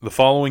The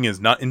following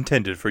is not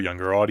intended for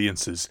younger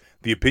audiences.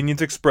 The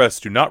opinions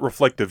expressed do not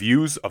reflect the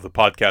views of the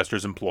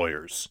podcaster's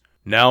employers.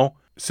 Now,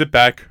 sit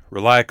back,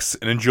 relax,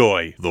 and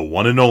enjoy the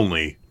one and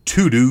only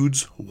Two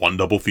Dudes, One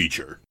Double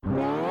Feature.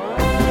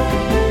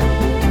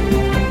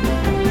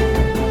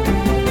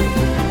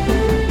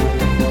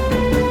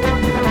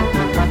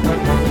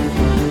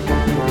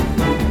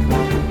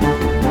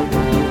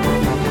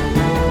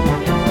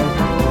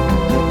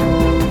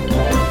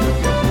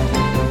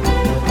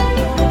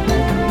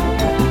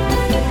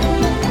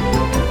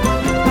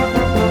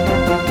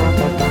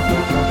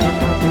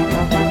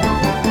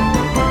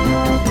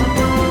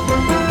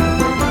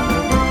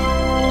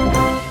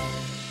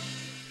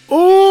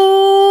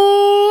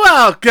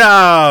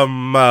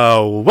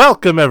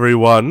 Welcome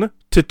everyone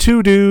to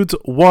Two Dudes,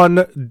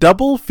 One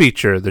Double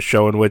Feature, the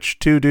show in which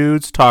two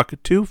dudes talk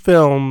two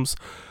films,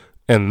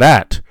 and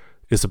that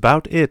is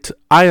about it.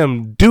 I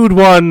am Dude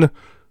 1,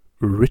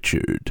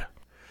 Richard.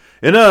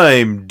 And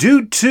I'm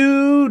Dude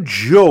 2,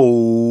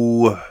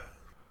 Joe.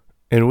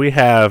 And we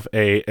have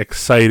a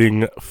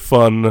exciting,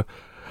 fun,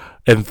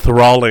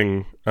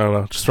 enthralling, I don't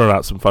know, just throwing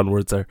out some fun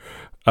words there,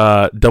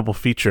 double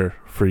feature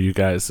for you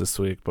guys this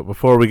week. But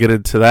before we get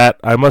into that,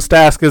 I must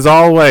ask, as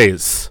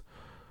always,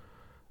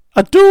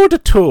 a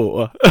dude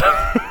two.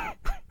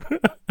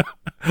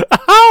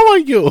 How are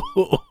you?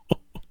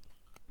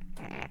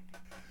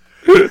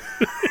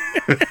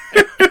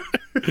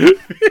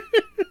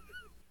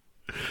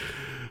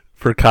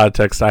 For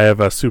context, I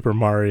have a Super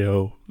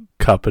Mario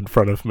cup in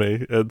front of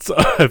me, and so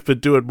I've been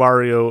doing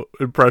Mario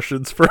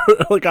impressions for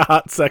like a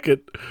hot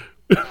second.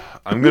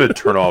 I'm going to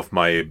turn off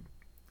my...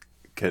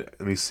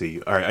 let me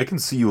see. All right, I can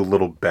see you a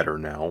little better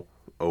now.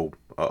 Oh,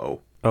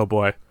 uh-oh. Oh,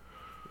 boy.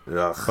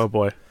 Ugh. Oh,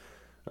 boy.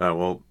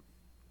 Well,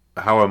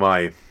 how am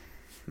I?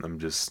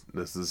 This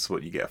is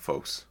what you get,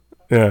 folks.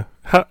 Yeah.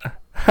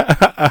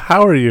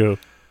 How are you?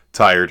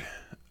 Tired.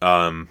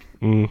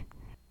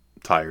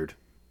 Tired.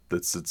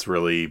 It's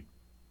really...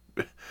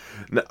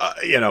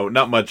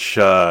 not much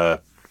I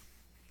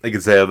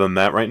can say other than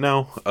that right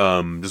now.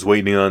 Just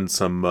waiting on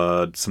some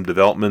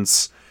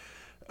developments.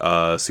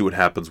 See what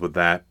happens with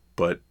that.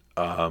 But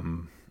as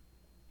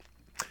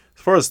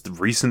far as the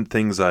recent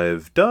things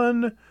I've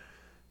done,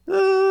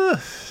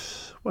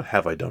 what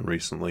have I done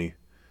recently?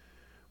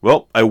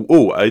 Well, I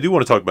do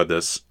want to talk about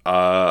this.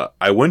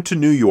 I went to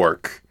New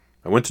York.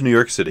 I went to New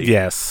York City.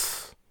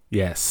 Yes.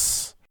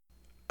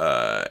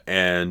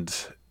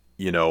 And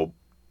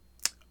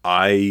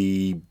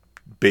I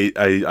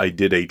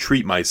did a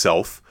treat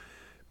myself,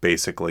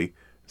 basically.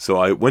 So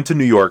I went to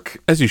New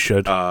York, as you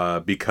should,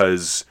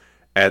 because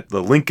at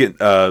the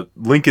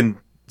Lincoln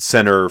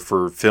Center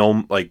for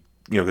film,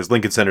 because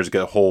Lincoln Center's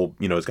got a whole,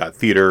 it's got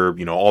theater,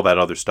 all that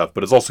other stuff,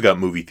 but it's also got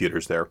movie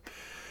theaters there.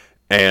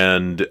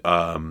 And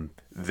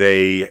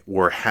they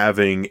were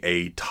having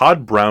a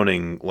Todd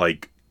Browning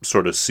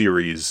sort of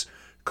series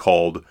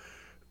called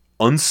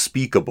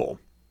Unspeakable,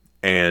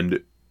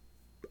 and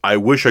I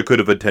wish I could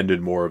have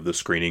attended more of the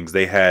screenings.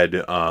 They had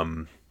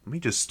my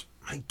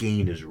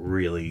gain is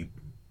really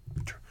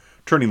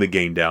turning the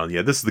gain down.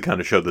 Yeah, this is the kind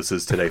of show this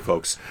is today,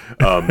 folks.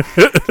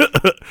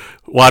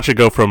 Watch it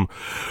go from,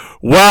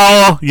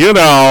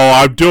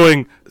 I'm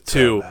doing,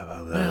 to,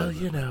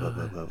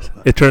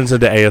 it turns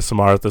into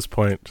ASMR at this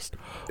point. Just,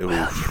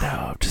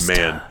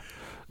 man.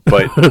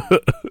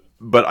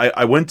 But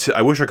I wish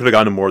I could have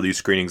gone to more of these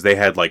screenings. They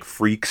had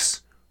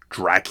Freaks,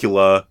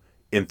 Dracula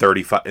in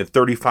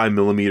 35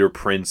 millimeter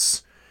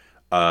prints.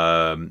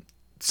 Some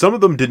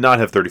of them did not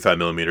have 35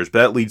 millimeters, but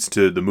that leads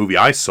to the movie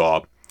I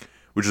saw,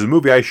 which is a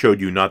movie I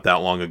showed you not that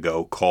long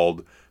ago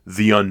called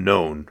The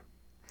Unknown,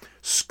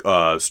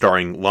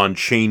 starring Lon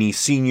Chaney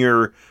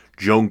Sr.,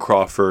 Joan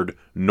Crawford,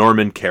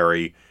 Norman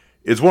Carey.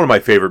 It's one of my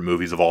favorite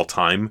movies of all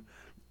time.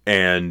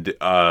 And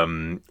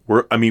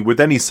with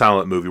any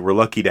silent movie, we're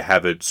lucky to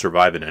have it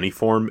survive in any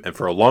form. And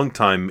for a long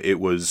time, it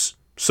was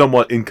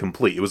somewhat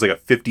incomplete. It was like a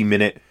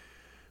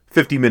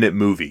 50-minute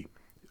movie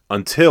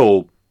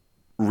until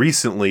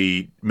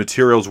recently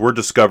materials were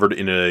discovered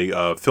in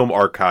a film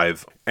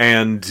archive,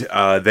 and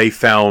they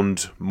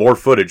found more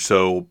footage.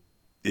 So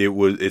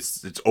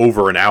it's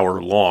over an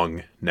hour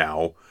long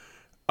now,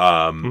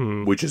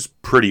 which is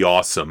pretty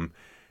awesome.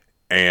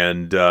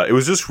 And it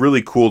was just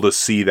really cool to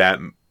see that.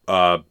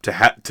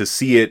 To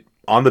see it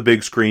on the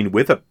big screen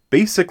with a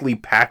basically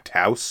packed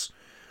house.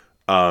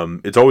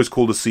 It's always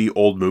cool to see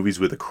old movies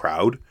with a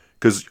crowd,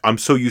 because I'm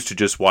so used to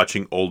just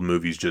watching old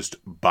movies just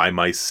by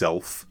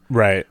myself,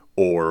 right,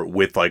 or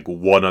with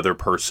one other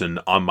person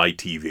on my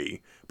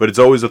TV. But it's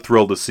always a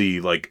thrill to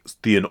see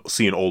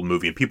see an old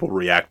movie and people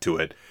react to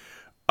it,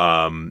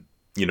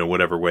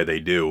 whatever way they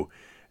do.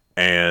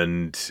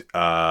 And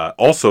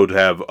also to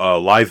have a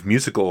live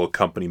musical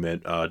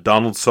accompaniment.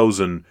 Donald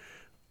Sozin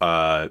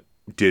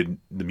did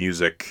the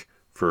music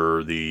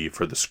for the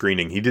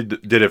screening. He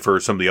did it for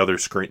some of the other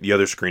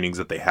screenings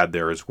that they had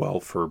there as well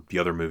for the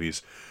other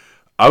movies.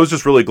 I was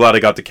just really glad I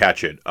got to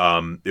catch it.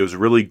 It was a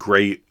really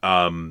great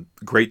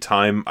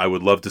time. I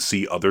would love to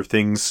see other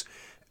things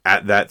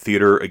at that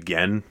theater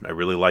again. I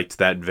really liked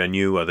that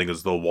venue. I think it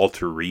was the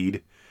Walter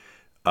Reed.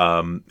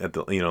 at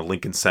the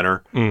Lincoln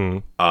Center.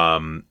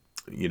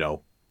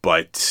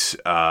 But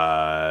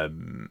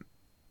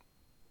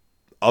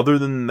other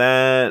than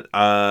that,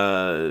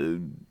 I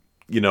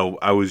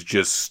was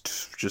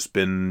just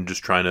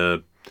trying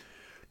to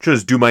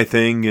just do my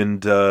thing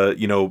and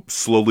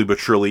slowly but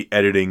surely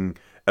editing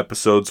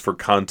episodes for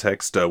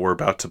context. We're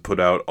about to put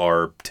out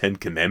our 10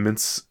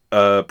 Commandments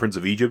Prince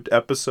of Egypt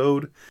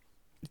episode.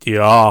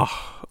 Yeah.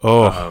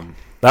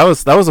 That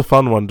was a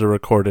fun one to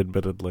record,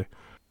 admittedly.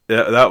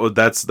 Yeah,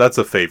 that's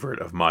a favorite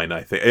of mine,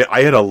 I think.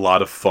 I had a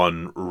lot of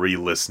fun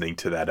re-listening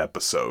to that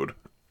episode,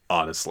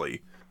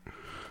 honestly.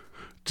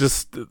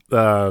 Just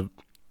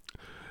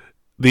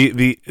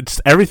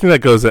just everything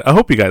that goes in. I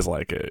hope you guys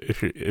like it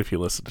if you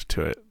listen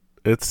to it.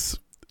 There's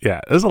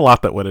a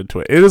lot that went into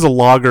it. It is a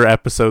longer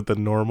episode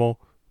than normal,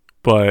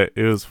 but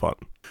it was fun.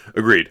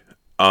 Agreed.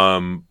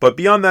 But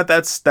beyond that,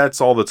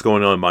 that's all that's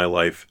going on in my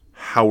life.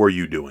 How are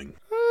you doing?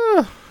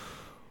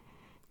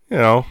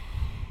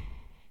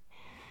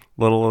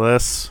 Little of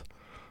this,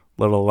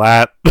 little of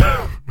that.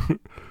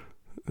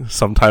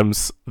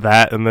 Sometimes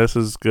that and this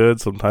is good,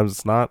 sometimes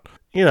it's not.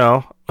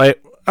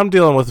 I'm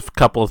dealing with a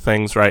couple of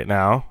things right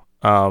now.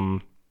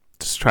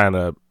 Just trying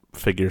to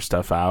figure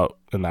stuff out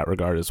in that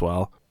regard as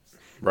well.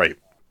 Right.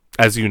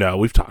 As you know,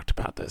 we've talked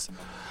about this.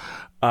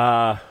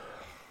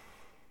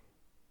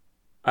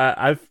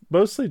 I've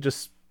mostly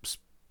just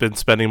been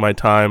spending my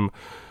time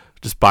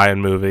just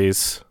buying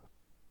movies.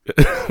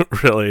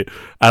 Really,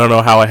 I don't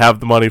know how I have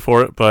the money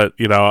for it, but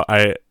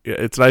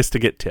it's nice to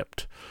get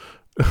tipped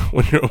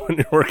when you're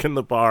working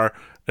the bar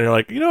and you're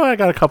like, I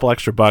got a couple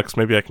extra bucks,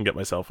 maybe I can get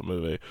myself a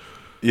movie.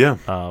 Yeah.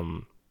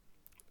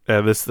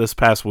 And this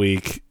past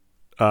week,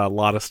 a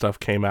lot of stuff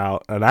came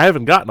out, and I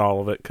haven't gotten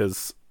all of it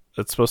because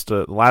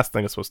the last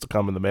thing is supposed to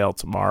come in the mail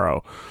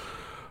tomorrow.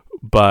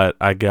 But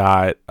I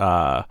got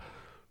the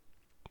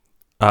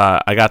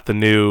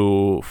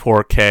new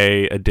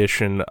 4K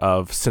edition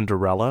of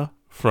Cinderella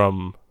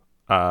from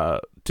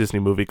Disney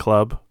Movie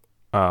Club.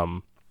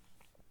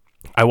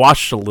 I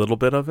watched a little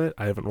bit of it.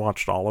 I haven't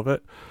watched all of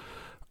it.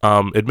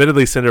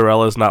 Admittedly,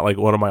 Cinderella is not like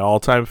one of my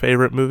all-time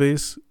favorite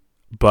movies,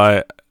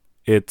 but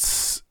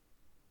it's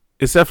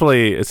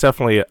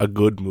definitely a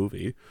good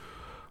movie.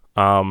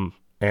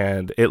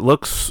 And it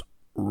looks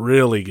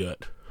really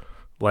good.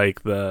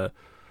 Like the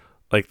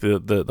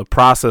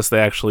process they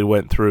actually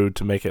went through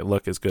to make it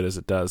look as good as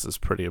it does is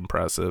pretty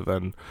impressive.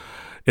 And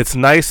it's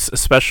nice,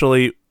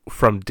 especially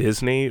from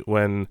Disney,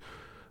 when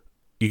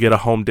you get a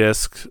home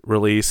disc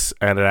release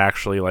and it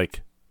actually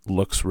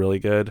looks really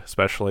good,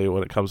 especially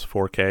when it comes to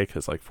 4K,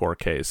 because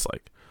 4K is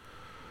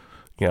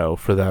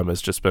for them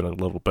it's just been a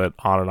little bit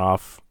on and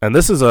off. And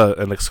this is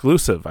an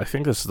exclusive. I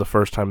think this is the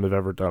first time they've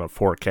ever done a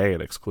 4K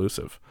an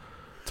exclusive,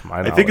 to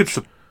my knowledge.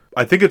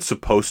 I think it's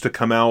supposed to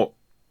come out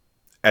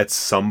at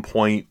some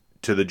point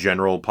to the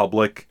general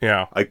public.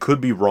 Yeah. I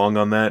could be wrong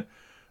on that.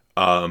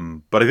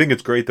 But I think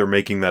it's great they're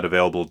making that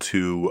available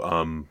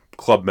to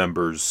club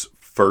members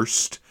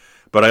first.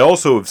 But I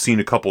also have seen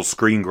a couple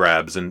screen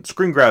grabs, and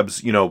screen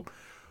grabs,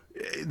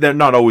 they're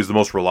not always the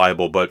most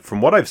reliable, but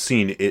from what I've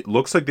seen, it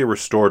looks like they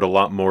restored a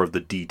lot more of the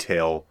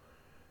detail,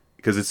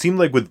 because it seemed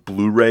like with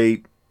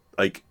Blu-ray,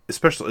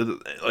 especially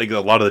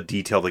a lot of the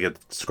detail that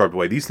gets scrubbed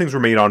away. These things were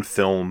made on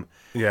film.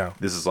 Yeah.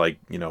 This is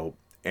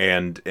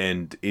and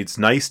it's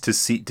nice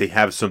to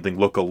have something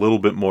look a little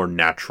bit more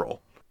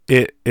natural.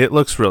 It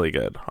looks really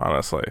good,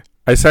 honestly.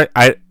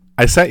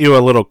 I sent you a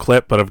little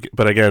clip,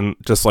 but again,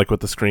 just like with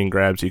the screen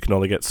grabs, you can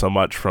only get so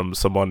much from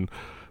someone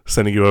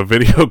sending you a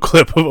video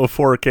clip of a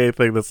 4K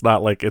thing that's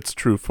not like its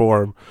true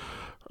form.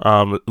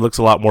 It looks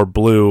a lot more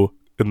blue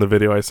in the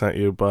video I sent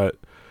you, but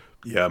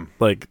yeah,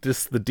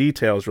 just the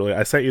details really.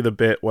 I sent you the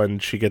bit when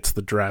she gets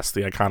the dress,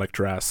 the iconic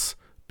dress,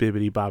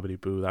 bibbidi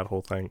bobbidi boo, that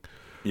whole thing.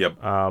 Yep.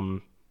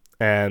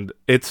 And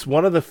it's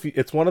one of the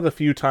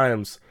few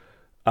times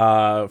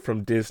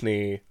from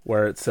Disney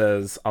where it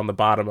says on the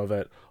bottom of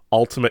it,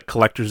 Ultimate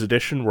Collector's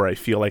Edition, where I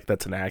feel like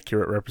that's an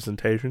accurate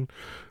representation.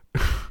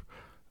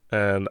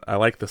 And I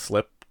like the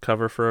slip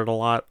cover for it a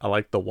lot. I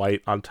like the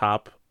white on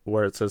top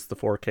where it says the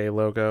 4K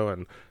logo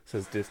and it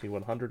says Disney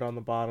 100 on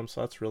the bottom,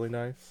 so that's really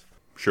nice.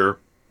 Sure,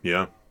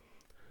 yeah.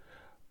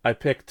 I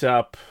picked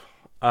up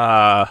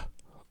the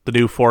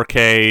new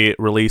 4K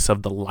release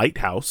of The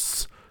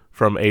Lighthouse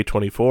from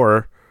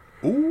A24.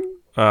 Ooh.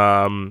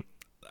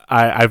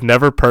 I've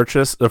never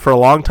purchased, for a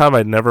long time,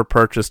 I'd never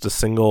purchased a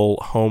single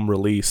home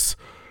release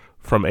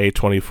from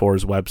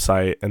A24's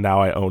website, and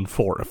now I own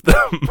 4 of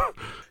them.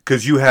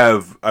 Because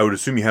I would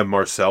assume you have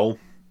Marcel.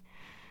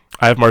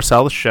 I have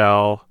Marcel the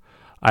Shell,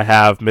 I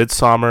have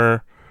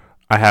Midsommar,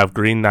 I have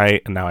Green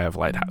Knight, and now I have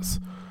Lighthouse.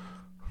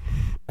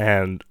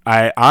 And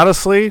I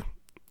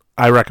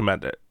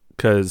recommend it,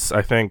 because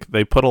I think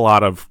they put a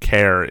lot of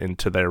care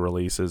into their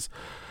releases.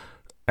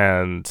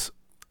 And,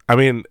 I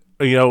mean,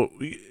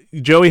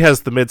 Joey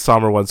has the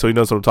Midsommar one, so he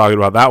knows what I'm talking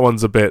about. That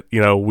one's a bit,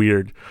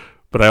 weird,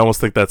 but I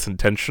almost think that's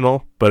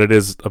intentional, but it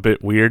is a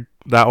bit weird,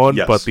 that one.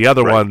 Yes, but the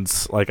other right.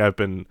 ones, I've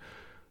been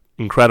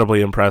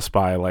incredibly impressed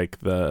by. Like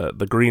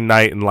the Green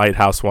Knight and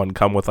Lighthouse one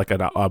come with like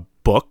a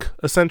book,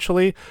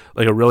 essentially,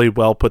 like a really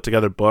well put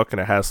together book, and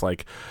it has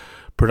like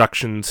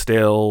production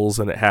stills,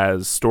 and it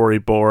has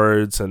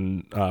storyboards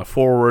and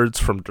forwards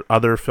from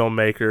other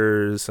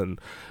filmmakers, and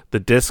the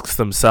discs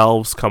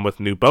themselves come with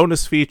new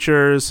bonus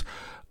features.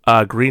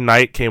 Green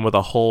Knight came with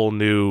a whole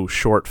new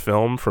short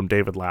film from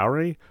David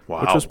Lowery,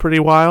 which was pretty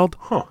wild.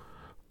 Huh.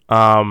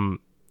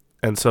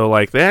 And so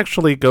like they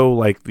actually go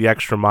like the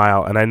extra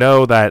mile, and I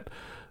know that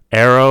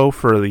Arrow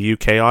for the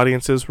UK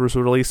audiences was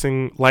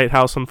releasing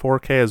Lighthouse in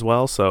 4K as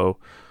well, so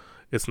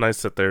it's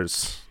nice that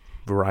there's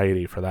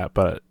variety for that.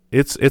 But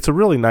it's a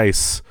really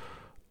nice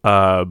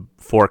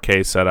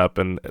 4K setup,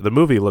 and the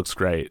movie looks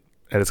great,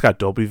 and it's got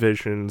Dolby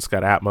Vision, it's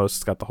got Atmos,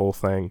 it's got the whole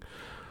thing.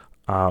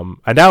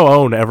 I now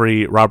own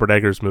every Robert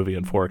Eggers movie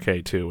in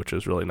 4K too, which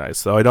is really nice.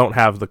 So I don't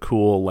have the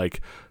cool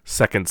like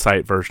second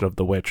sight version of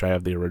The Witch. I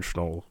have the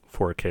original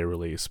 4K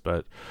release,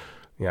 but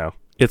you know,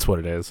 it's what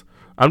it is.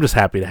 I'm just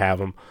happy to have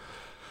them.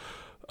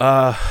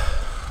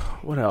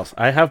 What else?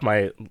 I have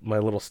my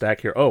little stack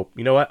here. Oh,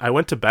 you know what? I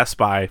went to Best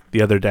Buy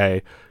the other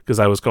day because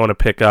I was going to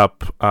pick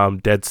up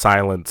Dead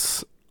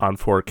Silence on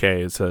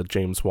 4K. It's a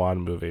James Wan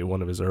movie,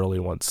 one of his early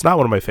ones. It's not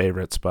one of my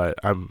favorites, but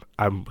I'm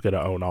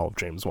gonna own all of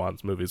James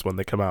Wan's movies when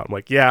they come out. I'm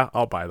like, yeah,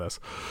 I'll buy this.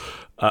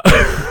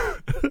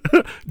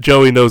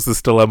 Joey knows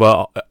this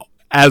dilemma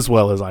as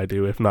well as I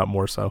do, if not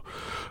more so.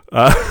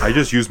 I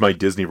just used my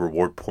Disney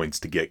reward points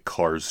to get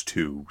Cars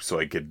 2 so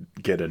I could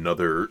get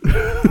another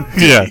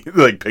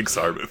like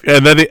Pixar movie.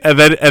 And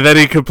then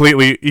he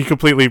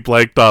completely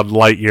blanked on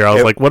Lightyear. I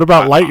was like, what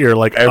about Lightyear?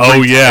 Like,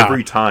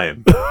 every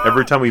time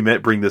we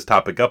bring this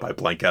topic up, I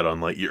blank out on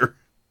Lightyear.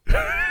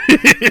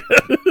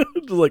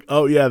 Just like,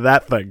 oh yeah,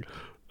 that thing.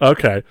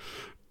 Okay.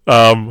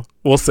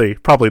 We'll see.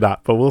 Probably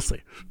not, but we'll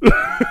see.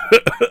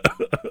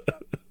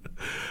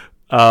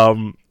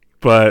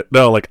 But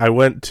no, like I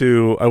went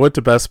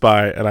to Best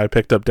Buy and I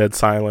picked up Dead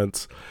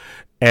Silence,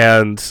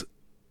 and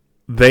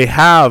they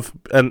have,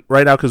 and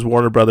right now because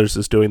Warner Brothers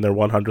is doing their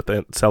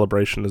 100th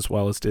celebration as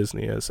well as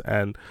Disney is,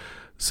 and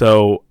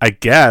so I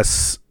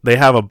guess they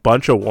have a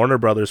bunch of Warner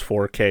Brothers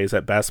 4Ks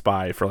at Best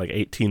Buy for like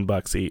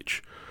 $18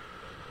 each.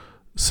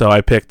 So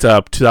I picked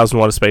up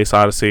 2001: A Space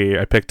Odyssey,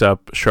 I picked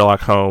up Sherlock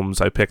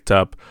Holmes, I picked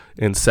up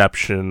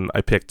Inception,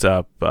 I picked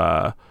up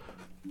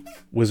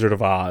Wizard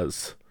of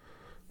Oz.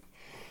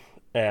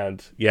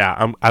 And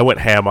yeah, I went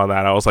ham on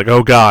that. I was like,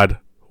 "Oh God,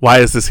 why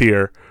is this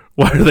here?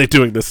 Why are they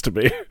doing this to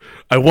me?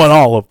 I want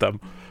all of them."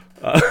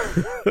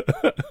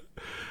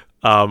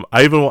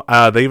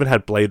 They even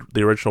had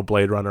the original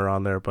Blade Runner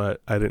on there, but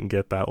I didn't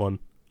get that one.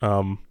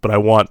 But I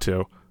want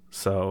to,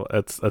 so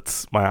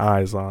that's my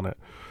eyes on it.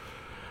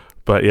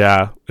 But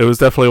yeah, it was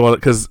definitely one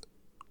because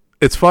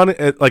it's fun.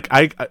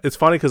 It's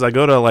funny because I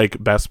go to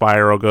like Best Buy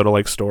or I'll go to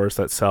like stores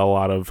that sell a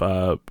lot of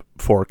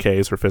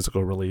 4Ks or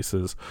physical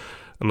releases.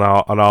 And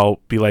I'll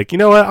be like, you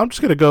know what? I'm just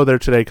gonna go there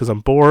today because I'm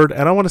bored,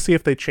 and I want to see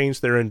if they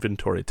change their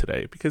inventory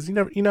today. Because you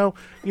never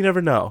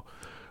know.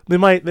 They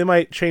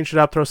might change it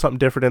up, throw something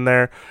different in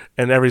there,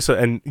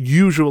 and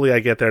usually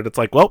I get there and it's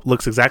like, well,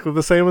 looks exactly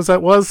the same as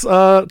it was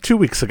 2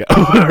 weeks ago,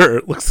 or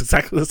it looks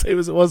exactly the same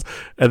as it was,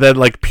 and then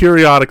like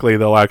periodically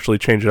they'll actually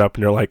change it up,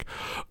 and you're like,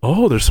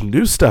 oh, there's some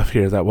new stuff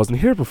here that wasn't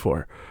here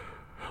before,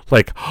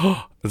 like,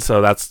 oh, and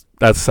so that's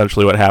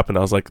essentially what happened.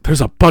 I was like,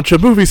 there's a bunch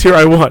of movies here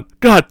I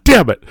want. God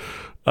damn it.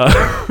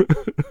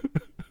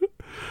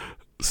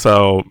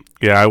 So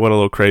yeah, I went a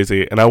little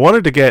crazy, and I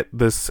wanted to get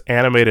this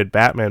animated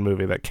Batman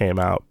movie that came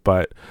out,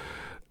 but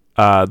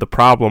the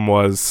problem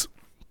was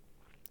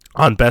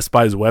on Best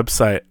Buy's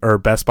website, or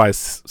Best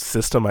Buy's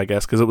system, I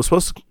guess, because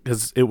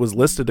it was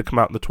listed to come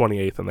out on the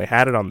 28th, and they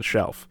had it on the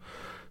shelf.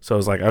 So I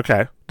was like,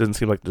 okay, didn't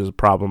seem like there's a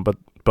problem,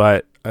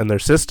 but in their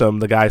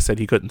system, the guy said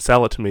he couldn't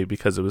sell it to me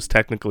because it was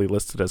technically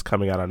listed as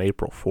coming out on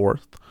April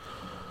 4th,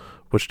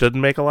 which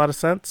didn't make a lot of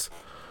sense.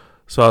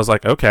 So I was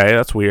like, okay,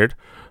 that's weird.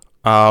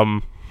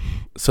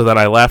 So then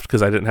I left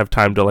because I didn't have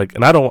time to like,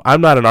 and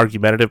I'm not an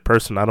argumentative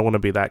person. I don't want to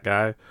be that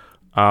guy.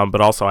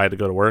 But also I had to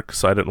go to work,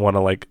 so I didn't want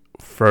to like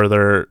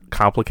further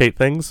complicate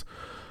things.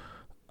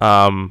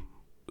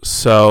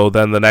 So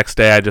then the next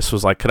day I just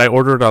was like, could I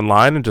order it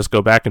online and just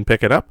go back and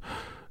pick it up?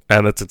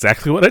 And that's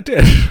exactly what I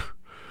did.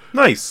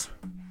 Nice.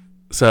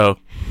 So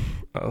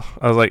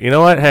I was like, you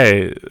know what?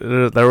 Hey,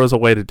 there was a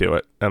way to do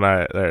it. And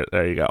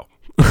there you go.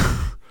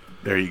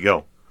 There you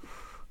go.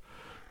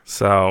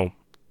 So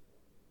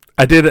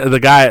I did. The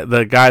guy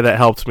that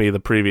helped me the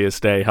previous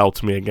day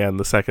helped me again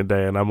the second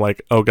day, and I'm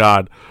like, oh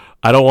God,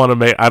 I don't want to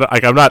make.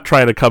 I'm not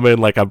trying to come in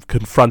like I'm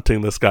confronting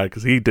this guy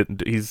because he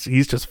didn't.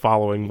 He's just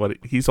following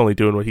he's only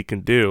doing what he can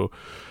do.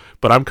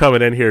 But I'm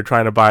coming in here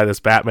trying to buy this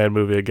Batman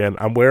movie again.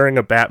 I'm wearing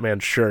a Batman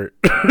shirt,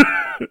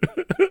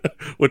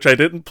 which I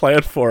didn't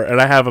plan for,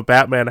 and I have a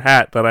Batman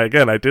hat that I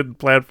didn't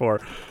plan for.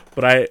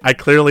 But I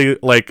clearly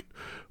like.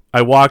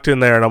 I walked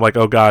in there and I'm like,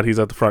 oh God, he's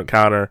at the front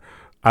counter.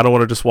 I don't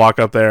want to just walk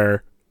up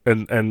there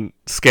and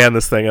scan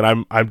this thing,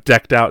 and I'm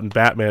decked out in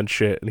Batman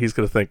shit, and he's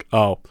gonna think,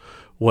 oh,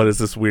 what is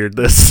this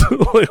weirdness?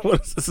 Like,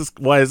 what is this?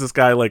 Why is this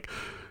guy like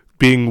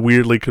being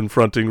weirdly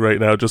confronting right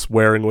now, just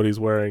wearing what he's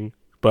wearing.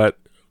 But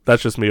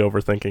that's just me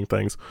overthinking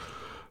things.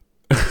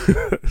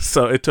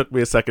 So it took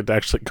me a second to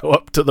actually go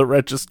up to the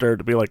register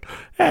to be like,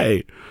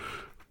 hey.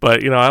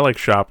 But, I like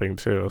shopping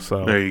too.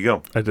 So there you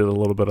go. I did a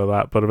little bit of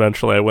that. But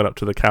eventually I went up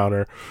to the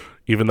counter,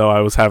 even though I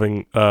was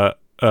having a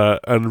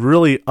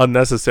really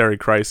unnecessary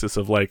crisis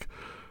of like,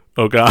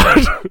 oh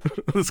God,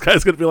 this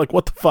guy's going to be like,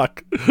 what the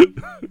fuck?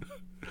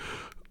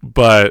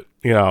 But,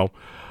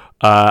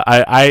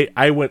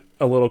 I went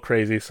a little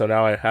crazy. So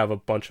now I have a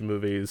bunch of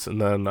movies. And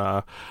then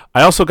I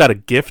also got a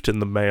gift in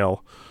the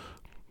mail.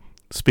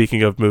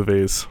 Speaking of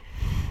movies.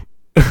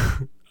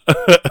 That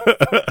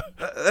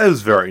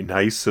was very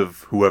nice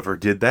of whoever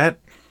did that.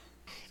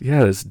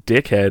 Yeah, this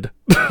dickhead.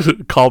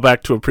 Call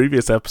back to a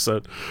previous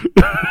episode.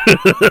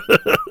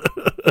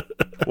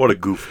 What a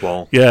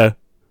goofball. Yeah,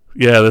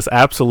 this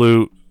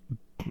absolute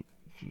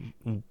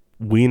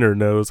wiener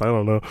nose. I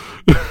don't know.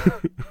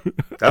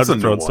 That's I'm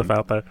a throwing new stuff one.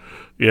 out there.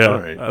 Yeah, All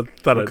right. I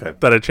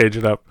thought I'd change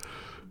it up.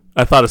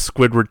 I thought of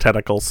Squidward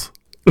tentacles.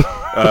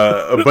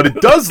 But it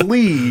does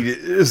lead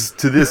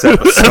to this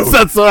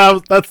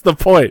episode. That's the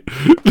point.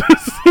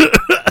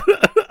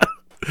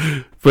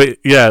 But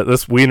yeah,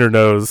 this wiener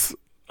nose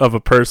of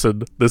a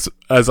person, this,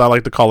 as I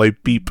like to call, a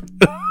beep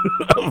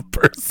of a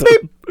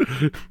person,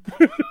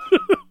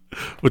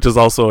 which is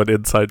also an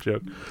inside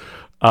joke,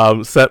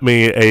 sent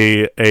me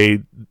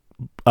a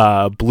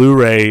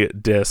Blu-ray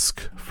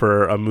disc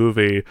for a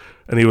movie,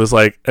 and he was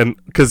like, and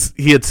because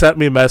he had sent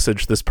me a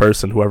message, this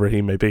person, whoever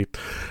he may be,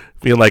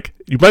 being like,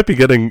 you might be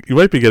getting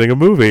a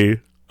movie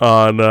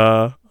on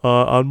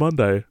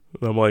Monday.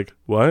 And I'm like,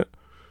 what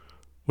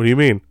do you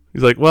mean?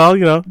 He's like, well,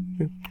 you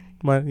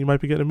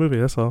might be getting a movie,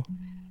 that's all.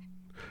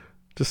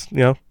 Just,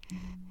 might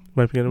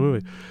be getting a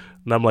movie.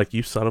 And I'm like,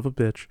 you son of a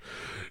bitch.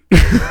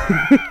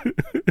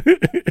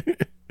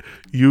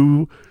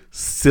 You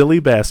silly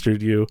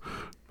bastard, you.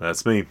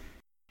 That's me.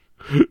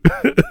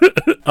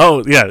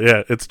 Oh,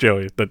 yeah, it's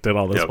Joey that did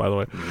all this, by the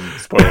way.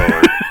 Spoiler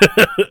alert.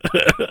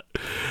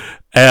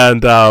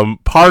 And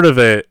part of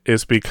it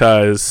is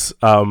because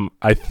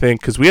I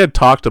think, because we had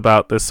talked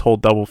about this whole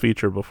double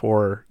feature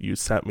before you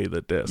sent me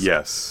the disc.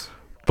 Yes.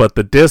 But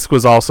the disc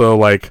was also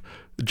like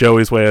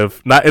Joey's way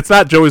of, it's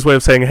not Joey's way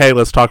of saying, hey,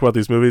 let's talk about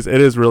these movies. It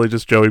is really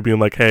just Joey being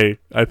like, hey,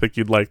 I think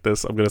you'd like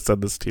this. I'm going to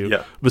send this to you. Yeah.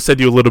 I'm going to send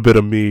you a little bit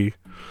of me.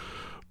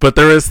 But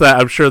there is that,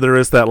 I'm sure there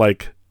is that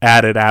like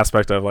added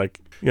aspect of like,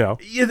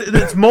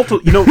 it's multiple,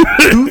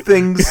 two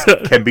things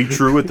can be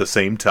true at the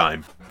same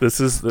time. This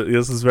is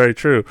very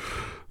true.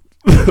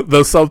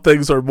 Though some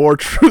things are more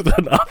true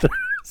than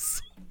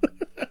others.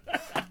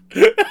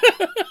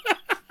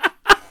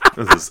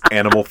 This is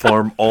Animal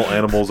Farm. All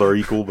animals are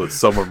equal, but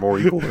some are more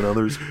equal than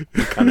others.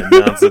 What kind of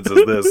nonsense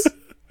is this?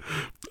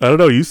 I don't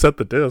know. You sent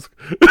the disc.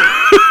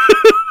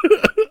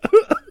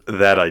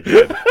 That I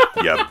did.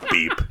 Yeah,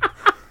 beep.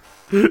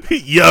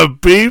 Ya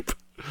beep.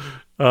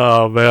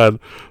 Oh man.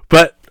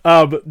 But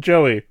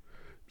Joey,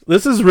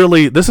 this is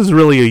really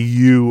a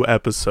you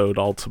episode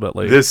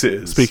ultimately. This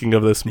is. Speaking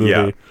of this movie.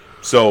 Yeah.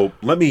 So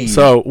let me.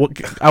 So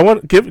I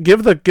want give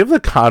the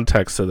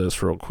context to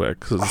this real quick.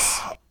 'Cause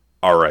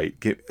all right.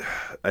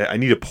 I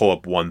need to pull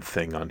up one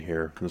thing on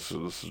here. This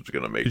is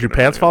gonna make. Did your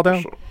pants fall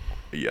down?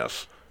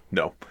 Yes.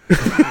 No.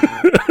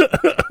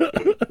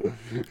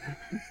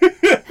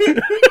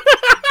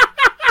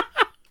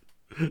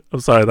 I'm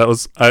sorry.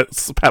 I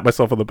pat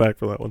myself on the back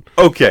for that one.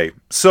 Okay.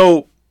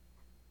 So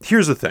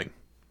here's the thing.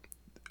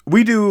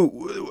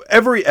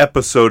 Every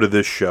episode of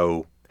this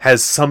show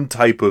has some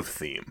type of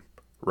theme,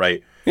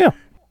 right? Yeah.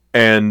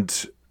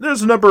 And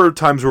there's a number of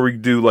times where we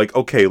do like,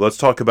 okay, let's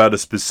talk about a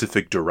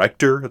specific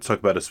director. Let's talk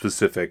about a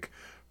specific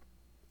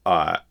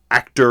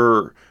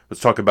actor.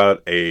 Let's talk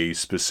about a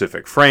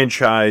specific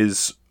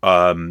franchise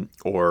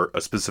or a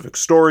specific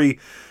story.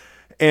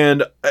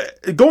 And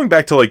going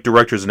back to like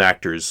directors and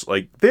actors,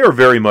 like they are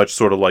very much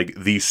sort of like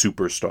the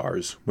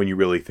superstars when you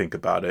really think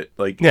about it.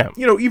 Like, yeah.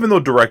 Even though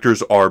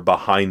directors are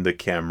behind the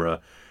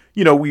camera,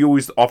 we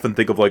always often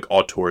think of like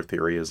auteur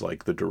theory as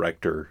like the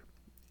director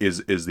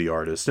is the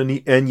artist.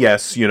 And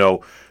yes,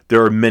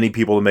 there are many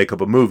people that make up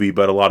a movie,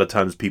 but a lot of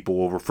times people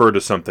will refer to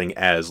something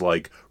as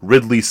like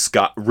Ridley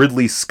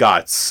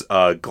Scott's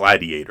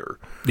Gladiator.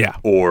 Yeah.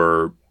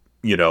 Or,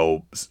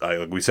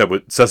 like we said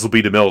with Cecil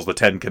B. DeMille's The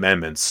Ten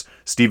Commandments,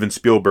 Steven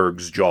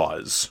Spielberg's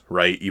Jaws,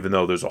 right? Even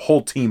though there's a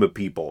whole team of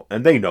people,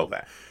 and they know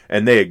that,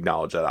 and they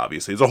acknowledge that,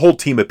 obviously. There's a whole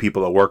team of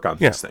people that work on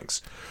these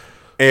things.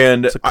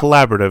 And it's a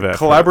collaborative effort.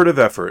 Collaborative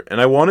effort. And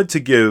I wanted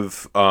to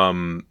give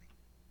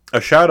a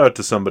shout out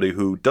to somebody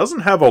who doesn't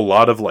have a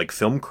lot of like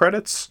film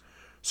credits,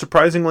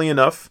 surprisingly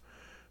enough,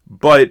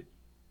 but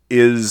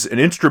is an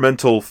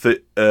instrumental,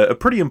 a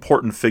pretty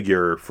important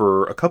figure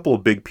for a couple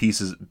of big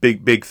pieces,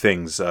 big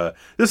things.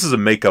 This is a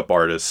makeup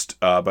artist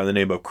by the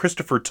name of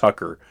Christopher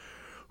Tucker,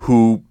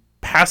 who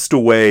passed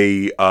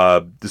away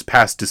this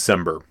past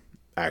December,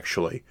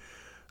 actually.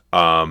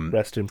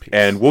 Rest in peace.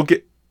 And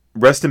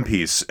rest in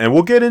peace. And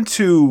we'll get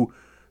into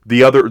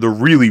the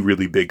really,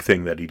 really big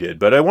thing that he did.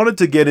 But I wanted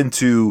to get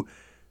into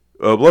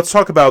let's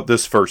talk about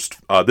this first.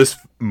 This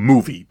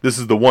movie. This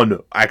is the one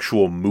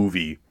actual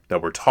movie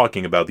that we're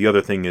talking about. The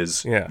other thing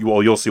is,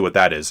 you'll see what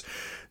that is.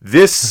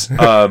 This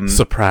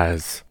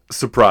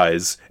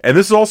surprise, and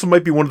this also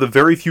might be one of the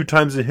very few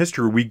times in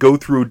history we go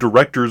through a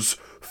director's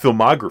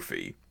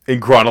filmography in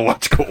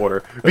chronological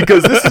order,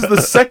 because this is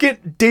the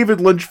second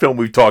David Lynch film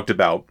we've talked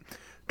about,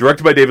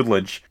 directed by David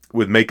Lynch,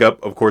 with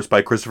makeup, of course,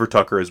 by Christopher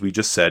Tucker, as we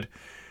just said,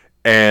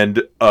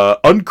 and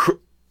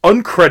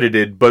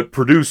uncredited but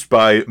produced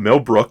by Mel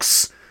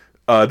Brooks.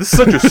 This is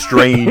such a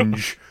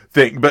strange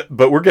thing, but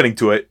we're getting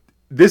to it.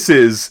 This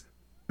is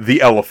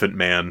The Elephant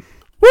Man.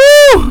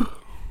 Woo!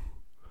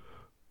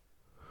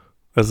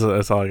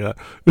 That's all I got.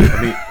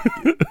 I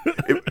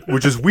mean,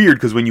 which is weird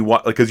because when you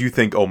watch, because you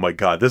think, oh my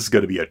god, this is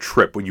going to be a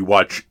trip. When you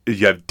watch,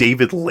 you have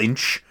David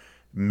Lynch,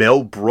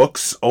 Mel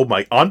Brooks. Oh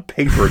my! On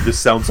paper, this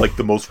sounds like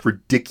the most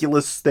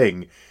ridiculous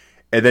thing,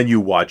 and then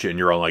you watch it and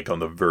you're on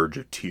the verge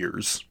of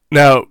tears.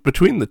 Now,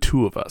 between the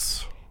two of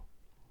us,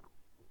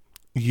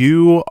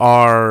 you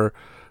are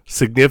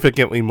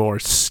significantly more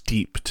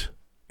steeped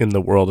in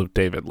the world of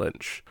David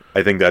Lynch.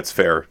 I think that's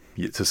fair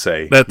to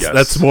say.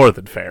 That's more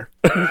than fair.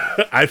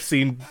 I've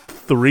seen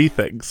 3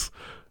 things.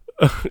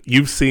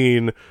 You've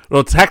seen,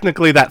 well,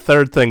 technically that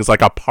third thing's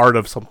like a part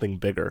of something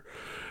bigger,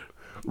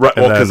 right?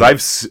 Well, because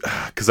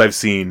I've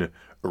seen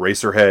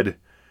Eraserhead,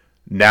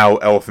 now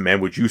Elephant Man,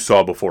 which you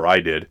saw before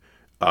I did,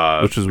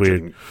 which is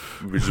weird.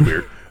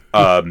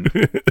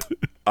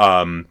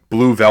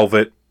 Blue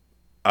Velvet,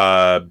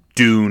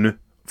 Dune,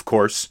 of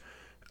course,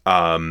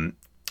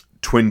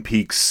 Twin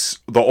Peaks,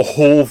 the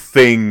whole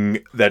thing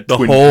that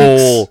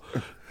Peaks.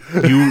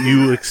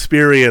 You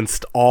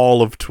experienced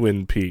all of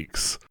Twin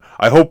Peaks.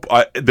 I hope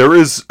it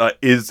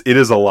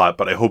is a lot,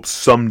 but I hope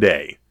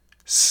someday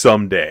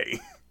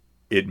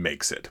it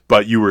makes it.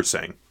 But you were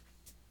saying,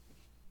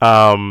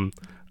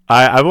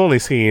 I've only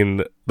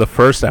seen the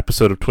first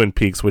episode of Twin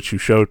Peaks, which you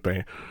showed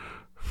me.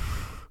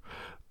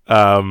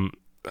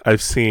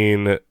 I've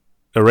seen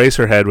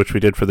Eraserhead, which we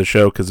did for the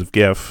show because of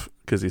GIF,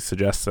 because he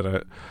suggested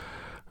it.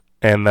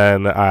 And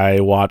then I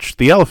watched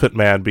The Elephant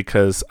Man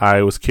because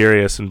I was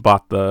curious and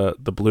bought the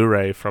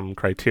Blu-ray from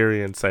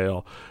Criterion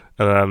sale.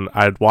 And then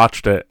I'd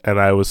watched it,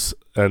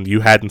 and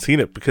you hadn't seen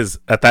it because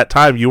at that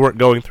time you weren't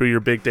going through your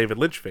big David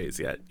Lynch phase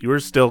yet. You were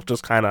still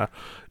just it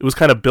was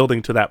kind of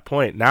building to that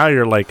point. Now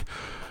you're like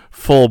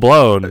full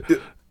blown.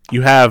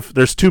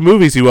 There's 2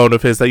 movies you own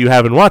of his that you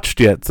haven't watched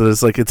yet. So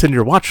it's in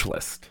your watch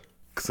list.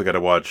 Because I got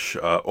to watch,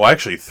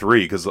 actually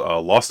 3, because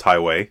Lost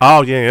Highway.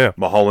 Oh, yeah.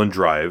 Mulholland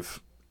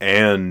Drive.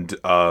 And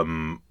why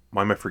am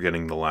I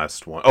forgetting the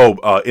last one?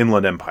 Oh,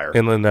 Inland Empire.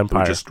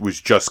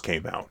 Which just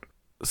came out.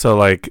 So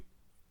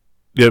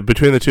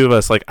between the two of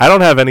us, I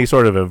don't have any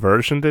sort of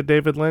aversion to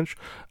David Lynch.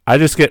 I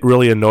just get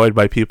really annoyed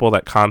by people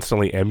that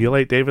constantly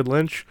emulate David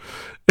Lynch.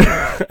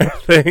 I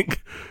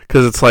think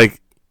because it's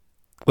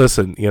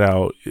listen,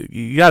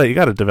 you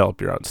gotta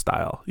develop your own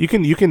style. You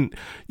can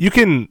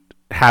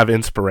have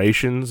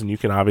inspirations and you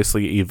can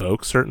obviously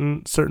evoke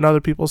certain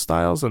other people's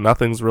styles, and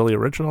nothing's really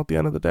original at the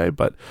end of the day,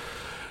 but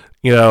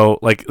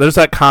there's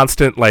that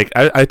constant,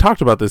 I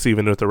talked about this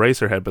even with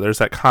Eraserhead, but there's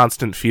that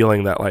constant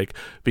feeling that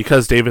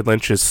because David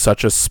Lynch is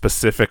such a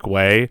specific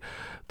way,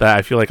 that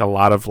I feel like a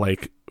lot of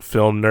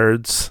film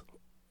nerds,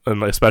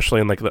 and especially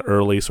in the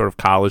early sort of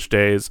college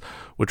days,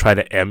 would try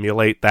to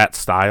emulate that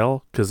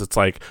style, because it's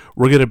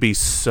we're going to be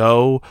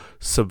so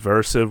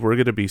subversive, we're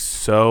going to be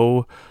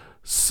so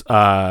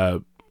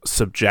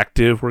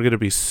subjective, we're going to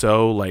be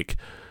so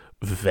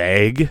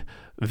vague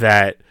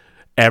that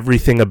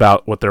everything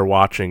about what they're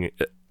watching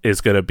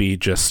is going to be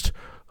just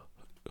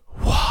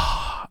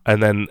wow.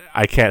 And then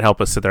I can't help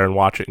but sit there and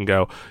watch it and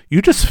go,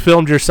 you just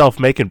filmed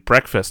yourself making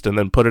breakfast and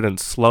then put it in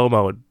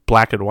slow-mo and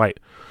black and white.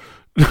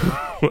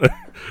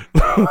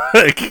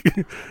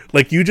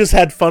 You just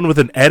had fun with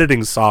an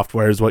editing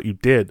software is what you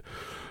did.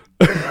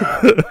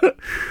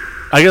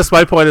 I guess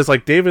my point is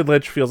David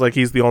Lynch feels like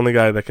he's the only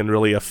guy that can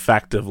really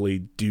effectively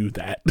do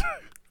that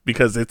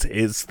because it's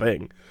his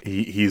thing.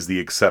 He's the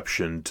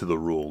exception to the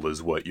rule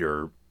is what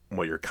you're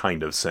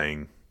kind of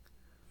saying.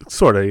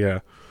 Sort of, yeah.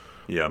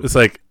 Yeah. It's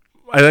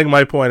I think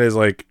my point is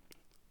I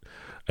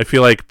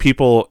feel like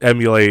people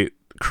emulate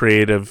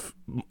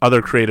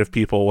other creative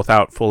people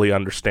without fully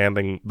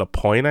understanding the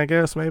point, I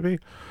guess, maybe.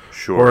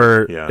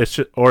 Sure.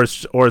 Or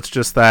it's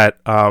just that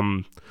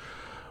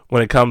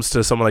when it comes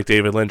to someone like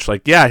David Lynch,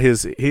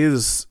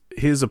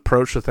 his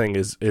approach to thing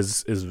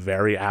is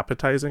very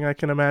appetizing, I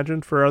can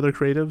imagine, for other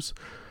creatives,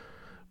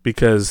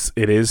 because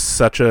it is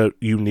such a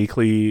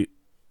uniquely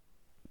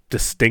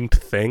distinct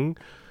thing,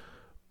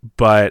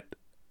 but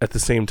at the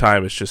same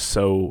time it's just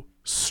so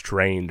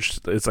strange.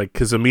 It's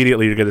because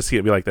immediately you're going to see it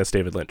and be that's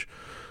David Lynch.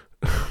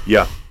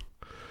 Yeah.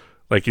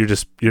 You're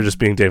just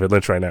being David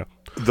Lynch right now.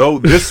 Though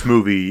this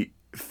movie,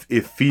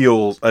 it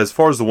feels, as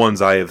far as the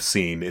ones I have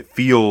seen, it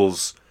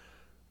feels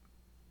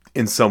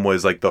in some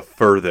ways the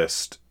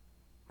furthest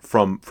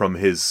from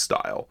his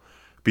style,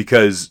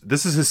 because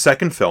this is his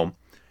second film.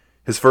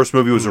 His first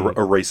movie was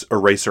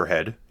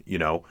Eraserhead,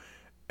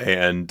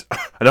 and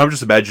I'm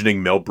just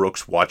imagining Mel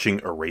Brooks watching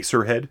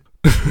Eraserhead.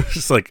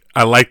 Just like,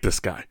 I like this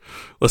guy.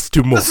 Let's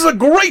do more. This is a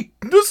great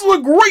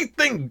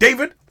thing,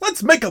 David.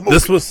 Let's make a movie.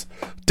 This was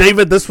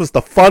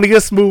the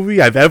funniest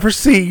movie I've ever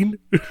seen.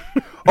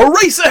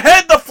 Erase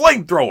ahead the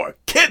flamethrower.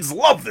 Kids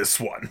love this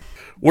one.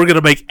 We're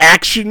gonna make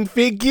action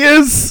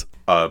figures.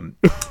 But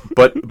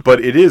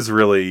it is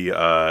really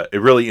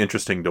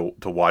interesting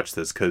to watch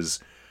this, because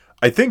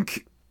I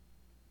think,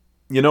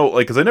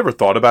 because I never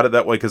thought about it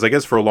that way, because I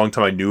guess for a long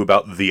time I knew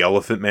about The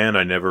Elephant Man.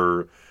 I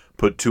never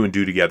put two and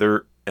two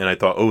together, and I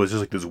thought, oh, it's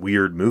just like this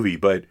weird movie,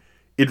 but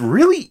it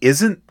really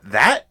isn't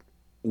that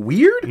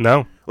weird.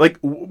 No, like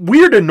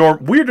weird and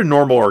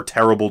normal are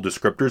terrible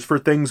descriptors for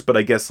things, but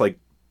I guess like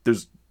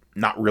there's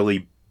not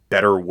really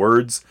better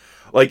words.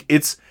 Like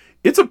it's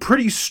a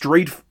pretty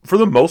for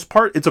the most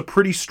part, it's a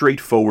pretty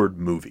straightforward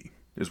movie,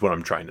 is what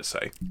I'm trying to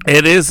say.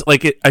 it is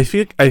like it.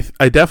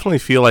 I definitely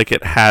feel like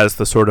it has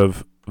the sort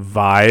of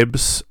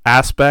vibes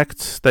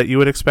aspect that you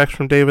would expect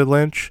from David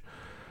Lynch,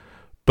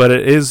 but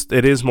it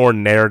is more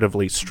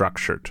narratively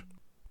structured,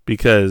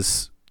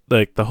 because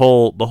like the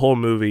whole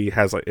movie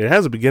has it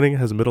has a beginning,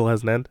 has a middle,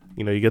 has an end.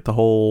 You get the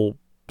whole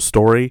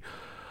story,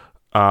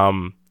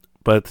 but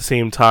at the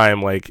same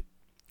time, like,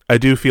 I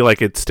do feel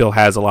like it still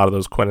has a lot of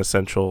those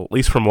quintessential, at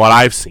least from what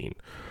I've seen,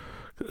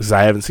 because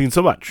I haven't seen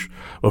so much,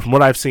 but from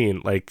what I've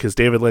seen, like, because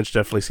David Lynch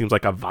definitely seems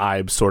like a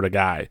vibe sort of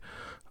guy.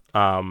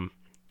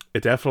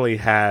 It definitely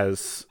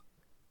has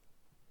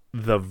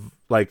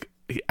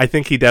I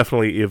think he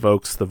definitely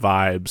evokes the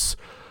vibes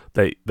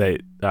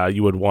that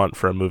you would want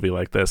for a movie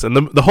like this. And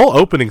the whole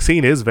opening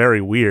scene is very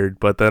weird,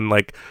 but then,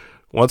 like,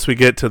 once we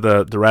get to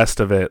the rest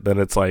of it, then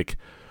it's like,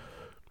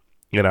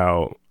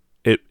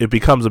 it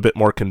becomes a bit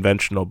more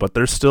conventional, but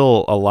there's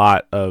still a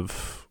lot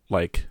of,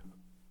 like,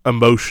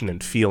 emotion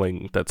and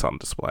feeling that's on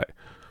display,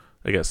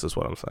 I guess is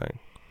what I'm saying.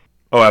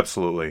 Oh,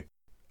 absolutely.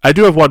 I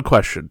do have one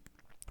question.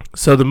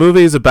 So the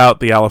movie is about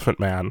the Elephant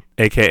Man,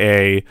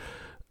 a.k.a.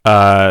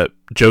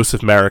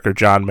 Joseph Merrick or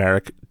John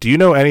Merrick. Do you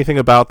know anything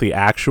about the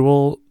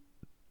actual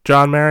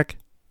John Merrick?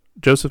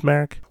 Joseph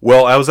Merrick?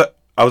 Well, I was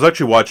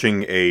actually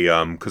watching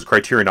because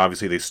Criterion,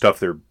 obviously, they stuff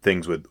their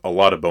things with a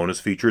lot of bonus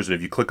features, and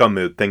if you click on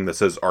the thing that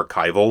says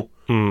archival,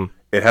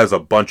 it has a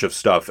bunch of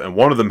stuff, and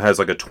one of them has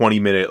like a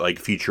 20-minute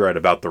like featurette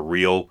about the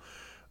real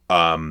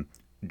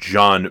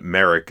John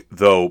Merrick,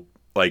 though,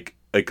 like,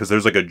 because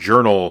there's like a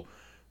journal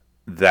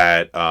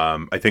that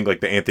I think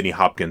like the Anthony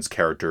Hopkins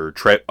character,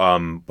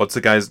 what's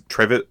the guy's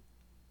Trevi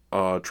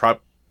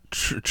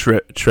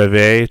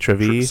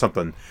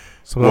something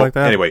like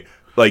that. Anyway,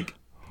 like,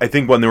 I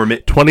think when they were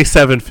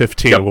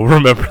 2715, yep. We'll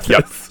remember this.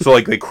 Yep. So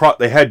like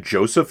they had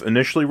Joseph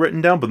initially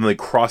written down, but then they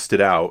crossed it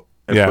out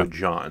and put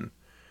John.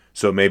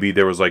 So maybe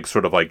there was like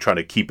sort of like trying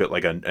to keep it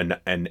like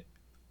an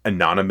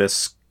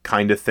anonymous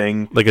kind of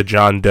thing, like a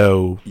John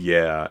Doe.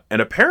 Yeah,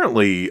 and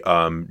apparently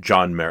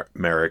John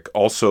Merrick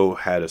also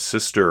had a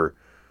sister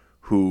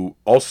who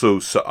also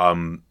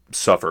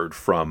suffered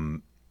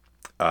from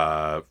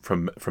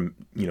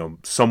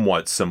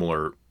somewhat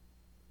similar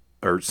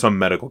or some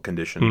medical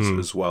conditions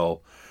as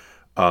well.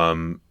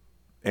 And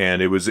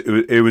it was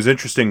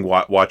interesting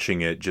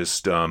watching it,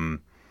 just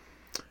watching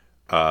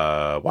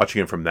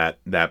it from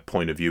that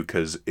point of view,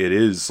 because it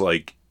is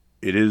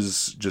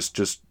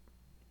just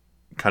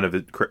kind of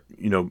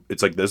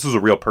it's like this is a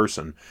real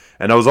person.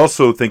 And I was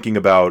also thinking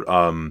about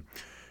I don't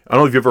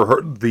know if you ever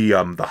heard the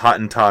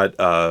Hottentot,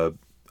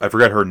 I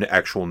forgot her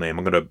actual name.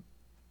 I'm gonna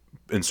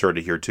insert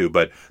it here too,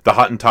 but the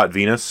Hottentot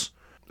Venus.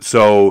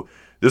 So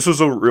this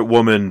was a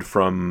woman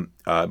from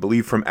I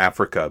believe from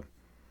Africa.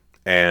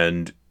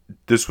 And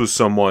this was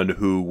someone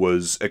who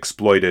was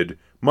exploited,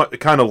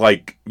 kind of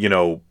like, in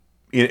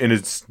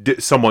a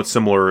somewhat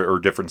similar or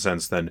different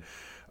sense than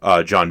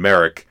John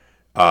Merrick,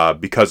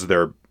 because of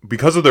their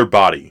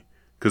body,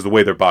 because the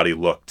way their body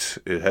looked,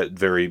 it had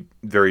very,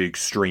 very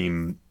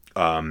extreme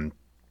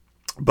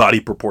body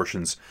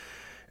proportions,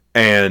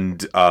 and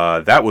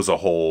that was a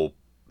whole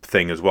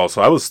thing as well.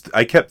 So I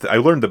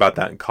learned about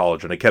that in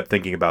college, and I kept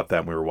thinking about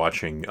that when we were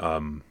watching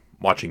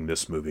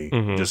this movie,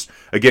 just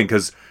again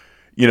because.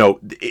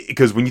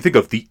 Because when you think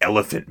of the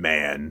Elephant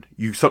Man,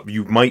 you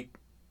might,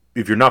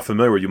 if you're not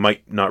familiar, you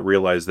might not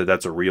realize that that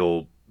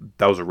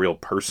was a real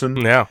person.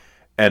 Yeah.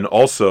 And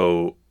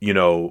also,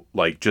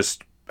 like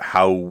just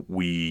how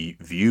we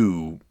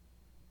view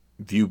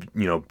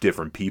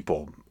different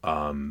people,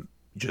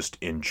 just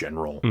in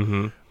general.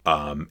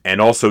 And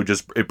also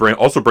just it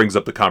also brings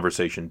up the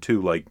conversation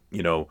too, like,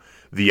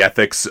 the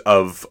ethics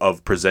of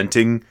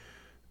presenting.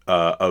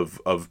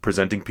 Of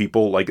presenting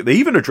people. Like, they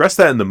even address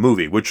that in the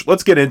movie, which,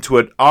 let's get into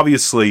it.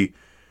 Obviously,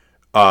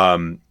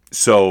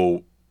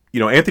 so,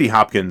 Anthony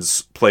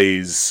Hopkins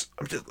plays...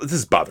 This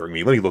is bothering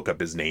me. Let me look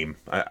up his name.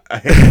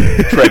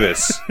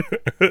 Trevis.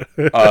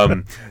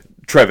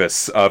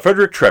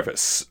 Frederick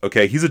Trevis.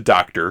 Okay, he's a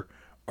doctor.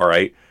 All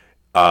right.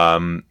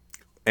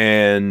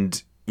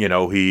 And,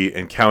 he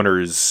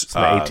encounters... It's the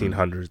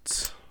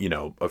 1800s.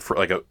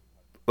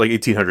 Like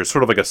 1800s,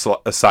 sort of like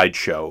a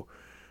sideshow.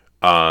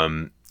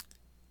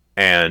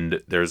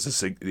 And there's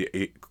this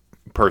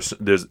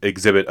there's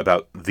exhibit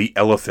about the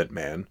Elephant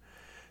Man,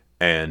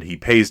 and he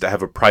pays to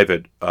have a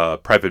private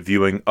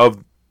viewing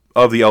of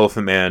the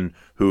Elephant Man,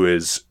 who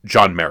is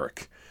John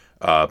Merrick,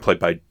 played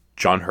by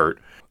John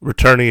Hurt,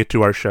 Returning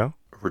to our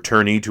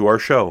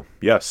show,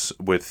 yes,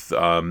 with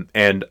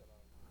and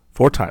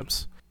 4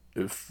 times.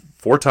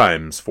 Four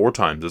times.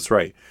 That's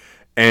right.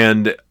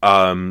 And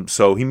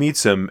so he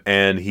meets him,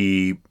 and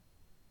he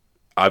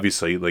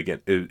obviously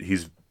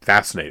he's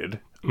fascinated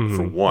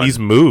for one. He's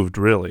moved,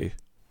 really.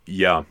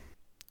 Yeah,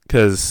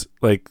 because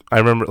I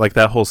remember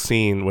that whole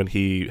scene when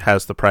he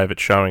has the private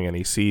showing and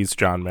he sees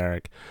John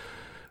Merrick,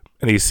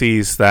 and he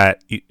sees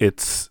that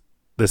it's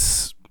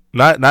this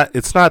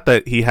it's not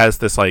that he has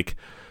this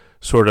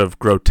sort of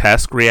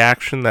grotesque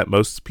reaction that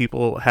most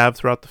people have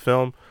throughout the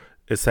film.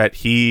 It's that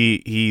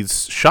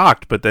he's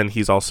shocked, but then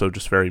he's also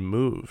just very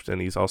moved,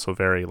 and he's also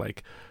very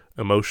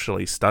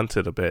emotionally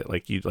stunted a bit.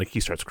 He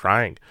starts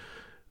crying,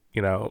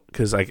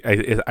 because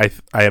I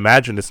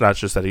imagine it's not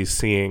just that he's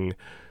seeing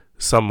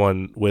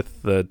someone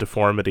with the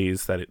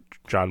deformities that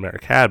John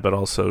Merrick had, but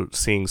also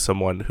seeing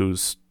someone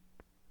who's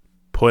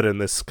put in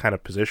this kind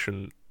of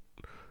position,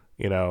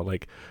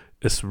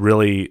 this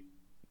really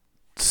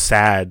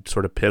sad,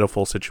 sort of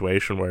pitiful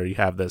situation where you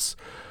have this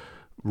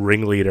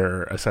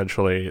ringleader,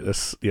 essentially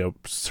this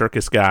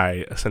circus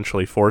guy,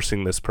 essentially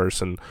forcing this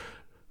person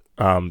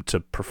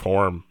to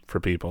perform for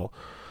people.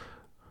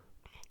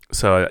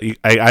 So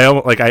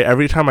I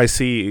every time I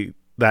see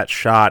that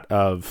shot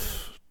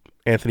of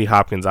Anthony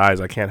Hopkins'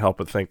 eyes, I can't help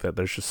but think that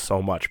there's just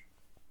so much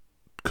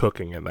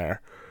cooking in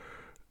there,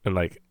 and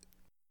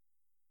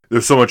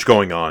there's so much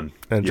going on,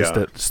 and just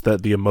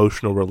the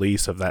emotional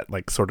release of that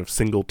sort of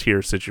single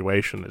tear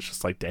situation. It's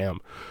just damn,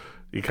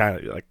 you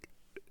kind of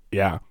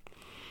yeah.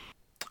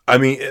 I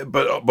mean,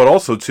 but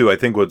also too, I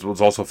think what's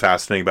also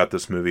fascinating about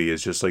this movie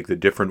is just the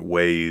different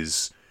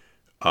ways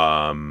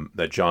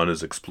that John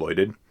is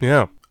exploited.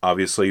 Yeah,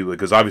 obviously,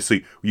 because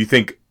obviously you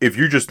think, if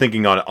you're just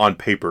thinking on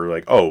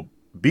paper,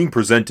 being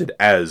presented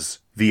as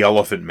the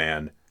Elephant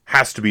Man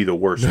has to be the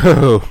worst.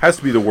 Has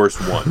to be the worst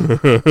one.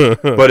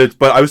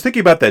 But I was thinking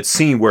about that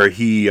scene where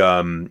he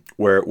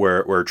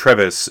where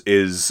Travis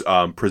is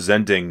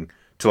presenting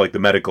to the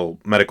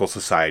medical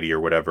society or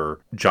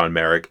whatever, John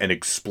Merrick, and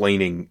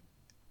explaining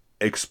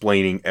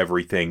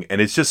everything,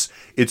 and it's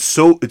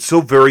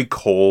so very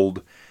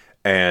cold,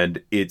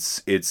 and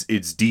it's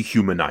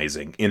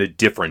dehumanizing in a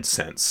different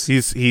sense.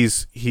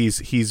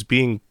 He's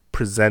being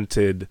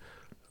presented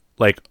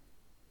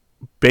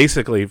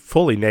basically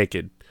fully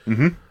naked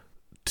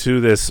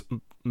to this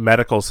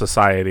medical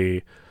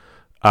society,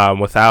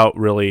 without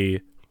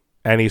really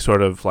any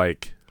sort of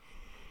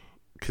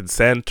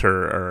consent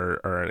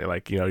or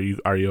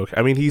are you okay?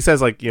 I mean, he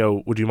says would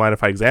you mind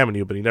if I examine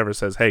you, but he never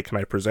says, hey, can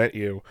I present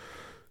you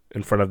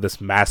in front of this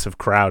massive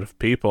crowd of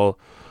people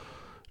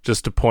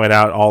just to point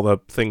out all the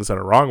things that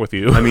are wrong with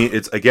you. I mean,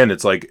 it's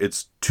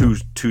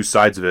two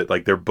sides of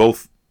it. They're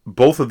both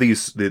of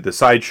these, the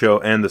sideshow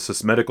and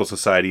the medical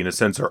society, in a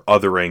sense, are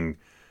othering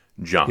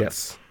John.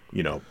 Yes.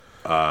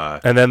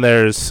 And then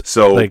there's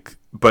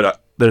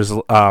there's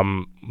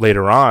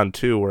later on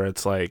too, where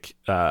it's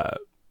the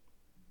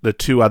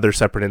 2 other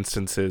separate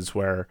instances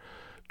where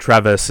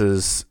Travis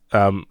is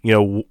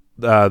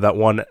that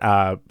one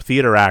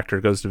theater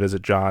actor goes to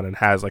visit John and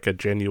has a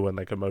genuine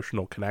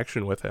emotional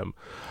connection with him,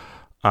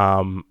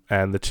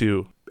 and the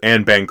 2,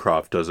 Anne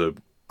Bancroft does a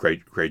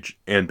great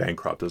Anne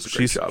Bancroft does a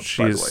great job.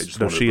 By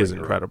the way, she is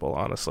incredible.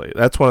 Honestly,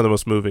 that's one of the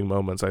most moving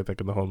moments I think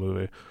in the whole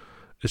movie.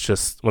 It's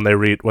just when they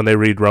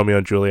read Romeo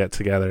and Juliet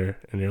together,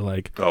 and you're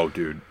like, oh,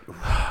 dude,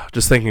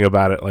 just thinking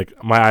about it,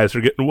 my eyes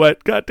are getting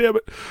wet. God damn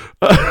it!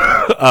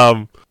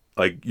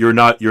 You're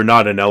not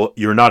an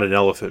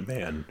elephant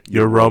man.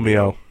 You're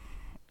Romeo.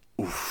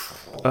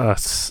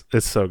 It's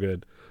so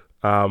good.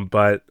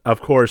 But of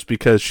course,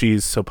 because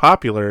she's so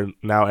popular,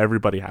 now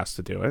everybody has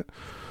to do it.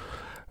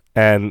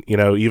 And,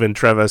 even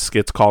Travis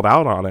gets called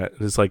out on it.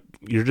 It's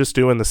you're just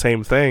doing the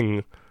same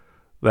thing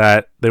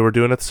that they were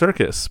doing at the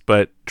circus,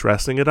 but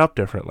dressing it up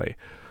differently.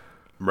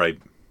 Right.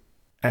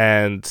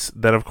 And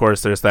then, of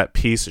course, there's that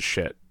piece of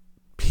shit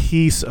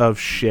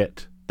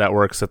that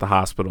works at the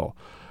hospital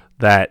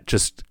that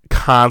just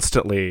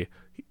constantly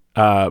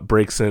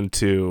breaks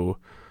into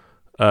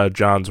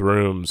John's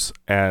rooms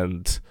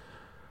and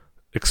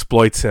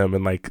exploits him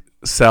and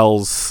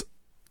sells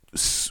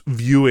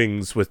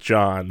viewings with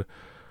John.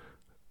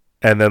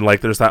 And then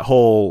there's that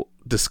whole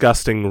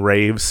disgusting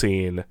rave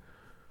scene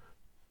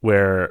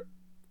where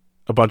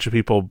a bunch of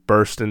people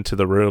burst into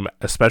the room,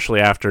 especially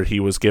after he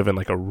was given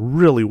a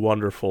really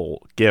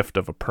wonderful gift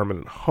of a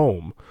permanent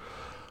home.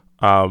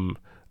 And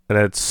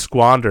it's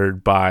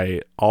squandered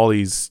by all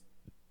these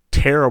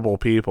terrible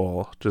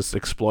people just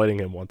exploiting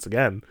him once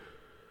again.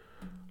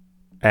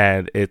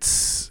 And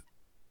that's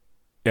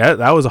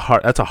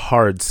a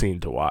hard scene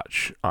to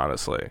watch,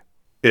 honestly.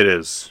 It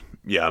is.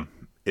 Yeah,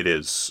 it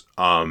is.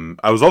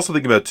 I was also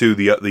thinking about too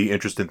the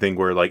interesting thing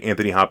where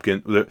Anthony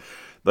Hopkins,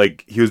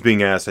 he was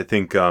being asked, I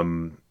think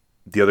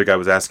the other guy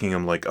was asking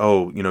him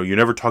oh, you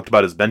never talked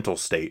about his mental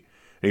state,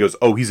 and he goes,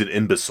 oh, he's an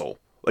imbecile,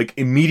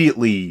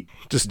 immediately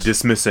just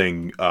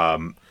dismissing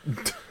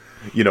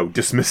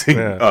dismissing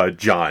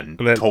John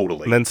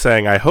totally. And then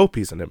saying, I hope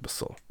he's an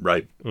imbecile.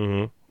 Right.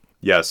 Mm-hmm.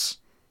 Yes.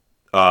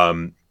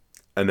 And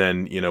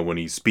then, when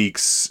he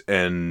speaks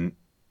and,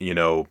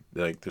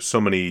 like there's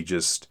so many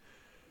just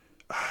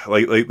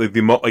like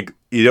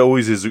it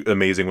always is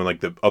amazing when like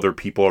the other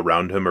people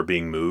around him are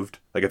being moved.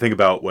 Like I think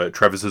about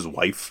Travis's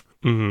wife.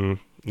 Mm-hmm.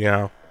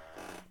 Yeah.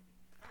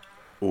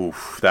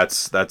 Oof,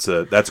 that's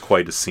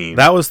quite a scene.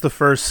 That was the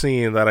first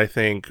scene that I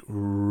think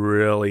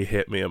really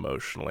hit me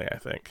emotionally, I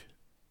think,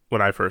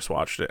 when I first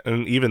watched it.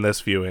 And even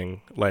this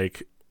viewing,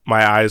 like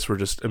my eyes were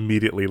just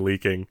immediately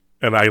leaking.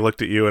 And I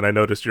looked at you and I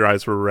noticed your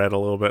eyes were red a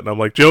little bit. And I'm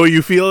like, Joey,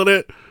 you feeling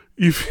it?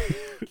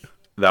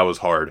 That was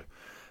hard.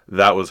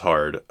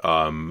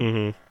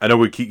 Mm-hmm. I know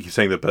we keep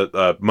saying that,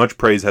 but much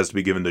praise has to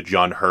be given to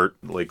John Hurt,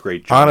 like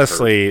great John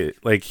Honestly,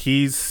 Hurt. Like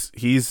he's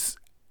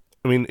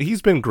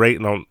been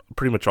great in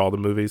pretty much all the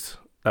movies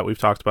that we've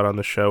talked about on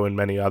the show and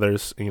many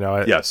others,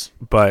 Yes.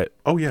 But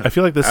I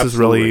feel like this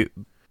absolutely. is really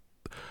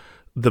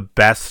the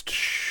best.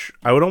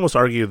 I would almost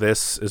argue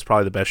this is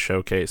probably the best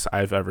showcase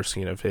I've ever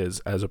seen of his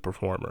as a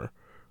performer.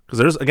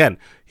 Because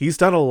he's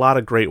done a lot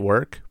of great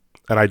work,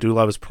 and I do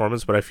love his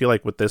performance, but I feel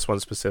like with this one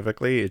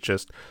specifically, it's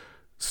just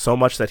so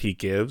much that he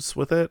gives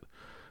with it,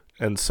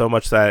 and so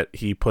much that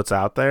he puts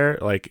out there.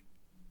 Like,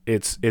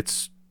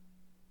 it's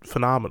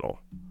phenomenal,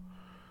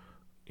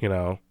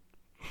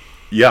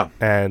 Yeah.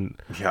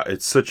 And yeah,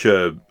 it's such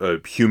a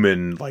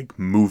human, like,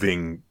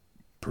 moving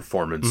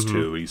performance, mm-hmm.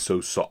 too. He's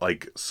so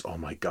like, oh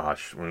my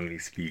gosh, when he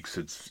speaks,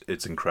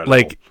 it's incredible.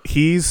 Like,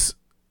 he's,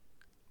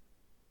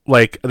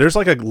 like, there's,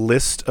 like, a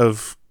list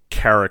of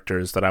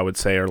characters that I would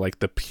say are, like,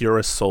 the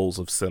purest souls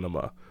of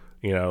cinema.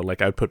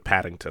 Like, I'd put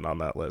Paddington on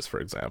that list, for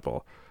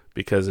example,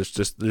 because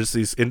there's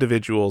these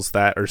individuals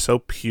that are so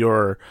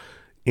pure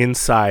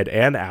inside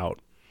and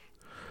out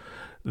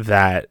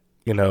that,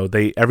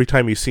 they, every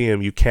time you see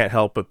them, you can't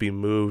help but be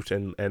moved,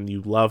 and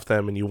you love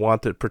them, and you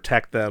want to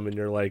protect them, and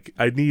you're like,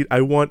 I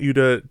want you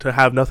to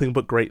have nothing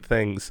but great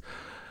things.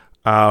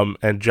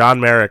 And John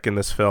Merrick in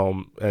this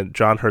film and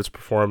John Hurt's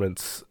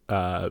performance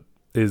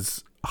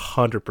is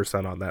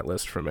 100% on that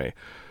list for me,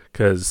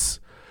 because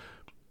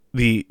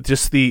the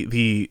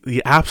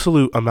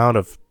absolute amount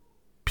of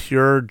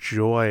pure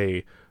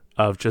joy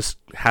of just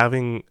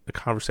having a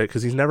conversation,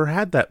 because he's never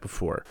had that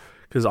before,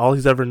 because all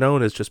he's ever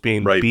known is just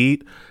being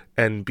beat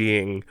and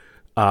being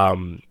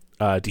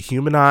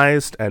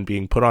dehumanized and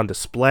being put on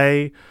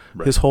display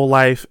his whole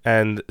life.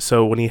 And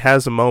so when he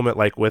has a moment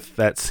like with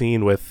that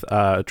scene with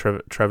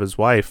Trevor's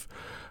wife,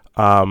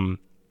 and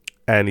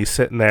he's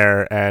sitting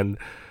there and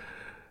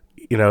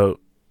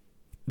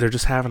they're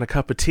just having a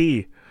cup of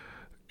tea,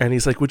 and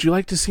he's like, would you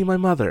like to see my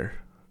mother?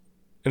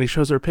 And he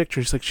shows her a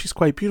picture. He's like, she's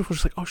quite beautiful.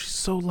 She's like, oh, she's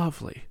so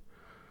lovely.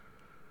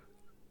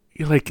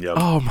 You're like,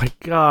 oh my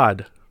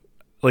God.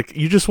 Like,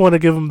 you just want to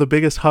give him the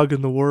biggest hug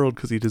in the world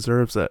because he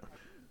deserves it.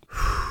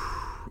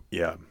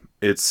 Yeah,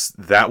 it's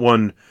that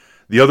one.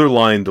 The other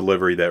line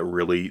delivery that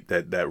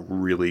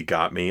really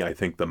got me, I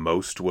think, the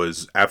most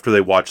was after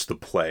they watched the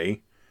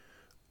play,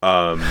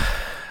 and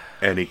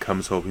he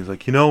comes home. He's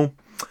like,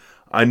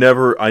 I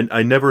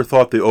never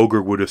thought the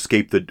ogre would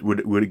escape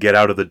would get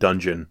out of the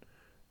dungeon,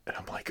 and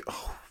I'm like,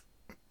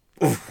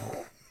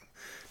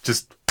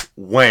 just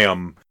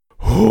wham.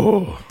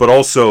 But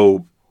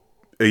also,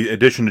 in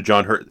addition to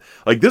John Hurt,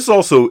 like, this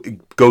also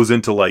goes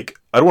into, like,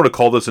 I don't want to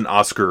call this an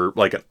Oscar,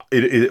 like,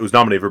 it was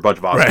nominated for a bunch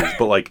of Oscars,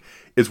 but, like,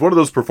 it's one of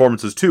those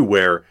performances too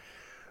where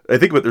I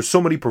think about, there's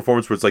so many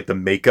performances where it's like the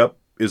makeup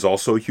is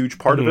also a huge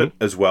part of it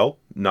as well.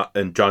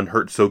 And John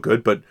Hurt's so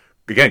good, but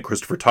again,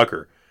 Christopher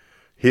Tucker,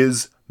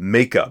 his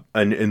makeup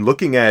and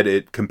looking at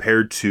it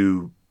compared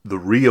to the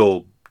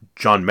real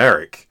John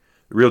Merrick,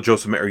 the real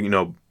Joseph Merrick,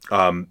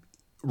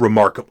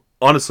 remarkable,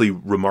 honestly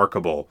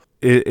remarkable.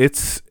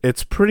 It's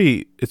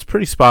pretty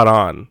spot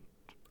on,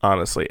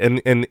 honestly,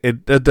 and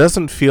it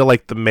doesn't feel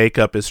like the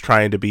makeup is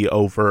trying to be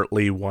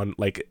overtly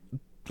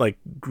like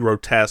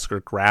grotesque or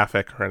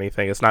graphic or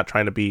anything. It's not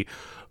trying to be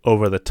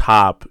over the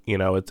top,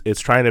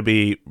 it's trying to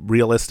be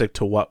realistic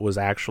to what was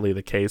actually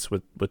the case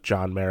with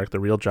John Merrick, the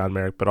real John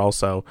Merrick, but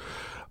also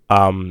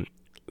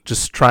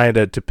just trying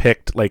to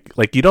depict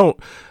like you don't,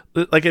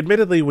 like,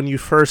 admittedly, when you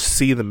first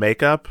see the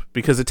makeup,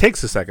 because it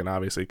takes a second,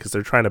 obviously, because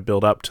they're trying to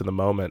build up to the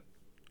moment,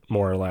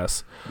 more or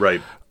less.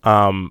 Right.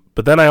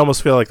 But then I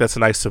almost feel like that's a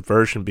nice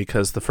subversion,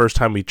 because the first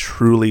time we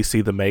truly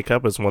see the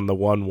makeup is when the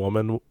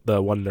one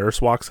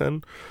nurse walks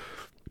in.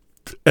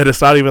 And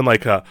it's not even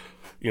like a,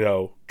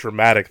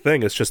 dramatic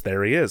thing. It's just,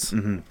 there he is.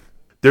 Mm-hmm.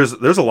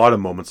 There's a lot of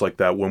moments like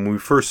that when we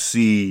first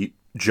see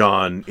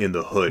John in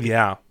the hood.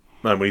 Yeah.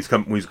 When he's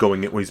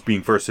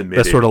being first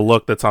admitted. That sort of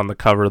look that's on the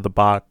cover of the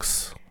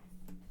box.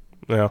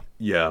 Yeah.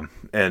 Yeah.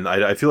 And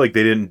I feel like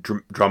they didn't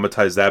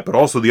dramatize that, but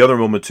also the other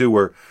moment too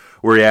where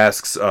he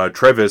asks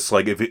Travis,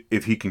 like,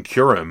 if he can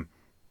cure him,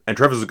 and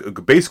Travis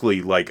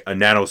basically, like, a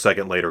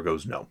nanosecond later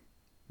goes, no.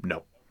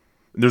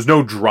 There's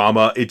no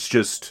drama. It's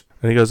just,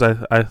 and he goes,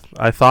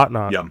 I thought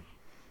not. Yeah.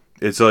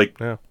 It's like,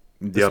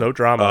 there's no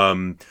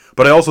drama.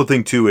 But I also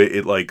think too,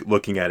 it like,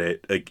 looking at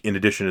it, like, in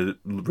addition to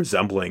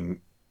resembling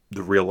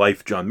the real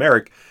life John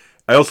Merrick,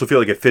 I also feel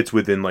like it fits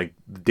within like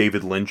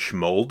David Lynch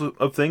mold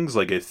of things.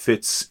 Like it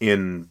fits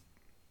in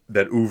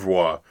that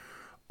oeuvre,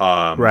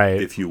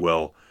 right, if you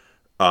will.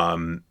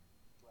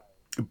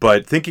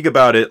 But thinking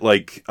about it,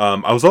 like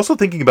I was also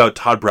thinking about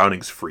Todd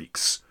Browning's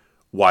Freaks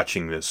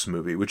watching this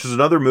movie, which is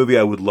another movie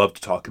I would love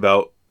to talk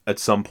about at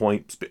some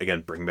point.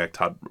 Again, bring back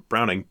Todd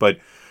Browning, but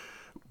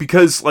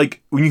because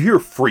like when you hear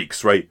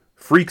Freaks, right?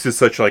 Freaks is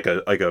such like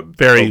a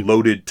very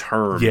loaded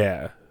term.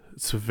 Yeah,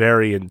 it's a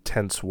very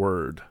intense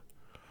word.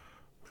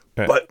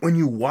 But when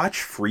you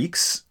watch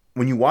Freaks,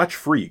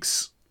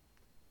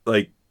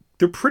 like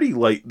they're pretty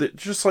like they're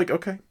just like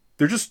okay,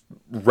 they're just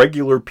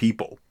regular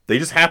people. They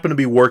just happen to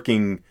be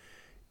working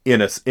in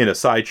a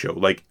sideshow.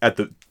 Like at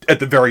the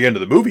very end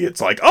of the movie,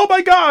 it's like oh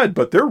my god,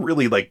 but they're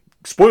really like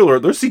spoiler.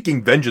 They're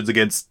seeking vengeance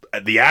against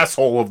the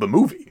asshole of the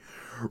movie.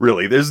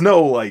 Really, there's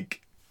no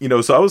like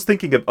So I was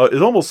thinking of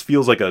it almost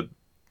feels like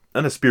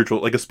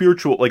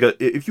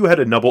if you had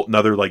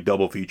another like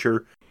double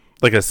feature,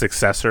 like a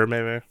successor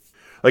maybe.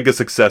 Like a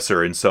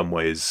successor in some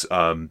ways,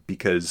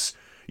 because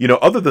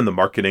other than the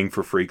marketing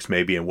for Freaks,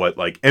 maybe and what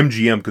like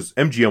MGM, because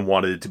MGM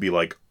wanted it to be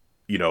like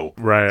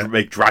right,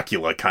 make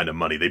Dracula kind of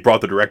money. They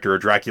brought the director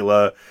of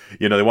Dracula,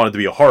 they wanted it to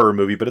be a horror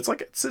movie, but it's like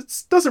it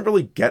doesn't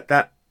really get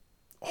that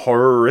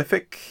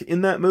horrific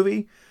in that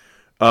movie.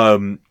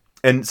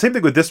 And same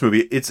thing with this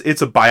movie. It's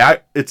a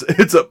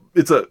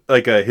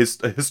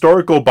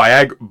historical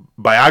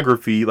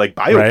biography, like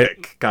biopic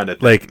right, kind of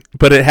thing. Like,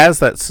 but it has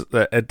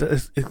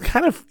that. It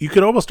kind of, you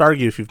could almost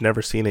argue if you've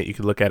never seen it, you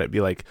could look at it and be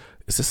like,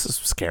 "Is this a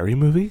scary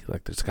movie?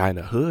 Like, there's a guy in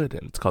a hood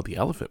and it's called The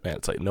Elephant Man."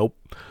 It's like, nope.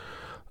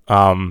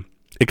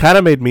 It kind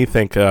of made me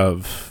think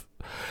of,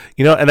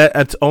 and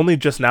it's only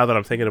just now that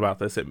I'm thinking about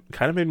this. It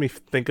kind of made me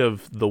think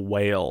of The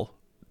Whale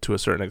to a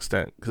certain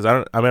extent, because I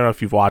don't know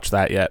if you've watched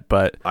that yet,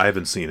 but I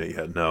haven't seen it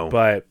yet. No,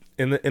 but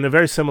in a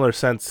very similar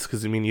sense,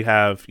 because you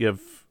have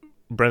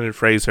Brendan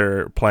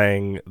Fraser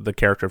playing the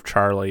character of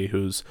Charlie,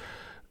 who's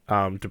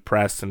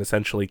depressed and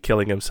essentially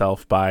killing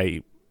himself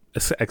by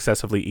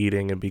excessively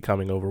eating and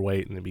becoming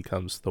overweight, and he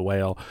becomes the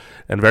whale.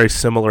 And very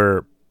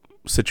similar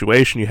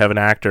situation, you have an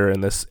actor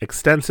in this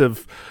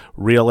extensive,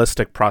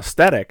 realistic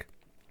prosthetic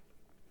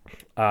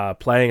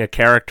playing a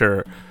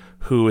character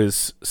who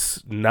is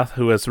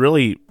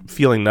really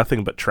feeling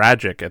nothing but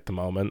tragic at the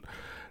moment,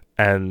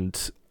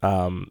 and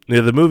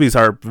the movies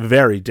are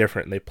very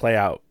different. And they play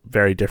out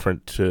very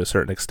different to a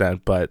certain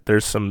extent, but I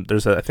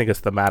think a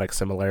thematic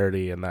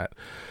similarity in that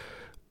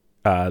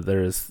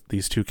there's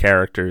these two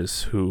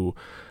characters who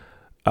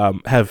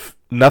have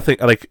nothing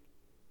like.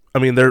 I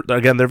mean, they're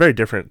very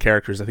different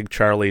characters. I think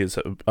Charlie is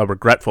a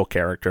regretful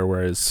character,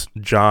 whereas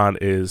John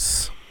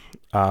is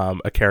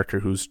a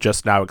character who's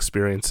just now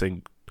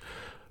experiencing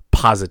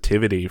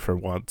positivity for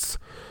once.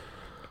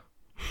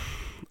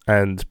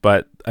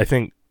 But I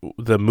think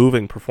the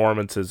moving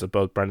performances of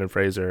both Brendan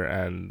Fraser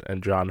and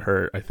John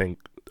Hurt, I think,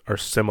 are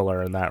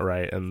similar in that,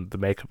 right? And the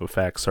makeup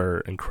effects are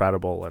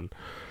incredible. And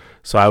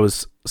so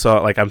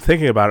I'm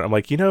thinking about it. I'm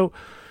like,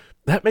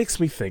 that makes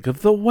me think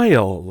of The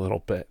Whale a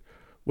little bit,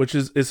 which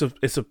is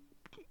a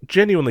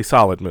genuinely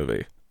solid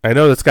movie. I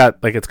know it's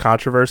got like its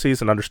controversies,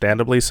 and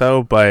understandably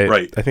so, but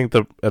right. I think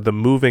the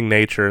moving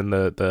nature and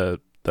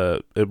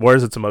it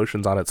wears its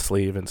emotions on its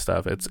sleeve and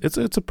stuff. It's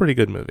a pretty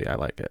good movie. I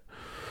like it.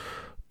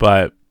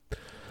 But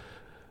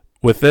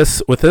with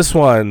this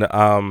one,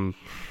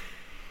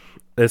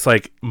 it's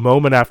like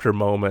moment after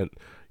moment,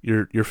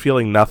 you're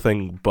feeling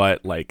nothing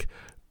but like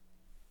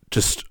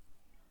just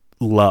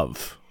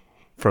love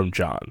from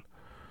John.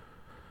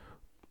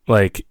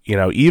 Like,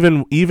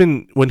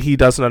 even when he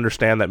doesn't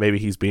understand that maybe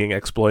he's being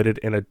exploited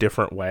in a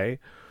different way,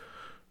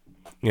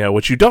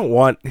 which you don't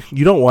want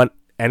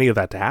any of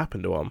that to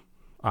happen to him,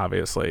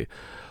 obviously.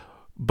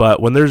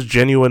 But when there's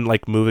genuine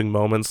like moving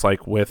moments,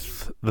 like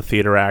with the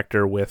theater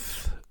actor,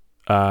 with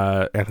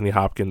Anthony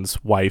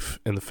Hopkins' wife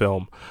in the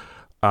film,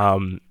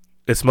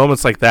 it's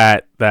moments like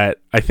that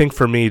I think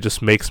for me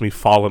just makes me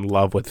fall in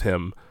love with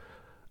him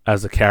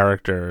as a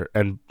character,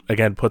 and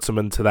again puts him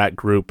into that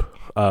group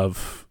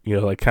of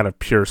like kind of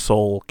pure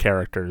soul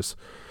characters.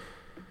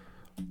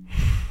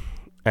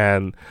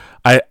 And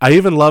I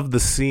even love the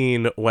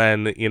scene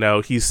when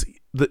he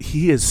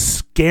is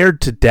scared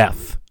to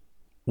death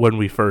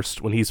when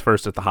he's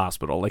first at the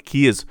hospital. Like,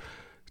 he is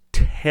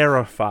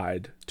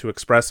terrified to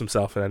express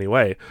himself in any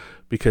way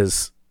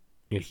because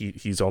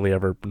he's only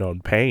ever known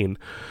pain.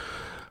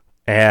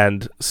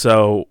 And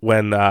so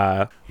when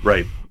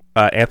right,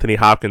 Anthony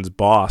Hopkins'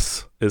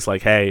 boss is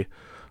like, "Hey,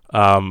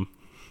 I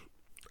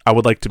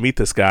would like to meet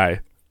this guy,"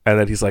 and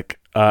then he's like,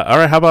 "All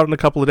right, how about in a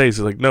couple of days?"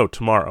 He's like, "No,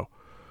 tomorrow."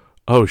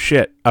 Oh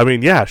shit! I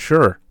mean, yeah,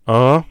 sure.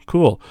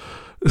 Cool.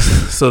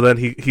 So then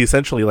he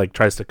essentially like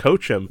tries to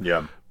coach him.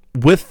 Yeah.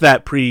 With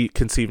that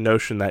preconceived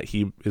notion that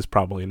he is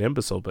probably an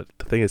imbecile, but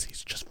the thing is,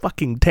 he's just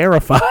fucking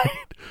terrified.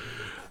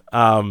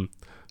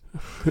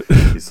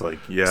 He's like,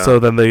 yeah. So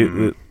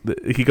then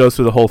he goes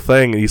through the whole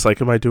thing, and he's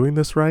like, "Am I doing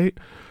this right?"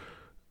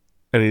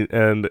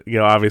 and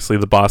obviously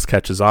the boss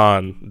catches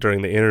on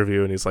during the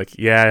interview, and he's like,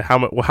 yeah,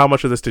 how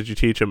much of this did you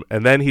teach him?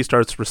 And then he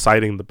starts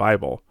reciting the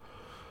Bible,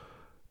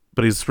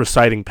 but he's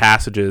reciting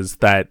passages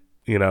that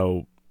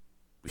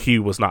he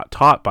was not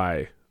taught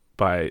by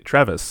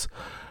Trevis,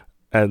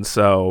 and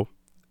so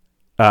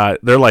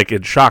they're like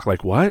in shock,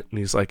 like, what? And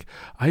he's like,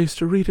 I used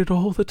to read it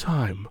all the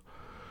time.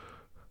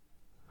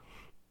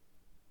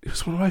 It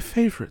was one of my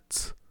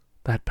favorites,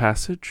 that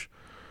passage.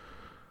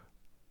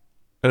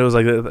 And it was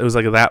like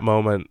at that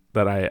moment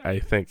that I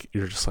think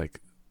you're just like,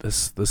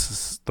 this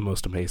is the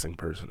most amazing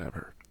person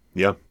ever.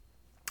 Yeah.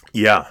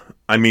 Yeah.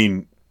 I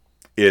mean,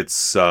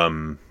 it's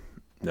it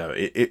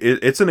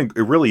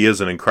really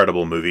is an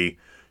incredible movie.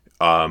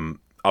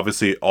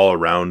 Obviously all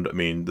around, I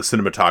mean, the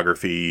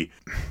cinematography,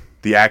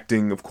 the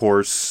acting, of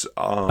course.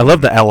 I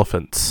love the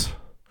elephants.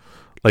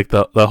 Like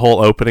the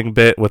whole opening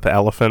bit with the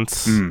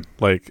elephants.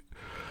 Like,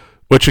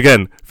 which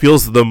again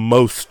feels the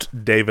most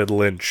David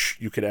Lynch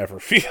you could ever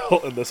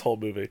feel in this whole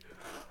movie.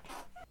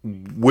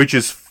 Which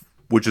is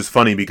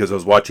funny because I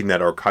was watching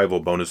that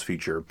archival bonus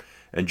feature,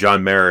 and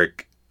John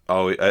Merrick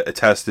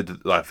attested to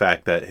the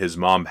fact that his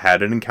mom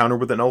had an encounter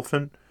with an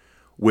elephant,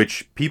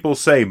 which people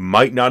say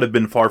might not have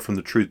been far from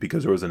the truth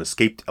because there was an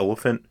escaped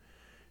elephant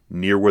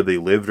near where they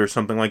lived or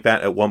something like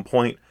that at one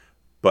point,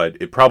 but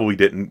it probably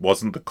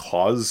wasn't the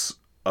cause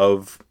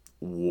of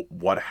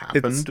what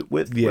happened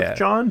with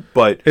John.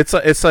 But it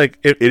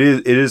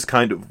is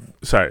kind of,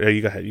 sorry,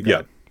 you go ahead.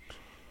 Yeah.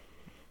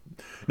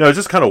 No, it's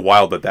just kind of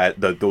wild that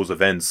those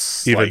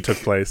events even took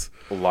place.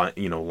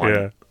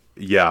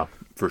 Yeah,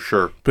 for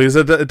sure. Because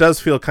it does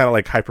feel kind of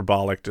like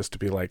hyperbolic, just to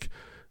be like,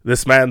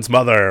 this man's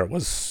mother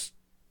was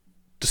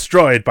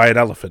destroyed by an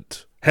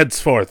elephant.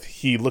 Henceforth,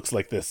 he looks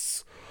like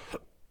this.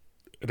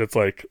 And it's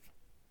like,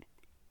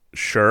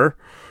 sure.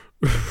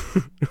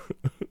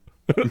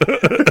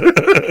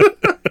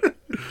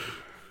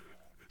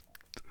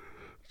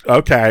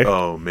 Okay.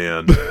 Oh,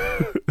 man.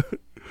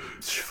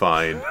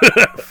 Fine.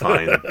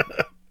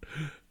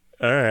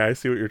 All right, I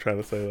see what you're trying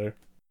to say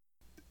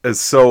there.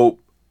 So,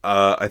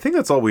 I think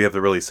that's all we have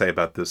to really say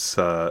about this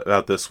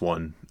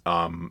one.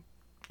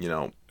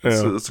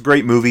 It's a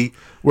great movie.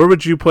 Where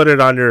would you put it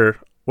on your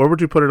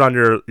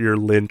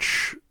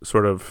Lynch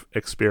sort of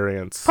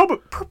experience?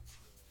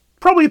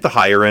 Probably at the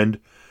higher end.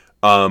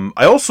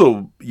 I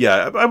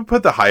would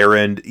put the higher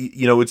end.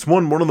 It's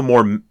one of the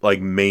more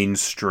like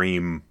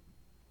mainstream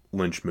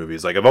Lynch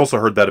movies. Like, I've also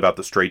heard that about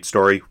The Straight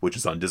Story, which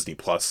is on Disney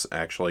Plus,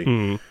 actually,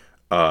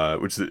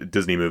 which is a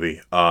Disney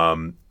movie.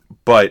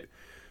 But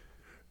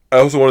I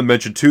also want to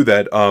mention too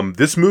that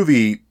this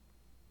movie,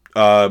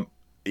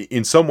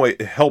 in some way,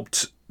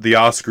 helped the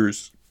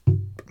Oscars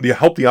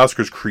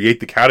create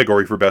the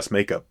category for Best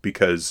Makeup,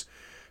 because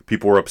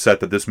people were upset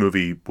that this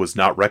movie was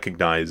not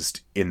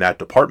recognized in that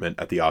department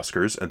at the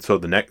Oscars, and so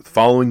the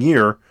following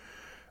year,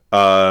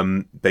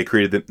 they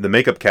created the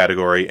makeup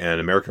category,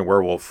 and American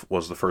Werewolf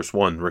was the first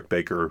one. Rick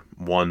Baker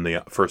won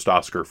the first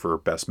Oscar for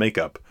Best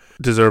Makeup.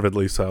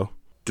 Deservedly so.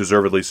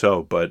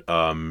 But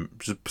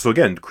so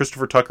again,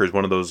 Christopher Tucker is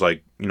one of those,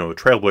 like,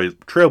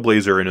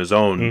 trailblazer in his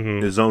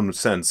own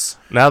sense.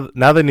 Now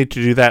they need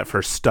to do that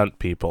for stunt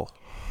people.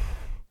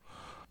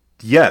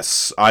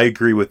 Yes, I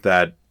agree with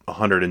that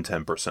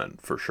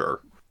 110% for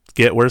sure.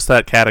 Where's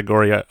that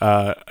category?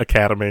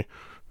 Academy.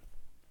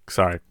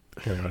 Sorry.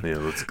 Yeah,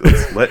 let's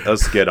let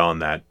us get on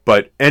that.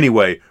 But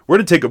anyway, we're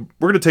gonna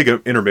take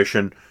an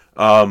intermission.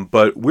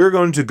 But we're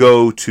going to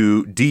go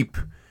to deep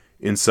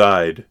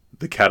inside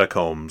the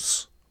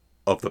catacombs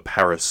of the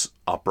Paris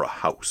Opera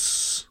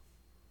House.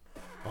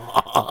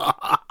 I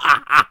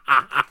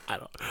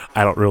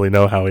don't really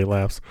know how he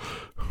laughs.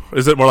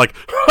 Is it more like?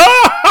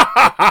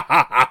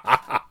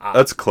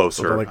 That's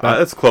closer. Like that?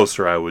 That's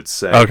closer, I would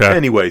say. Okay.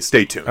 Anyway,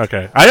 stay tuned.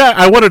 Okay.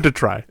 I wanted to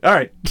try. All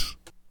right.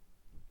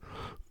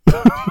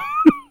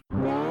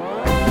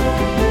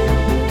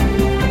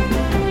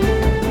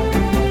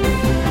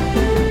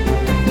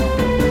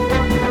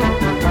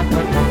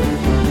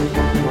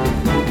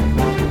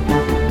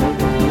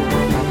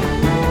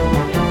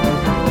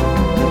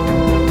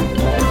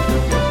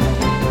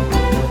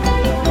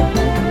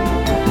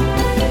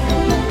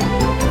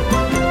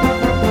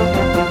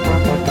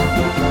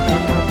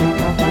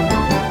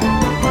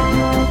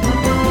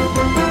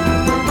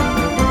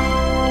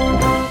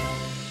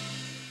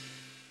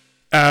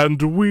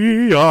 And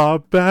we are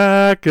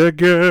back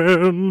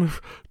again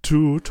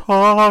to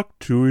talk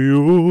to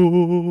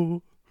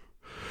you.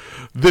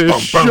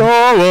 This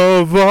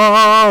show of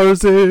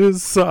ours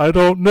is, I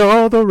don't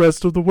know the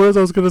rest of the words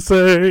I was going to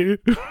say,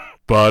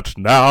 but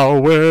now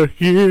we're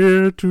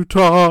here to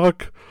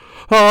talk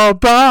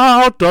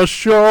about the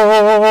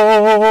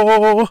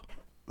show.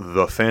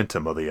 The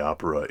Phantom of the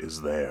Opera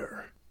is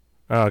there.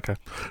 Oh, okay.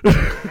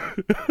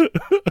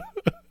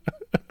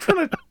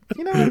 Trying to,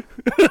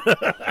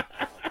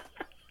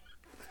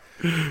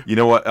 You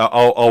know what?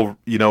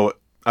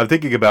 I'm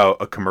thinking about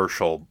a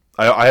commercial.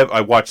 I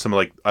watch some,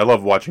 like, I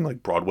love watching,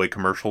 like, Broadway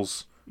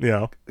commercials.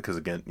 Yeah. Because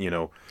again,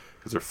 because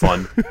they're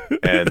fun,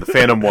 and the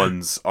Phantom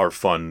ones are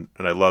fun,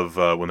 and I love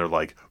when they're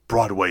like,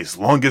 Broadway's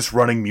longest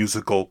running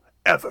musical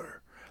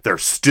ever.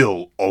 There's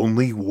still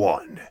only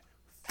one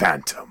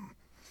Phantom.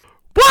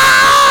 Wah!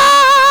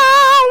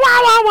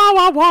 Wah, wah, wah,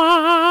 wah,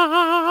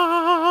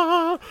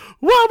 wah!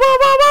 Wah, wah,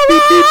 wah, wah,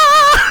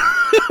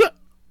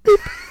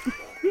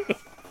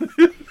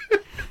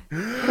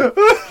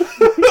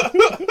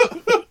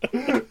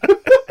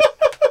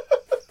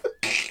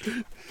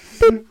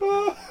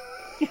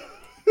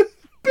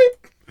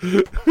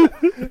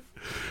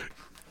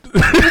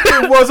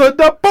 It wasn't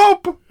the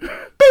bump.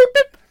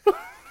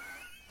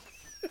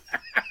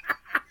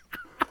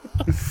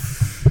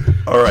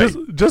 All right.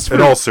 Just for,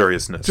 in all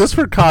seriousness, just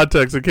for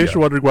context, in case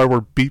you're wondering why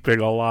we're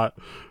beeping a lot,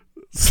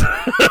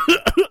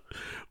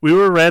 we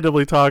were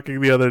randomly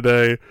talking the other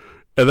day,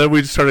 and then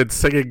we started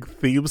singing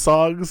theme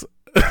songs,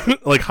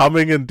 like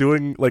humming and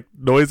doing like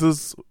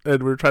noises,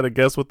 and we were trying to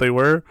guess what they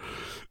were.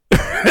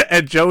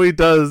 And Joey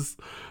does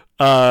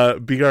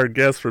 "Be Our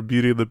Guest" from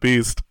Beauty and the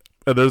Beast,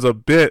 and there's a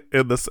bit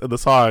in the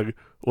song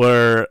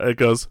where it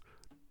goes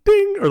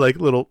ding or like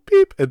little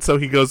beep, and so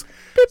he goes beep.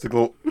 it's like a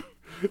little.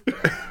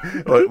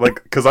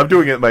 Like, because I'm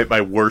doing it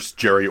my worst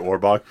Jerry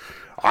Orbach.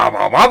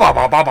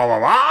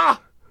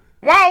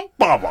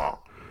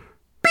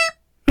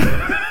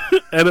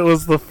 And it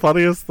was the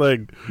funniest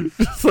thing.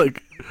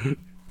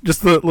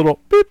 Just the little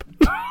beep.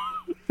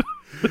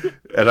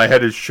 And I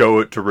had to show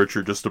it to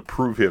Richard just to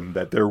prove him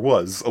that there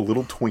was a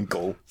little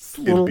twinkle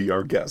in Be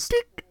Our Guest.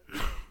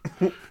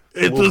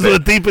 It was the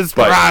deepest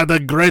pride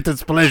and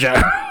greatest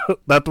pleasure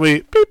that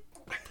we beep.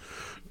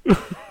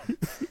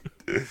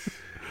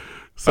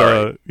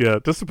 So, right. yeah,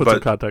 just to put some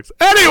context.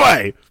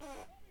 Anyway!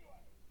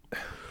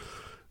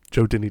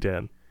 Joe Dinny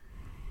Dan.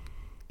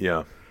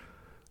 Yeah.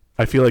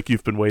 I feel like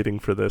you've been waiting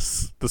for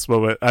this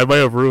moment. I might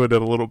have ruined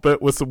it a little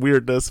bit with some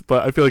weirdness,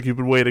 but I feel like you've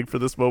been waiting for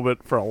this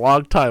moment for a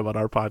long time on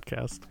our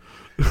podcast.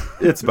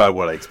 It's about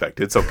what I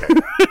expected. It's okay.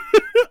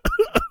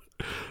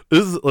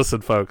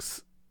 Listen,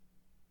 folks.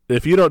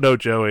 If you don't know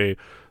Joey,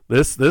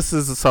 this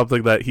is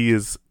something that he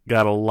has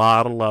got a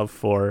lot of love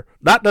for.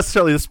 Not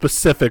necessarily the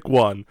specific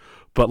one,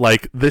 but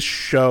like this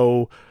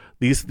show,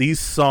 these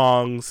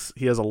songs,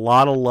 he has a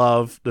lot of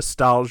love,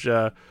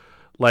 nostalgia.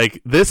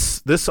 Like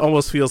this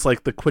almost feels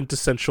like the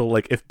quintessential,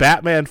 like if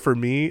Batman for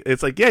me,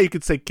 it's like, yeah, you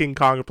could say King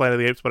Kong or Planet of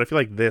the Apes, but I feel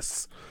like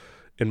this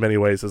in many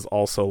ways is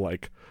also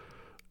like,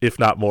 if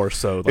not more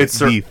so, like it's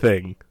the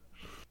thing.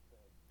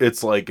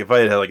 It's like if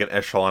I had like an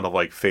echelon of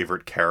like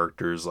favorite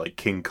characters like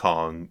King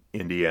Kong,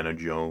 Indiana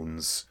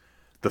Jones,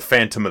 the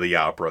Phantom of the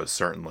Opera is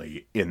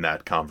certainly in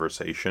that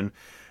conversation.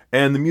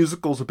 And the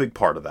musical's a big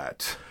part of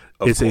that.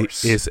 Of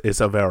course.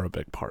 It's a very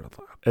big part of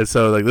that. And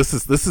so like this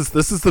is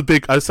the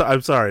big.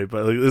 I'm sorry,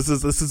 but like, this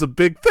is a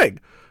big thing.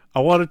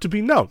 I want it to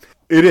be known.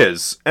 It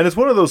is, and it's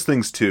one of those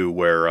things too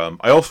where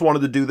I also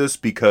wanted to do this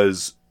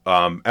because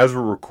as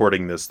we're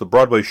recording this, the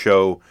Broadway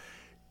show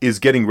is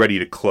getting ready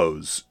to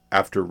close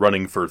after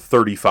running for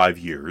 35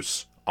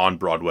 years on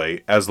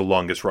Broadway as the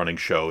longest running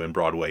show in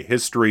Broadway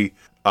history.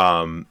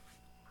 Are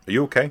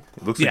you okay?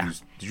 It looks like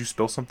did you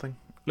spill something?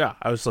 No,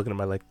 I was looking at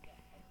my leg.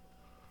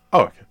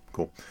 Oh, okay,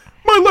 cool.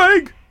 My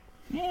leg!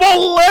 My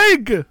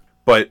leg!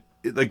 But,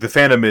 like, the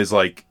Phantom is,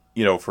 like,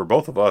 you know, for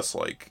both of us,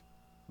 like,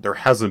 there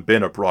hasn't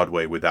been a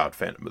Broadway without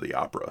Phantom of the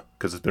Opera,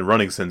 because it's been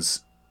running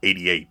since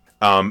 88.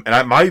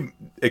 And my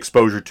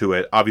exposure to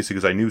it, obviously,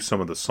 because I knew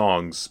some of the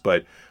songs,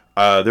 but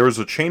there was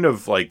a chain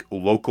of, like,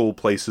 local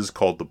places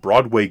called the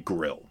Broadway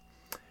Grill.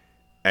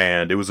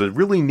 And it was a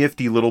really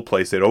nifty little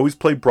place. They'd always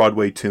play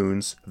Broadway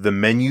tunes. The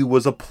menu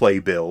was a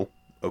playbill,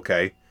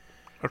 okay?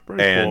 That's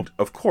pretty and, cool.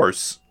 of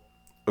course,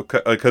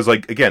 because,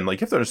 like, again,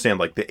 like, you have to understand,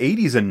 like, the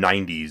 80s and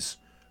 90s,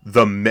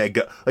 the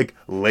mega, like,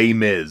 Les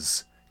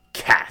Mis,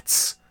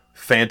 Cats,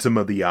 Phantom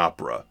of the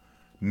Opera,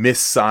 Miss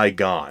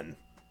Saigon,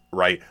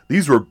 right?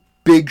 These were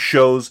big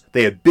shows.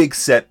 They had big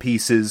set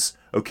pieces,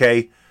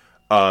 okay?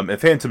 And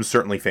Phantom's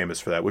certainly famous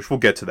for that, which we'll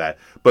get to that.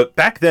 But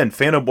back then,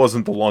 Phantom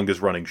wasn't the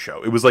longest running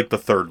show. It was like the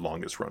third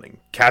longest running.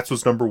 Cats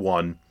was number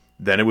one,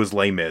 then it was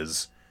Les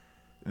Mis,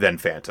 then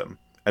Phantom.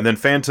 And then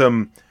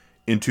Phantom,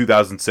 in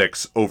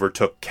 2006,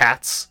 overtook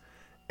Cats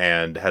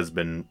and has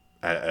been,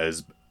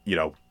 as you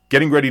know,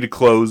 getting ready to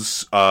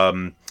close.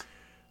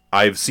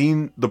 I've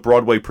seen the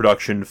Broadway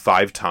production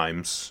 5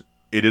 times.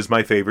 It is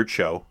my favorite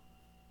show,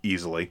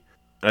 easily.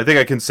 And I think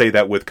I can say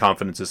that with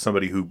confidence as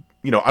somebody who,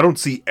 you know, I don't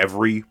see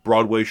every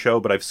Broadway show,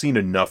 but I've seen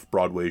enough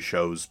Broadway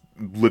shows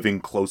living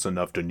close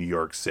enough to New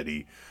York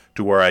City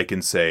to where I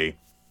can say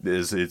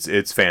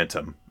it's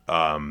Phantom.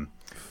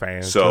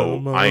 Phantom so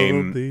of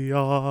I'm the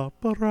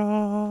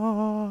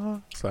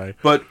Opera. Sorry.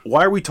 But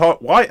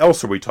why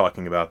else are we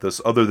talking about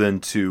this other than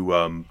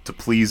to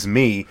please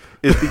me?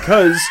 Is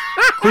because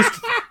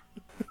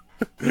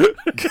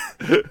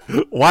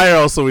Why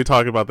else are we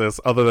talking about this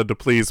other than to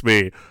please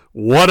me?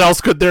 What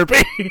else could there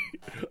be?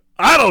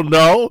 I don't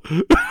know.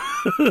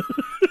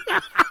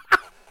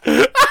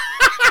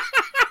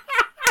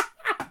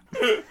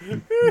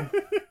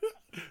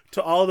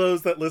 To all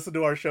those that listen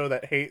to our show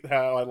that hate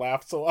how I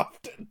laugh so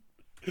often,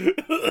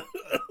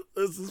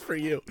 this is for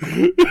you.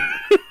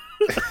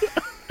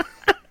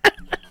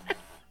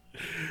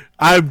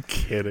 I'm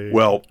kidding.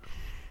 Well,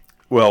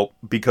 Well,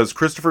 because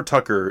Christopher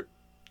Tucker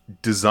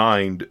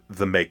designed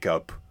the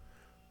makeup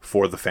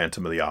for the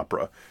Phantom of the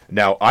Opera.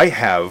 Now, I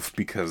have,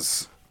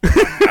 because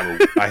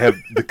I have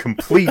the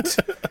complete...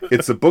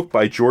 It's a book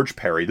by George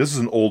Perry. This is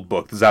an old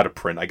book. This is out of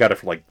print. I got it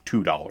for like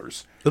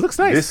 $2. It looks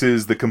nice. This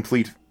is the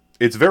complete...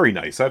 It's very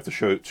nice. I have to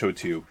show it to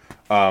you.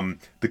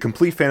 The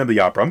complete Phantom of the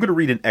Opera. I'm going to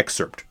read an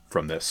excerpt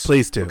from this.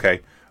 Please do. Okay?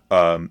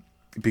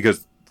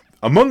 Because...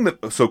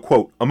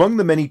 quote, among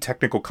the many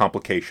technical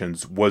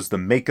complications was the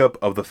makeup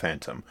of the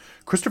Phantom.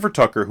 Christopher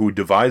Tucker, who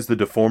devised the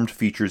deformed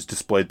features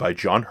displayed by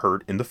John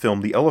Hurt in the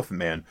film The Elephant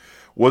Man,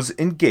 was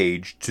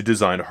engaged to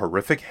design a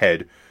horrific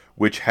head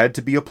which had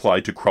to be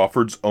applied to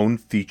Crawford's own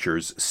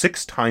features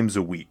 6 times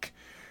a week.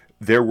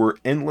 There were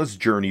endless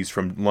journeys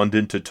from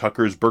London to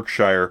Tucker's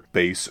Berkshire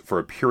base for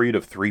a period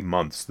of 3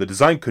 months. The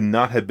design could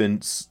not have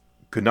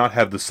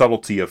the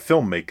subtlety of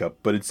film makeup,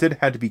 but instead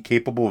had to be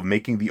capable of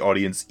making the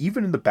audience,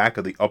 even in the back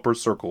of the upper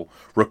circle,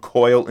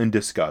 recoil in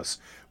disgust,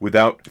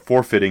 without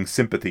forfeiting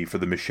sympathy for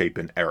the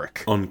misshapen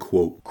Eric.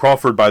 Unquote.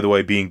 Crawford, by the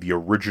way, being the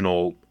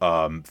original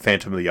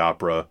Phantom of the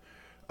Opera,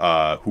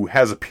 who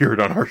has appeared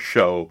on our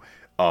show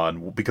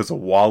because of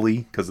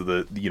WALL-E, because of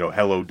the,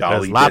 Hello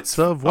Dolly. There's lots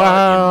of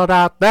world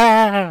out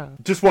there.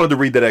 Just wanted to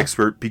read that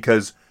excerpt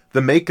because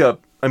the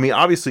makeup, I mean,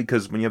 obviously,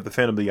 because when you have the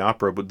Phantom of the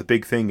Opera, but the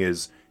big thing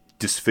is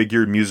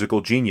disfigured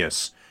musical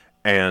genius.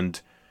 And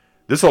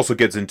this also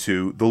gets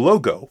into the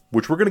logo,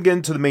 which we're going to get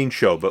into the main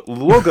show, but the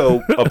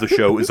logo of the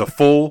show is a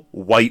full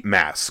white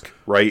mask,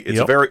 right? It's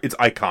it's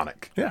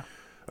iconic. Yeah.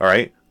 All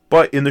right.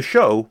 But in the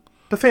show,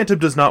 the Phantom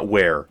does not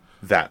wear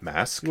that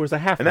mask. He wears a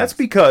half and mask. that's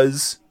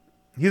because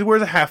he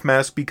wears a half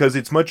mask because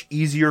it's much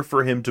easier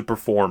for him to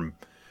perform.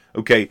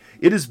 Okay.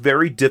 It is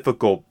very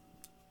difficult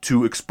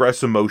to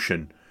express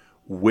emotion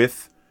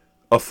with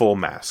a full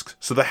mask.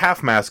 So the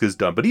half mask is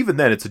done, but even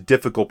then it's a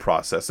difficult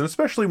process. And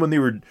especially when they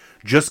were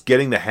just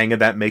getting the hang of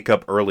that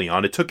makeup early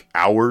on, it took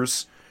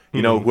hours.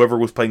 You know, whoever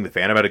was playing the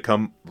Phantom had to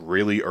come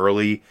really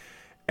early,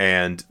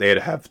 and they had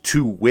to have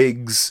 2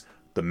 wigs,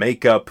 the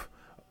makeup,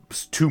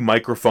 2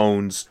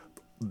 microphones,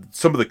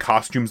 some of the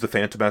costumes the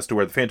Phantom has to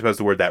wear. The Phantom has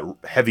to wear that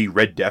heavy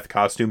Red Death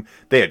costume.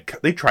 They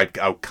tried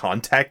out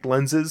contact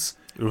lenses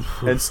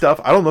and stuff.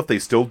 I don't know if they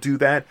still do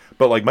that,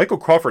 but like Michael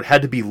Crawford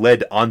had to be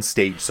led on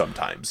stage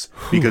sometimes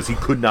because he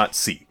could not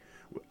see.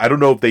 I don't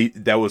know if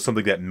that was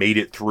something that made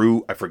it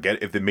through. I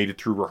forget if they made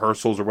it through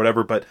rehearsals or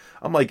whatever, but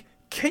I'm like,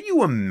 can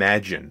you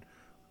imagine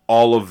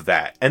all of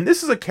that? And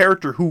this is a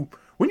character who,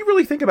 when you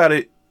really think about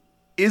it,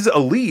 is a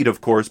lead,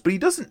 of course, but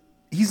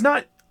he's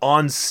not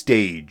on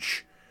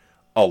stage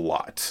a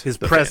lot. His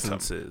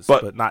presence Phantom, is,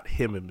 but not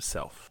him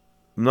himself.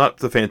 Not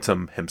the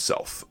Phantom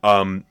himself.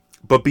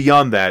 But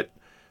beyond that,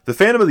 the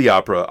Phantom of the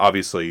Opera,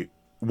 obviously,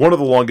 one of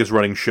the longest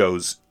running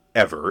shows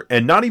ever.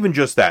 And not even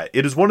just that.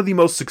 It is one of the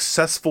most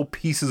successful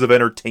pieces of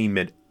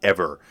entertainment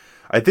ever.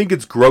 I think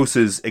its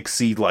grosses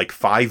exceed like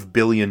 $5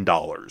 billion.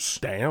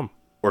 Damn.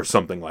 Or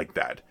something like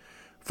that.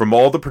 From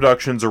all the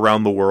productions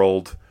around the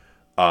world,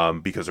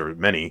 because there are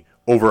many,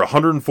 over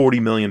 140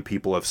 million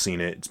people have seen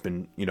it. It's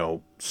been,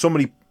 so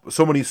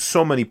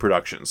many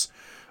productions.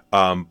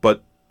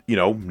 But,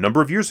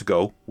 number of years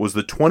ago was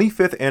the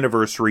 25th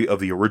anniversary of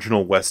the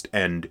original West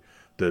End,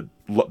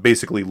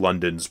 basically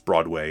London's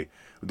Broadway,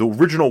 the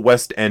original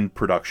West End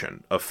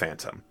production of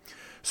Phantom.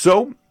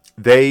 So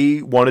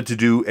they wanted to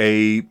do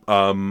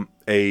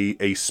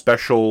a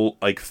special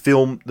like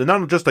film,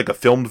 not just like a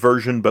filmed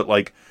version, but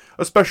like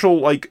a special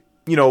like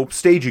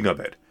staging of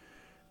it.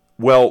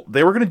 Well,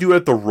 they were going to do it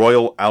at the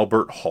Royal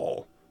Albert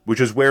Hall, which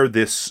is where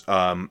this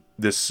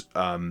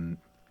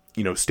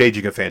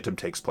staging of Phantom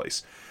takes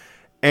place.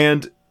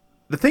 And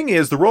the thing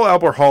is, the Royal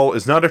Albert Hall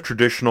is not a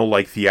traditional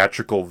like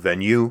theatrical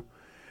venue.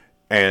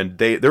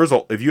 And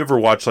if you ever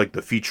watch like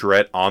the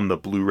featurette on the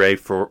Blu-ray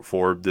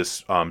for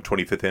this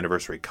 25th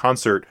anniversary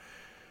concert,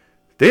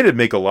 they had to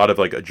make a lot of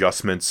like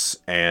adjustments,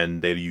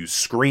 and they had to use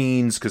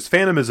screens because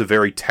Phantom is a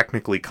very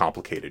technically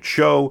complicated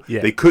show.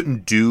 Yeah.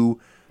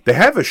 They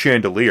have a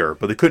chandelier,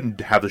 but they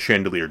couldn't have the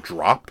chandelier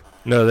drop.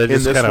 No, they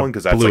just kind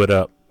of blew it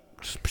up,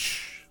 just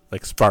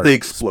like sparks. They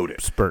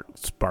exploded,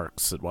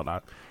 sparks and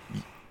whatnot.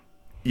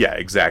 Yeah,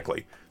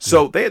 exactly.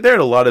 So they had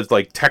a lot of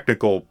like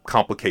technical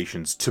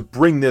complications to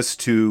bring this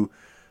to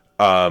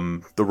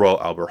the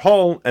Royal Albert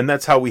Hall, and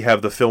that's how we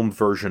have the filmed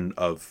version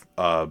of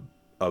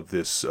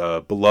this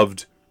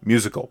beloved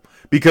musical.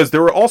 Because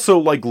there were also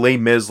like Les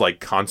Mis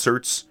like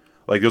concerts.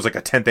 Like there was like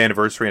a 10th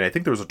anniversary, and I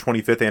think there was a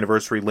 25th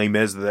anniversary Les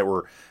Mis that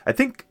were, I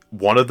think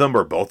one of them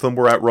or both of them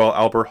were at Royal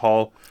Albert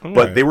Hall,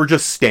 but they were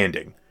just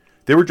standing.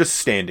 They were just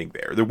standing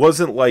there. It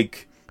wasn't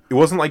like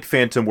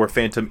Phantom, where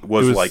Phantom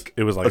was like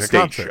a stage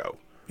concert. show.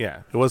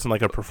 Yeah, it wasn't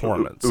like a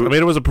performance. I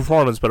mean, it was a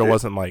performance, but it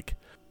wasn't like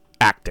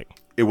acting.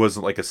 It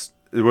wasn't like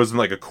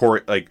a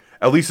core, like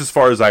at least as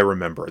far as I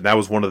remember. And that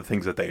was one of the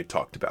things that they had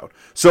talked about.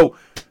 So,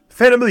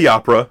 Phantom of the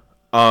Opera.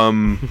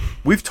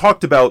 We've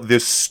talked about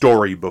this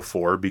story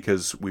before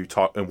because we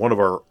talked in one of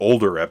our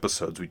older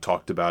episodes. We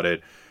talked about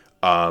it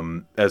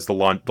as the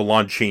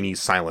Lon Chaney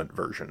silent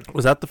version.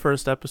 Was that the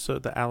first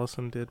episode that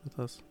Allison did with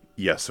us?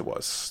 Yes, it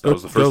was. That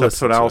was the first listen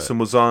episode to Allison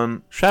was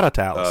on. Shout out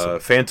to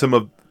Allison.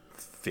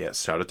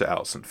 Shout out to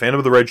Allison. Phantom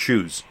of the Red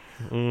Shoes.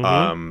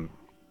 Mm-hmm.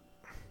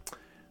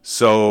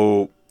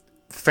 So,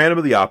 Phantom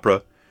of the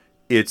Opera,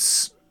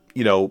 it's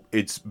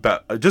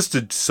about, just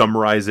to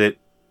summarize it,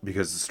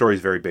 because the story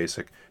is very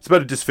basic, it's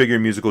about a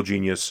disfigured musical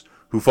genius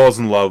who falls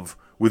in love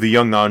with a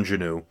young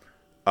ingenue,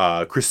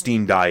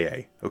 Christine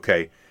Daae,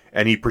 okay?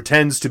 And he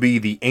pretends to be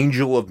the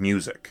angel of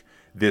music,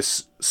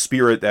 this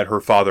spirit that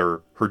her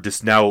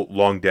now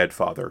long-dead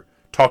father,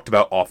 talked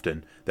about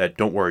often, that,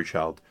 don't worry,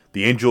 child,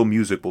 the angel of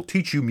music will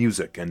teach you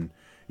music, and,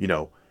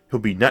 he'll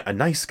be a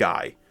nice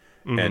guy.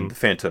 Mm-hmm. And the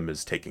Phantom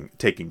is taking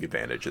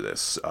advantage of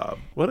this.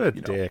 What a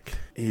dick.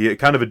 He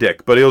kind of a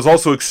dick, but he was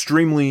also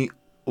extremely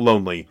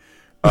lonely.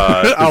 He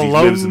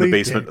lives in the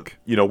basement. Dick.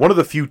 One of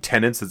the few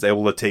tenants that's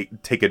able to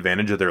take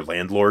advantage of their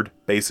landlord,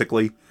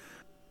 basically.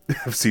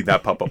 I've seen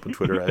that pop up on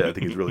Twitter. I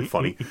think it's really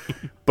funny.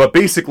 But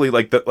basically,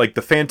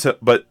 the Phantom,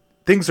 the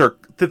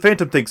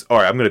Phantom thinks, all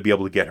right, I'm going to be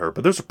able to get her,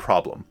 but there's a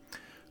problem.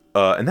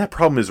 And that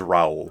problem is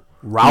Raoul.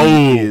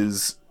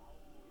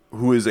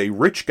 Who is a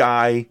rich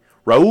guy,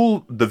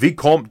 Raoul the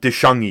Vicomte de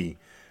Changy,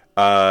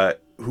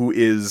 who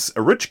is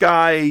a rich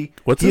guy.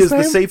 What's his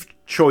name? The safe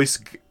choice,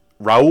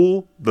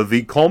 Raoul the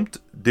Vicomte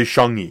de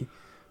Changy.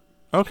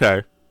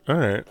 Okay, all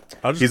right.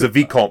 He's a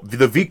Vicomte.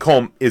 The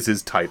Vicomte is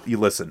his type. You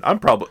listen. I'm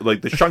probably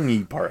the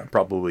Changy part. I'm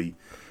probably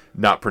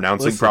not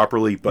pronouncing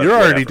properly. But you're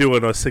already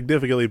doing a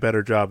significantly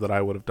better job than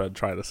I would have done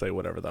trying to say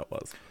whatever that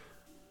was.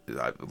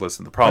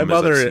 Listen, the problem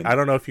is I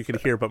don't know if you can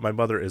hear, but my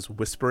mother is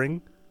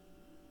whispering.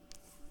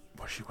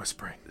 What's she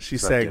whispering?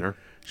 She's saying,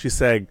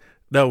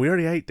 no, we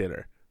already ate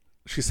dinner.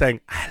 She's saying,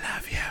 I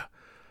love you.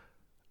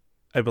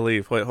 I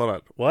believe. Wait, hold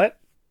on. What?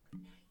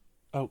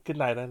 Oh, good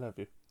night. I love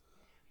you.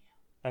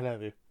 I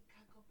love you.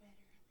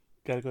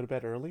 Gotta go to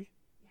bed early?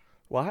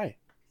 Why?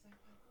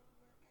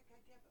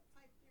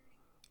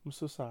 I'm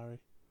so sorry.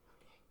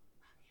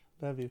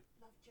 Love you.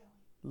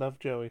 Love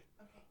Joey.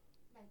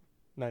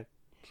 Night.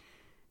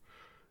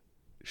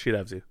 She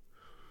loves you.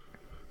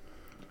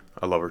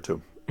 I love her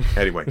too.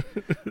 Anyway,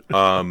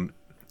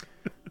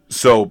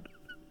 so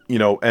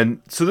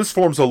this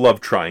forms a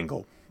love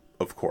triangle,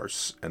 of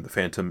course, and the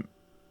Phantom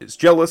is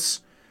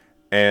jealous,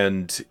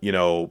 and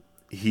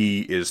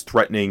he is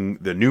threatening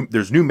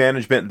there's new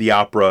management in the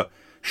opera,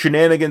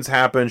 shenanigans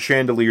happen,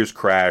 chandeliers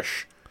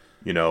crash,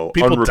 people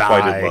unrequited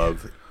die.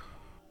 love.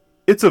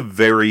 It's a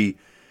very,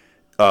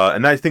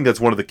 and I think that's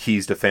one of the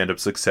keys to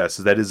Phantom's success,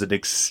 is that is an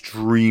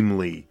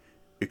extremely,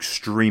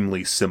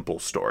 extremely simple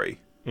story.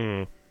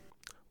 Mm.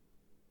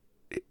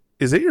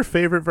 Is it your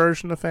favorite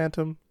version of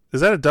Phantom?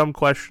 Is that a dumb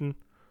question?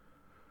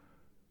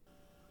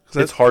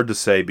 It's hard to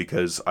say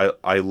because I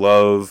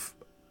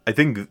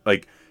think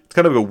it's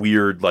kind of a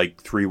weird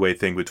three-way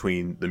thing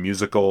between the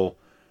musical,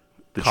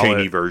 the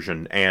Chaney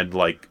version, and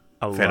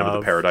Phantom of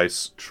the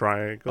Paradise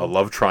triangle. A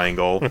love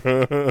triangle.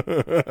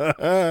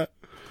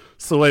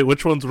 So wait,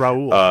 which one's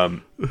Raoul?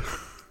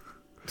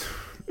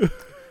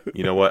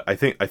 You know what? I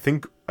think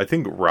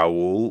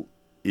Raoul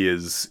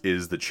is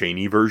the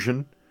Chaney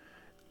version.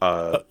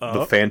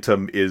 The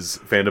Phantom is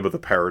Phantom of the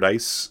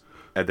Paradise,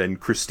 and then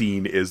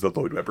Christine is the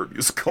Lloyd Webber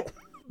musical.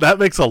 That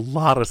makes a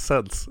lot of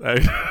sense.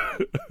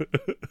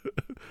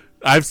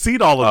 I've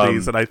seen all of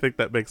these, and I think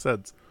that makes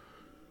sense.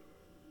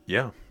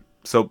 Yeah.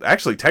 So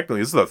actually,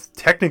 technically, this is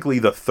technically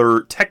the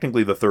third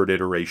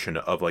iteration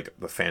of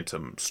the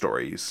Phantom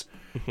stories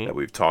that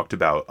we've talked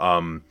about.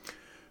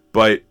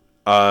 But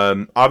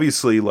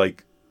obviously,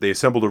 they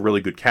assembled a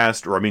really good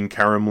cast. Ramin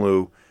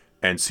Karimloo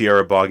and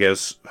Sierra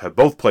Bogues have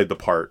both played the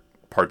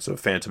parts of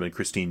Phantom and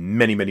Christine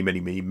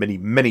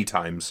many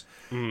times.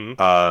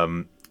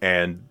 Mm-hmm.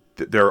 And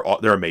they're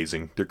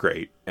amazing. They're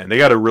great, and they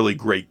got a really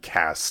great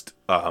cast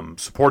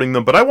supporting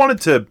them. But I wanted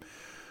to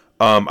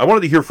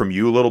hear from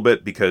you a little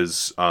bit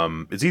because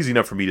it's easy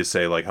enough for me to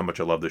say how much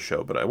I love the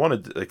show, but I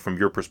wanted from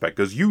your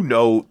perspective,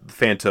 because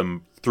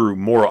Phantom through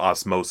more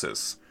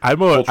osmosis. I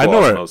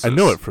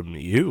know it from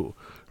you.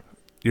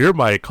 You're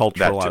my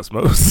cultural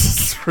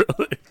osmosis,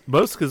 really.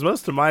 Most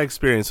of my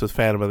experience with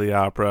Phantom of the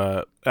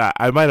Opera,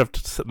 I might have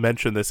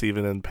mentioned this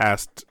even in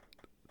past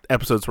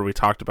episodes where we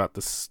talked about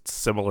this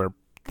similar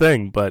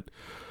thing, but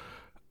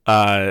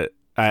I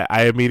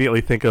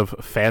immediately think of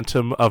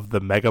Phantom of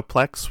the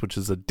Megaplex, which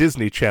is a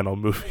Disney Channel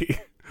movie.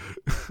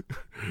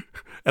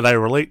 And I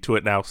relate to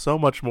it now so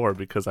much more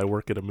because I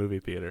work at a movie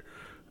theater.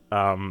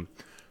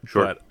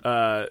 Sure.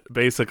 But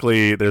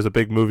basically, there's a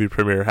big movie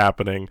premiere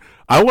happening.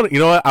 I want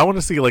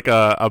to see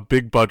a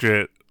big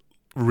budget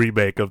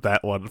remake of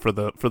that one for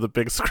the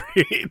big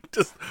screen.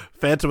 Just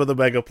Phantom of the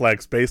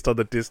Megaplex based on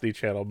the Disney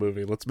Channel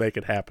movie. Let's make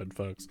it happen,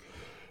 folks.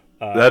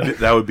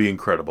 That would be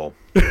incredible.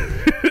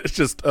 It's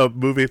just a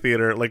movie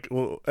theater,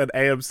 an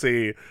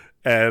AMC,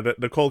 and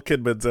Nicole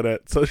Kidman's in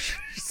it, so she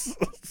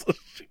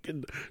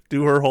can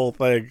do her whole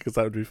thing, because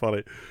that would be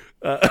funny.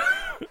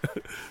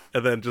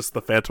 And then just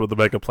the Phantom of the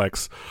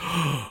Megaplex.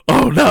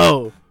 Oh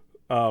no!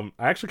 I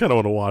actually kind of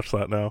want to watch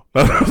that now.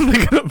 I'm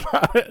thinking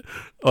about it.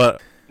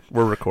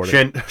 We're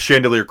recording.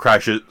 Chandelier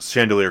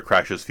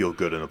crashes feel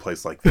good in a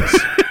place like this.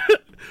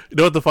 You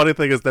know what the funny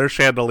thing is? Their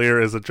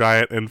chandelier is a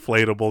giant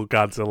inflatable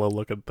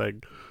Godzilla-looking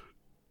thing,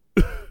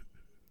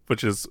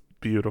 which is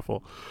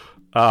beautiful.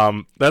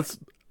 But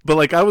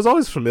like I was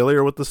always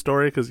familiar with the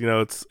story because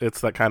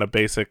it's that kind of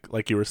basic,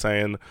 like you were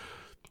saying,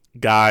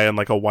 guy in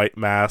like a white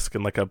mask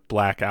and like a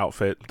black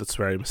outfit that's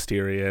very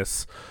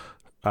mysterious,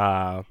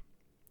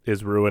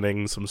 is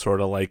ruining some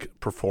sort of like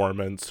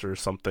performance or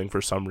something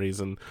for some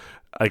reason.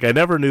 Like I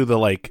never knew the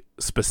like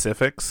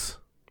specifics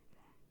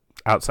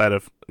outside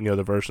of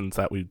the versions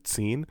that we'd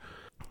seen.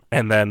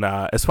 And then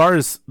as far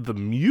as the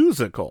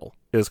musical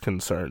is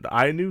concerned,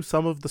 I knew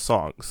some of the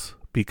songs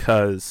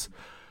because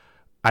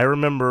I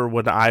remember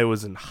when I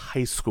was in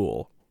high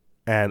school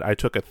and I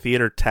took a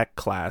theater tech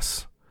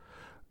class,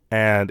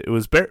 and it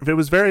was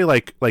very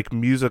like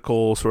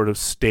musical sort of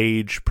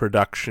stage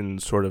production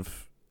sort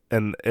of,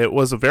 and it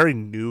was a very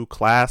new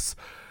class.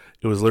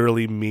 It was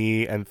literally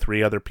me and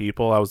 3 other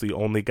people. I was the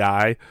only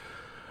guy.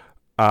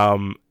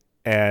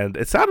 And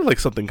it sounded like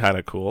something kind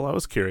of cool. I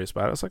was curious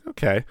about it. I was like,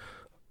 okay.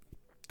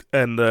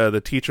 And the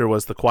teacher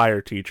was the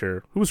choir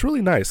teacher, who was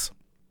really nice.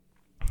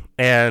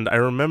 And I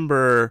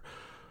remember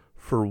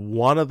for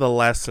one of the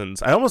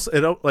lessons,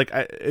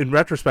 in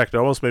retrospect, it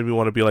almost made me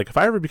want to be like, if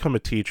I ever become a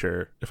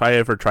teacher, if I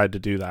ever tried to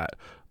do that,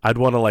 I'd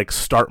want to like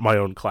start my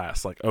own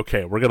class. Like,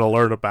 okay, we're going to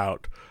learn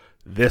about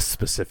this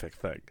specific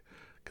thing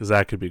because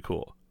that could be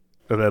cool.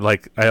 And then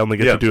like, I only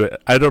get to do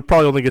it. I'd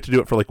probably only get to do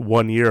it for like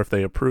 1 year if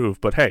they approve,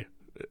 but hey,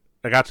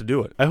 I got to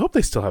do it. I hope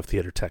they still have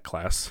theater tech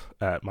class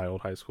at my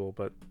old high school,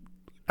 but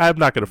I'm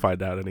not going to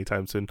find out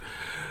anytime soon.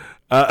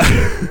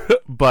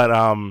 But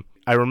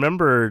I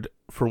remembered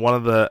for one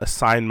of the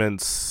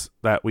assignments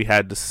that we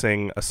had to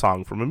sing a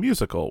song from a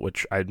musical,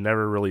 which I'd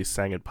never really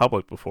sang in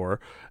public before.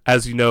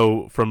 As you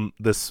know from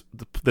this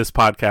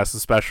podcast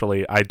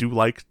especially, I do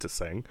like to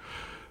sing.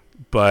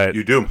 But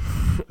you do.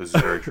 This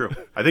is very true.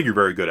 I think you're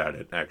very good at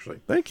it,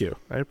 actually. Thank you.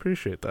 I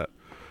appreciate that.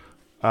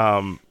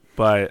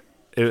 But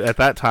at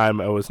that time,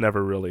 I was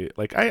never really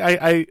like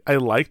I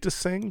like to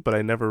sing, but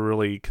I never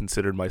really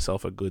considered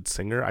myself a good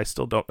singer. I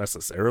still don't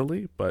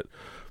necessarily, but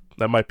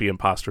that might be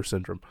imposter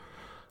syndrome.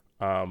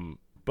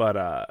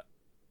 But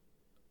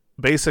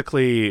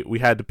basically, we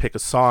had to pick a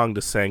song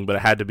to sing, but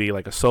it had to be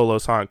like a solo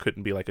song. It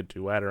couldn't be like a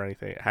duet or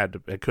anything.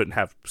 It couldn't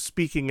have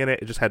speaking in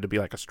it. It just had to be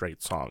like a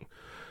straight song.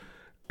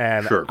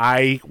 And sure.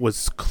 I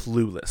was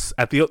clueless.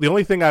 The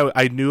only thing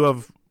I knew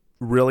of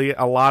really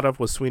a lot of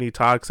was Sweeney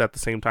Todd, because at the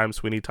same time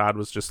Sweeney Todd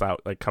was just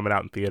out, like coming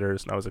out in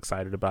theaters, and I was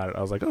excited about it.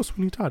 I was like, oh,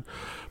 Sweeney Todd.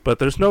 But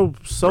there's no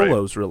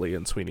solos really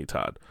in Sweeney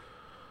Todd.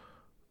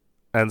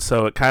 And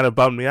so it kind of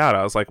bummed me out.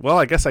 I was like, well,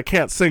 I guess I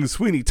can't sing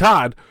Sweeney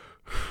Todd.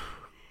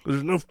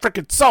 There's no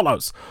freaking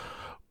solos.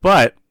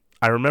 But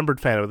I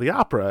remembered Phantom of the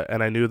Opera,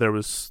 and I knew there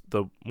was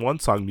the one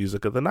song,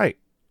 Music of the Night.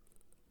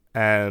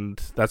 And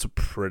that's a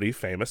pretty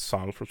famous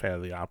song from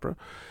Phantom of the Opera.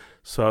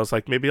 So I was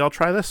like, maybe I'll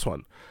try this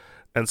one.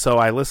 And so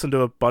I listened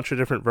to a bunch of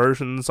different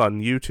versions on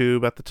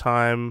YouTube at the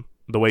time,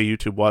 the way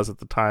YouTube was at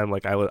the time.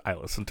 Like I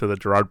listened to the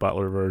Gerard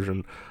Butler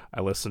version.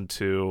 I listened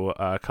to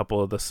a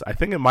couple of this. I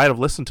think I might have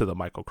listened to the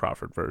Michael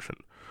Crawford version.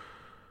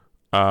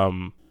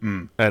 And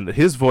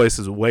his voice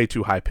is way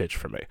too high pitched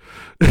for me.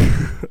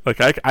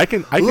 Like I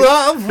can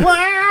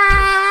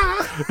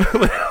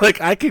like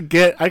I could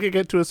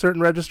get to a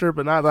certain register,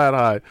 but not that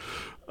high.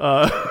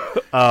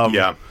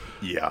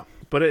 Yeah.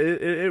 But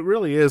it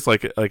really is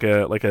like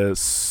a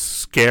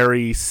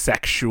scary,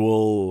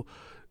 sexual,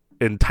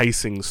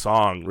 enticing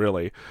song,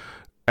 really,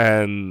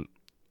 and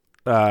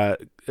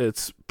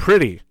it's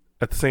pretty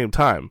at the same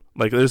time.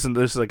 Like there's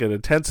like an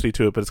intensity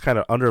to it, but it's kind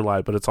of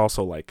underlined. But it's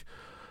also like,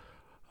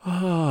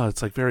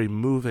 it's like very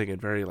moving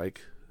and very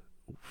like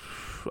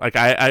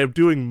I am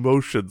doing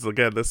motions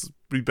again. This would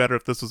be better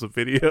if this was a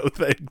video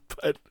thing,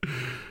 but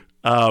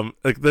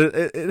like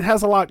it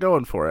has a lot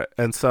going for it.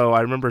 And so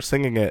I remember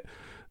singing it,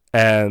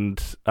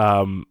 and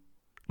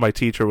my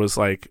teacher was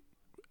like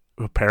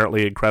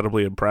apparently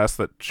incredibly impressed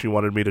that she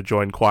wanted me to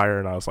join choir,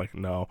 and I was like,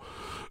 no,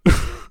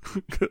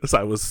 because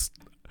I was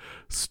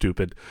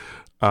stupid.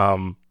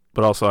 But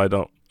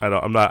also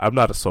I'm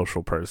not a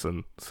social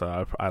person,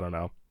 so I don't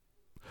know.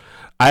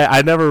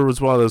 I never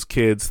was one of those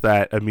kids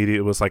that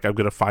immediately was like, I'm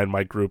gonna find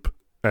my group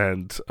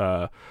and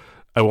I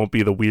won't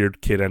be the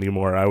weird kid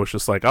anymore. I was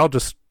just like, I'll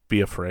just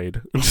be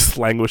afraid and just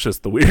languish as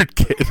the weird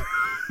kid.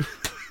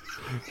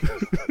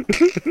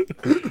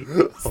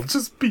 I'll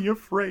just be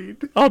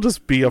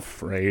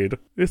afraid.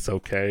 It's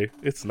okay.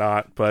 It's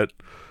not, but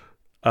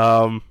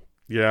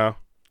yeah,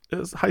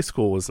 high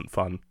school wasn't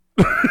fun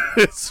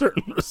in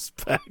certain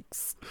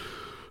respects.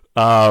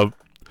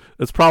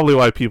 It's probably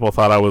why people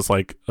thought I was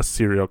like a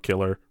serial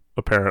killer.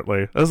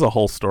 Apparently, there's a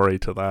whole story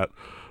to that.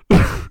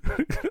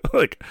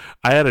 Like,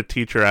 I had a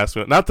teacher ask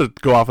me, not to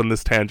go off on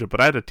this tangent, but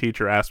I had a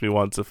teacher ask me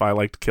once if I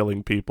liked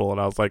killing people,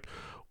 and I was like,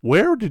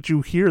 where did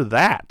you hear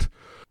that?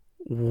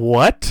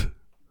 What?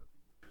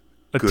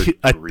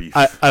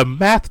 A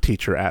math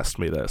teacher asked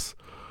me this.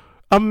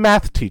 A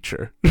math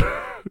teacher.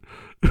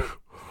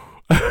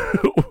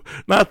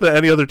 Not that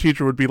any other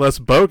teacher would be less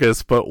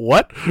bogus, but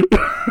what?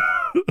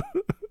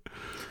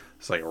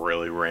 It's like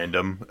really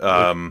random.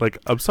 Like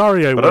I'm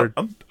sorry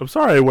I'm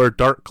sorry I wear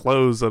dark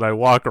clothes and I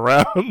walk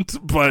around,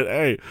 but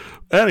hey,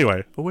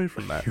 anyway, away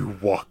from that. You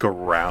walk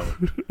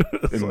around.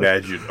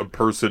 Imagine a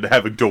person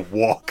having to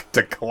walk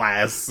to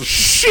class.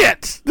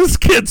 Shit! This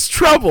kid's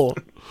trouble.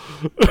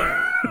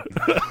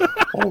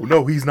 Oh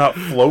no, he's not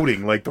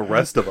floating like the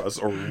rest of us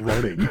or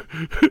running.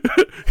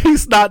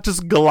 He's not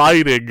just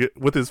gliding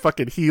with his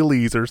fucking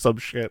Heelys or some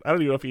shit. I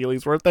don't even know if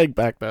Heelys were a thing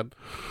back then.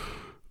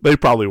 They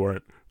probably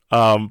weren't.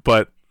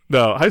 But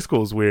no, high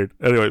school was weird.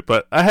 Anyway,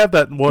 but I have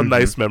that one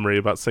nice memory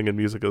about singing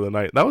Music of the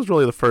Night. That was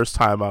really the first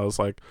time I was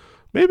like,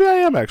 maybe I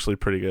am actually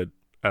pretty good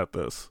at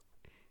this.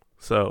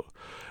 So,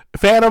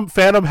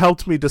 Phantom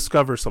helped me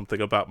discover something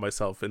about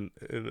myself in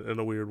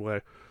a weird way.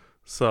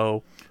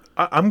 So,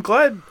 I'm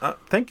glad.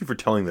 Thank you for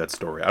telling that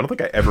story. I don't think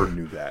I ever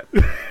knew that.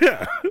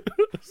 Yeah.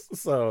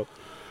 So,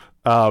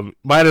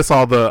 minus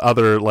all the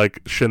other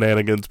like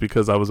shenanigans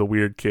because I was a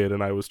weird kid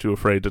and I was too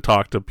afraid to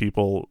talk to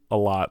people a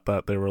lot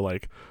that they were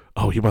like,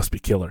 "Oh, you must be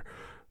killer."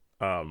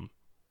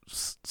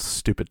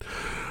 Stupid.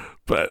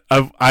 But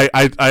I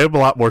am a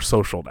lot more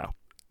social now.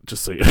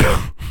 Just so you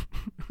know.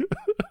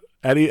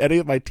 any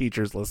of my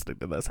teachers listening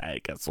to this,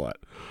 hey, guess what?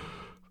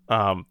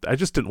 I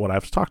just didn't want to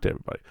have to talk to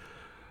everybody.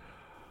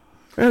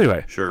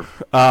 Anyway, sure.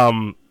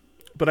 But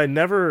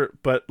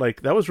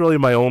that was really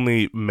my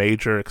only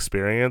major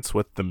experience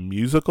with the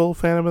musical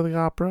Phantom of the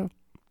Opera,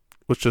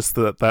 which is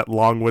that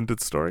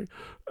long-winded story.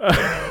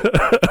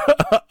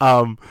 But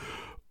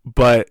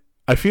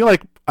I feel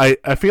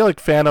like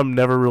Phantom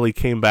never really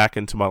came back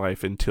into my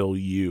life until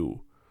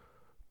you,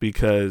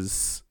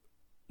 because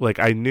like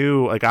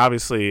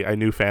obviously I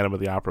knew Phantom of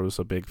the Opera was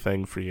a big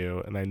thing for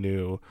you, and I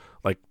knew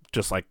like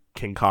just like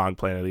King Kong,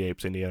 Planet of the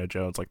Apes, Indiana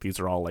Jones, like these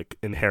are all like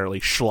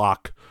inherently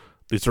schlock.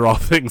 These are all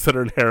things that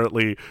are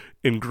inherently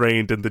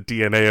ingrained in the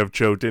DNA of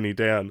Joe Dinny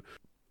Dan.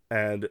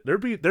 And there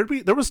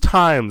was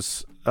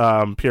times,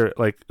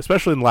 like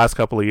especially in the last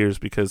couple of years,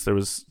 because there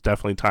was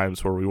definitely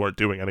times where we weren't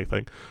doing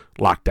anything,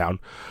 lockdown,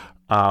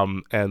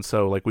 and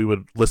so like we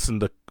would listen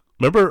to.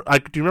 Do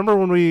you remember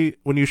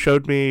when you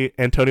showed me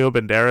Antonio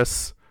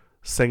Banderas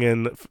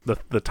singing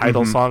the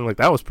title song? Like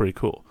that was pretty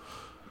cool.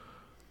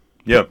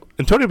 Yeah,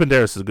 Antonio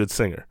Banderas is a good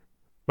singer,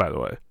 by the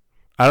way.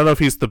 I don't know if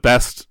he's the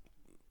best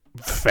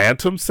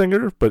Phantom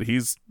singer, but I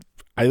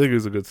think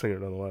he's a good singer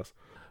nonetheless.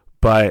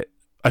 But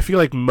I feel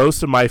like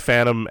most of my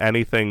Phantom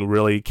anything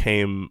really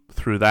came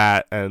through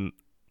that, and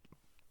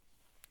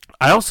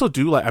I also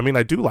do like. I mean,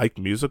 I do like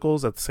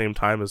musicals at the same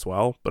time as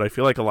well. But I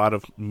feel like a lot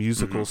of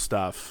musical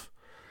stuff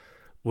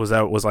was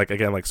like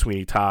again like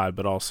Sweeney Todd,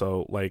 but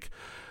also like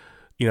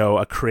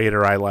a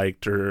creator I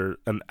liked or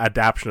an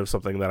adaptation of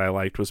something that I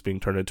liked was being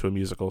turned into a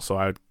musical. So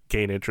I would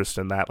gain interest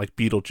in that. Like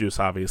Beetlejuice,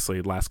 obviously,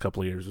 the last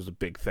couple of years was a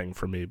big thing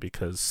for me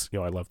because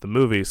I loved the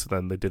movie. So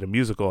then they did a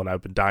musical, and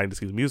I've been dying to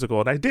see the musical,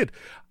 and I did.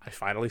 I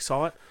finally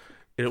saw it,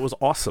 and it was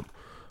awesome.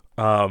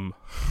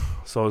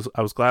 So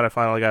I was glad I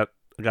finally got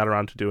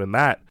around to doing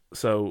that.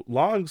 So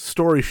long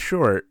story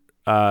short,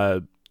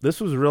 this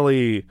was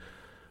really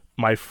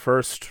my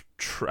first.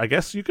 I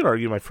guess you could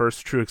argue my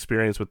first true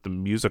experience with the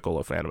musical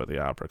of Phantom of the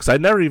Opera, because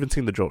I'd never even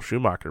seen the Joel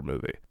Schumacher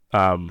movie,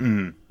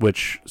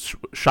 which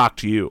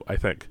shocked you, I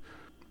think.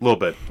 A little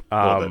bit.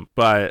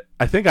 But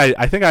I think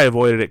I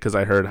avoided it because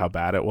I heard how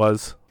bad it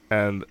was,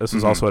 and this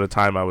was also at a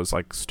time I was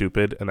like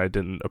stupid and I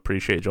didn't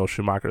appreciate Joel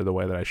Schumacher the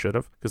way that I should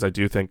have, because I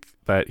do think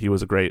that he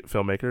was a great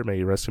filmmaker. May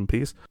he rest in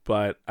peace.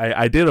 But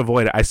I did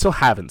avoid it. I still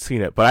haven't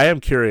seen it, but I am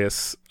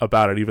curious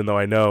about it, even though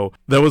I know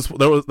there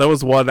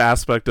was one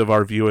aspect of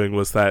our viewing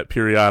was that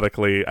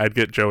periodically I'd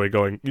get Joey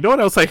going, you know what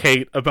else I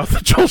hate about the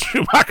Joel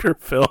Schumacher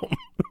film?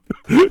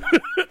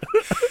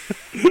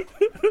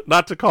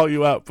 Not to call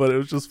you out, but it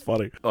was just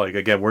funny. Like,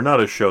 again, we're not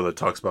a show that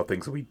talks about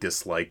things that we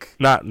dislike.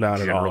 Not at all,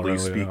 generally really,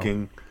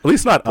 speaking. No. At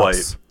least not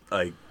us.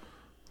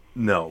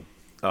 No.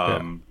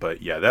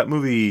 But yeah, that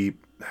movie,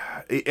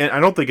 and I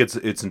don't think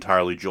it's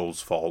entirely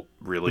Joel's fault,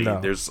 really. No.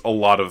 There's a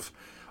lot of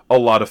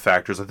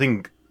factors. I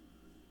think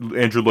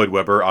Andrew Lloyd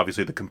Webber,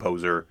 obviously the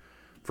composer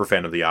for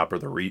Phantom of the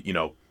Opera,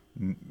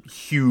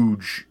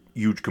 huge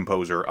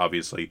composer,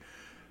 obviously,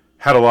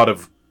 had a lot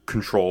of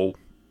control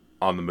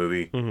on the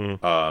movie.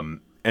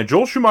 And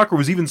Joel Schumacher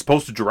was even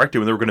supposed to direct it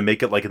when they were going to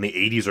make it like in the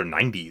 80s or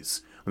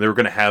 90s, when they were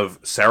going to have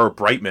Sarah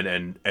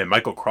Brightman and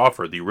Michael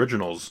Crawford, the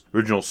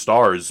original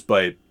stars,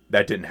 but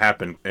that didn't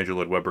happen. Andrew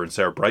Lloyd Webber and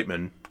Sarah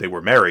Brightman, they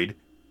were married,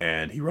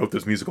 and he wrote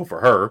this musical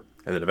for her,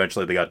 and then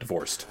eventually they got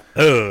divorced.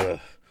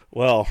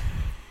 Well,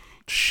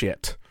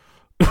 shit.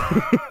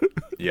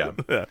 Yeah.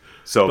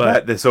 So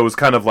it was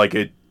kind of like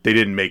they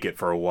didn't make it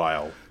for a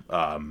while.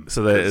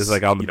 So that is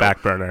like on the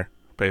back burner,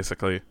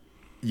 basically.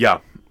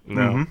 Yeah.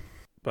 No.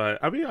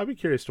 But I'd be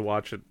curious to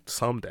watch it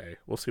someday.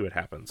 We'll see what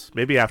happens.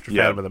 Maybe after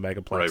Phantom of the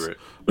Megaplex. Right.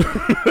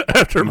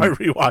 After my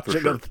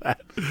rewatching of that.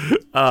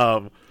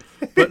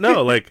 But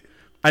no,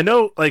 I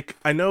know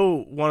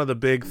one of the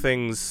big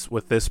things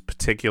with this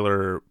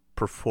particular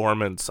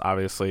performance,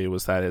 obviously,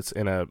 was that it's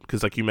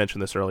because like you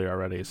mentioned this earlier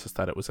already, it's just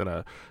that it was in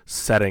a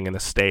setting and a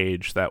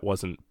stage that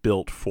wasn't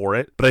built for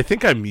it. But I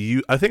think I'm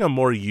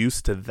more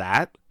used to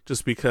that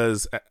just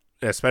because,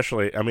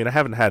 especially, I mean,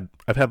 I've had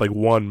like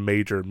one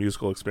major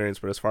musical experience,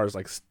 but as far as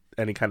like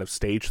any kind of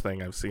stage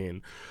thing I've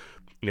seen,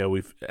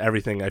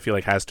 everything I feel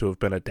like has to have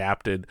been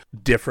adapted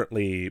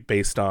differently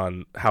based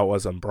on how it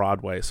was on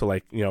Broadway. So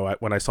like,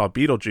 when I saw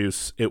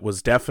Beetlejuice, it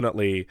was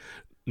definitely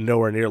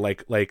nowhere near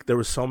like there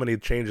was so many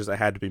changes that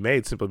had to be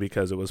made simply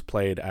because it was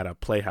played at a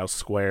Playhouse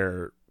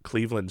Square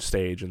Cleveland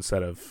stage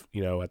instead of,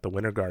 at the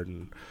Winter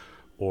Garden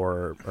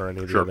or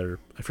any of the other,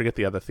 I forget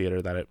the other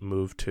theater that it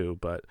moved to,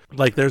 but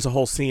like there's a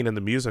whole scene in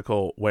the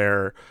musical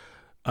where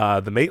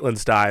the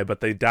Maitlands die,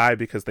 but they die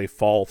because they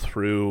fall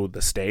through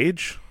the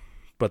stage,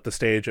 but the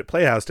stage at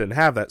Playhouse didn't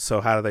have that,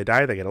 so how do they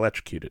die? They get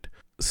electrocuted.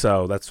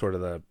 So that's sort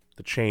of the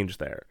change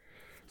there.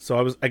 So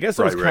I guess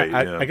I was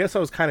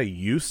kind of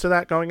used to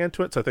that going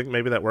into it, so I think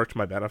maybe that worked to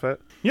my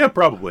benefit. Yeah,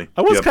 probably.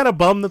 I was kind of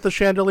bummed that the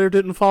chandelier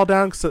didn't fall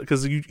down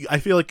because I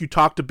feel like you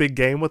talked a big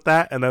game with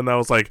that, and then I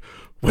was like,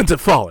 when's it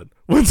falling?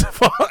 When's it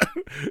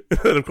falling? And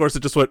then of course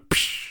it just went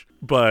psh.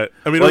 But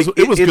I mean,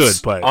 it was good.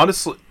 But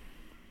honestly,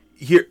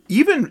 here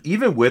even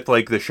with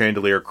like the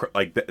chandelier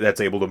like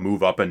that's able to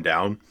move up and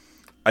down,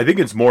 I think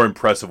it's more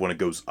impressive when it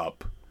goes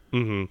up.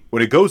 Mm-hmm.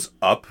 When it goes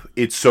up,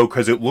 it's so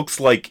because it looks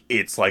like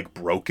it's like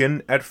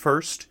broken at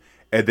first,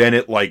 and then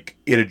it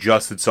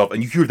adjusts itself,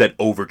 and you hear that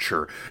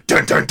overture,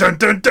 dun dun dun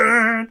dun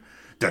dun.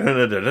 I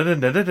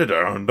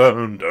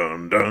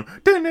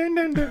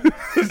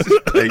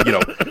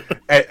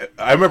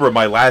remember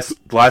my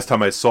last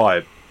time I saw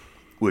it,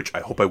 which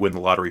I hope I win the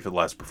lottery for the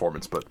last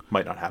performance, but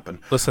might not happen.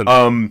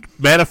 Listen,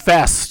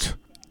 manifest,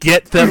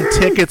 get them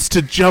tickets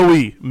to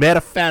Joey.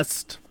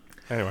 Manifest.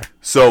 Anyway,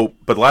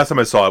 but the last time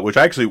I saw it, which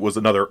actually was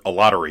a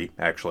lottery,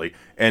 actually,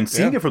 and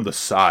seeing it from the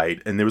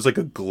side, and there was like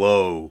a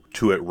glow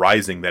to it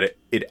rising that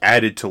it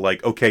added to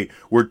like, okay,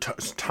 we're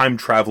time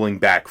traveling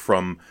back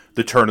from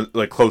the turn,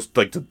 like close,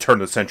 like to the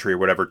turn of the century or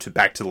whatever, to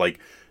back to like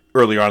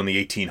earlier on in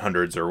the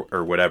 1800s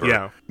or whatever.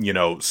 Yeah.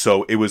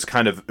 So it was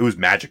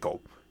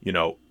magical,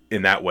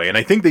 in that way, and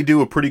I think they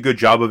do a pretty good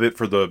job of it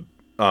for the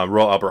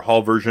Royal Albert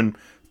Hall version,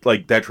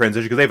 like that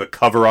transition, because they have a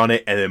cover on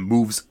it and it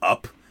moves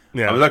up.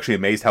 Yeah. I was actually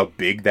amazed how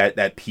big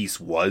that piece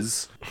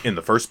was in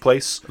the first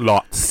place.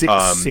 Lot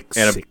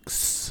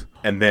 666.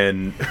 And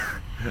then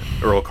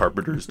Earl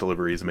Carpenter's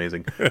delivery is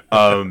amazing.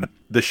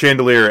 The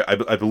chandelier,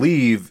 I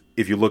believe,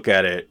 if you look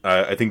at it,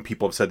 I think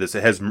people have said this,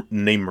 it has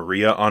name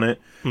Maria on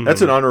it. Mm-hmm.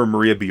 That's in honor of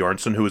Maria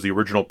Bjornsson, who was the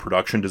original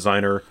production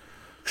designer.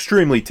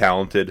 Extremely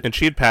talented. And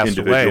she'd passed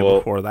away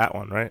before that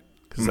one, right?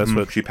 Because that's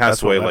what she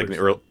passed away like in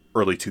the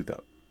early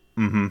 2000s.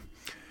 Mm-hmm.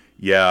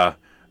 Yeah.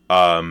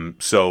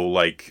 So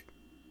like,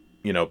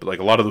 but like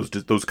a lot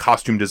of those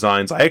costume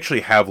designs, I actually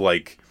have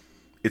like,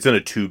 it's in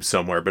a tube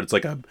somewhere, but it's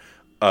like there's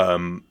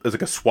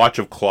like a swatch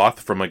of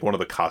cloth from like one of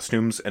the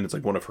costumes, and it's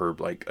like one of her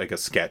like a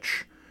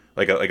sketch,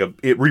 like a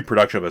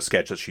reproduction of a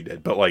sketch that she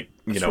did. But like,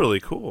 it's really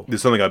cool.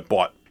 There's something I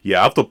bought. Yeah,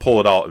 I'll have to pull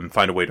it out and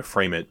find a way to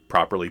frame it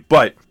properly.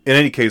 But in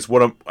any case,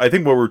 I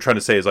think what we're trying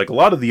to say is like a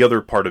lot of the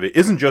other part of it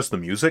isn't just the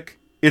music;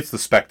 it's the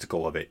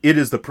spectacle of it. It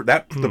is the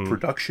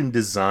production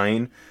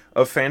design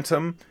of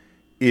Phantom.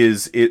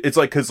 It's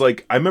like, because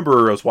like I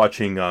remember I was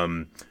watching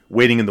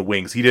Waiting in the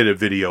Wings. He did a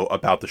video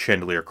about the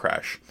chandelier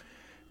crash,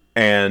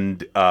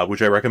 and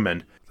which I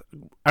recommend.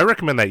 I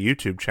recommend that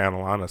YouTube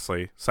channel,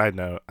 honestly. Side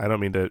note, I don't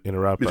mean to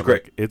interrupt. It's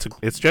great. Like,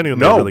 it's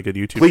genuinely a really good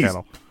YouTube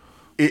channel.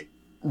 It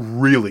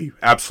really,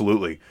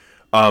 absolutely.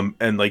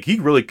 And like he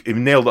really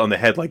nailed it on the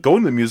head. Like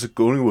going to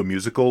a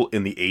musical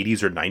in the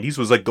 80s or 90s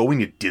was like going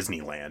to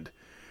Disneyland.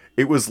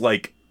 It was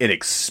like an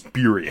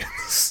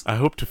experience. I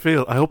hope to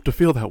feel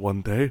that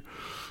one day.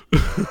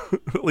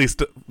 At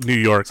least New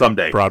York,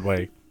 someday,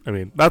 Broadway. I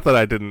mean, not that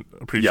I didn't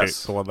appreciate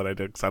the one that I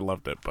did because I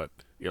loved it, but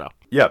yeah,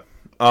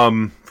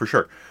 for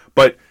sure.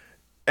 But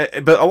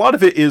a lot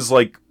of it is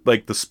like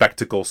the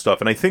spectacle stuff,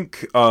 and I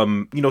think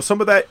some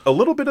of that, a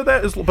little bit of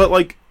that is, but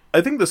like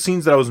I think the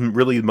scenes that I was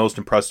really most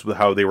impressed with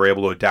how they were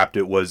able to adapt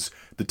it was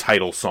the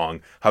title song,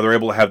 how they're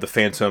able to have the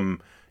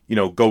Phantom,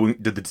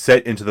 going to the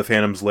set into the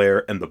Phantom's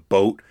lair and the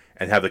boat,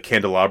 and have the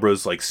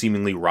candelabras like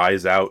seemingly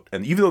rise out,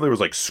 and even though there was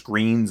like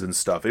screens and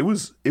stuff, it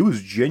was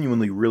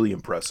genuinely really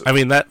impressive. I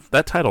mean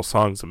that title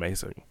song's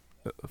amazing.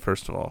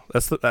 First of all,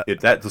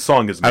 the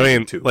song is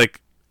amazing too.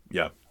 Like,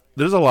 yeah,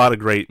 there's a lot of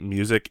great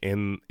music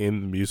in the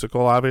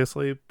musical,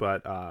 obviously,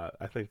 but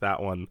I think that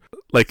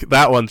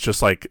one's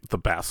just like the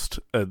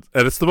best, and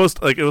it's the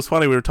most, like, it was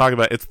funny, we were talking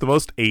about, it's the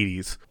most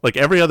 80s. Like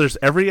every other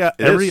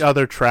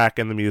track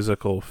in the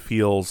musical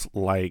feels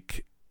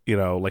like,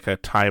 like a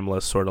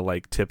timeless sort of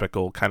like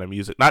typical kind of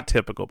music, not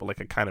typical, but like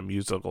a kind of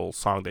musical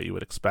song that you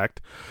would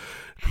expect.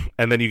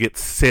 And then you get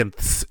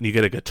synths, and you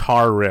get a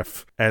guitar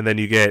riff, and then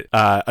you get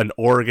an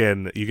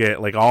organ, you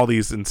get like all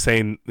these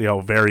insane,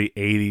 very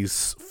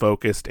 80s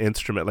focused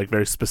instrument, like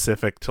very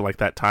specific to like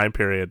that time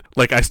period.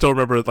 Like I still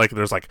remember, like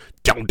there's like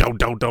don't,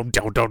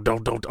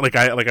 like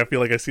I feel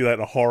like I see that in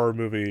a horror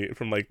movie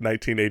from like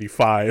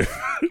 1985.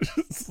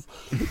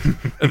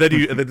 and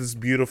then this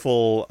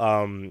beautiful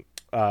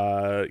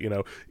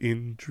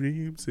in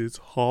dreams it's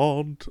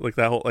haunt, like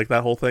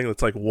that whole thing.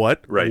 It's like,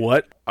 what? Right.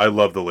 What? I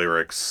love the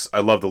lyrics. I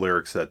love the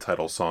lyrics of that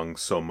title song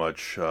so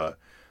much.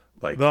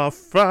 Like, The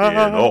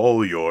in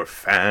all your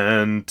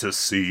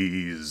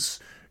fantasies,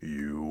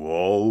 you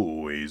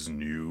always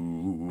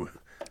knew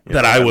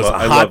that I was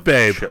a hot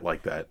babe. Shit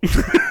like that.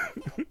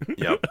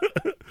 Yep.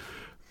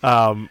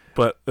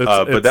 But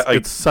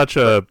it's such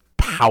a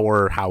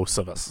powerhouse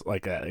of us,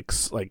 like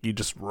you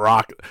just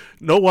rock.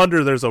 No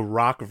wonder there's a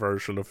rock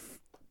version of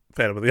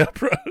Phantom of the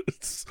Opera.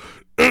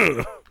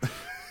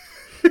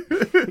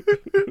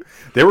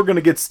 They were going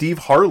to get Steve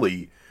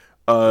Harley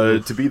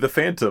to be the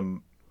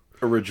Phantom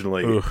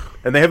originally. Oof.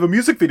 And they have a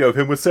music video of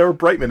him with Sarah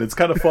Brightman. It's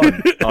kind of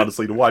fun,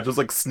 honestly, to watch. It's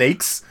like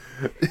snakes.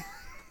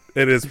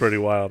 It is pretty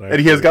wild, actually.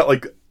 And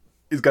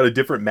he's got a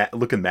different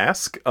looking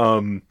mask.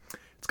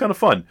 It's kind of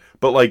fun,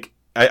 but like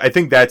I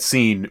think that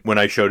scene when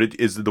I showed it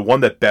is the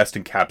one that best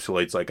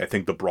encapsulates, like, I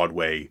think the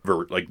Broadway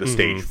the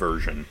stage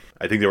version.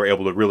 I think they were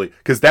able to really,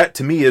 because that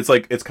to me is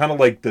like, it's kind of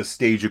like the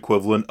stage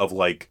equivalent of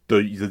like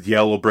the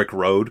Yellow Brick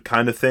Road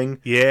kind of thing.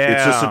 Yeah,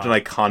 it's just such an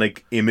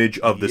iconic image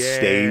of the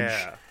stage.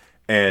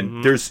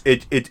 And there's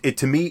it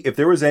to me, if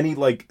there was any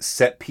like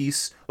set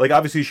piece, like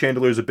obviously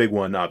Chandelier is a big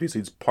one,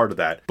 obviously it's part of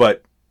that,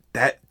 but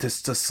that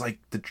just like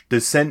the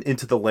descent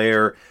into the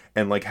lair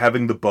and like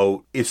having the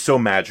boat is so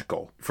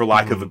magical, for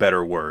lack of a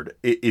better word.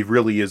 It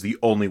really is the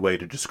only way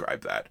to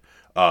describe that.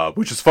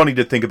 Which is funny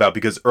to think about,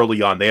 because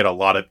early on they had a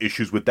lot of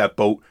issues with that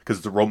boat because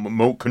it's a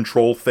remote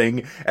control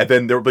thing, and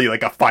then there would be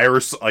like a fire,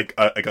 like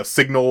a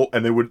signal,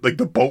 and they would, like,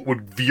 the boat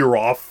would veer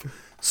off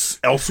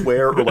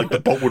elsewhere, or like the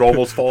boat would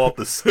almost fall off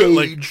the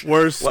stage. Like,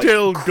 we're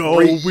still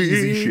going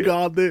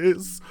on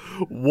this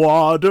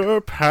water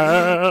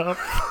path.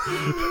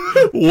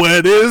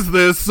 When is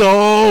this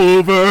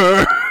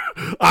over?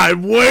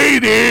 I'm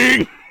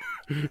waiting.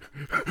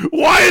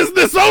 Why is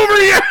this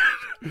over yet?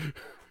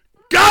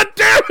 God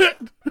damn it!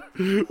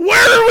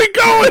 Where are we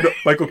going?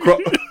 Michael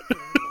Crawford.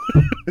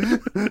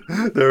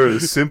 There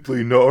is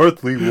simply no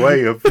earthly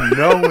way of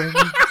knowing.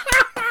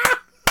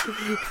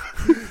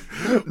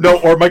 No,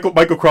 or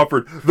Michael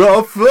Crawford.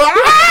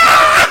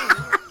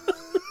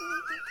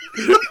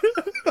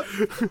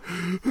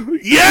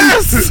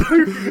 Yes!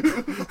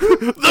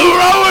 The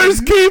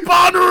rowers keep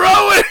on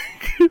rowing!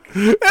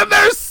 And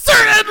they're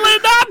certainly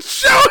not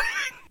showing!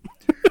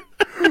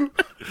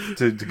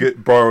 to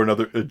borrow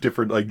a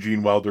different, like,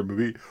 Gene Wilder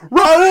movie.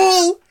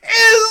 Raoul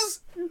is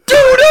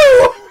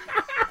doo-doo!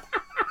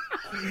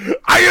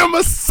 I am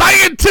a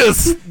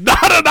scientist,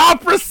 not an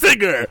opera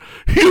singer.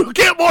 You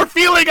get more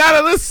feeling out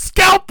of this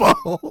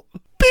scalpel.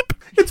 Beep.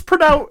 It's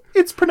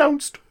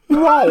pronounced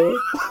Raoul.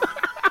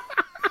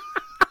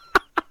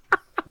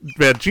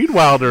 Man, Gene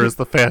Wilder is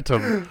the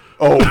Phantom.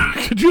 Oh,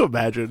 could you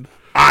imagine?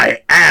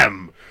 I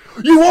am.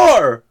 You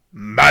are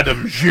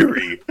Madame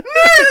Giry.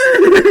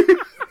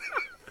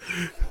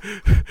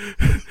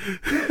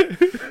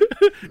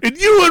 And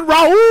you and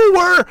Raoul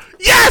were,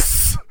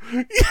 yes,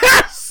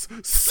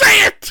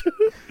 say it.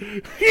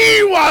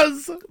 He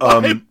was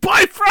my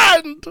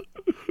boyfriend.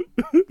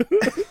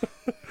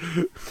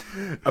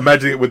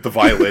 Imagining it with the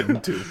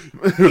violin too.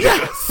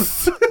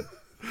 Yes,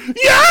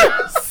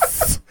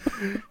 yes.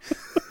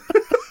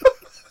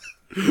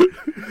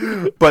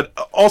 But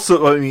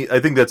also, I mean, I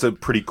think that's a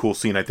pretty cool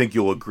scene. I think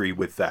you'll agree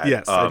with that.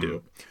 Yes, I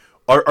do.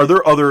 Are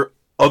there other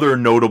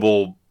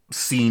notable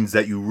scenes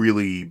that you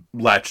really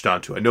latched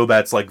onto? I know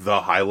that's like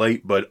the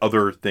highlight, but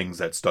other things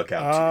that stuck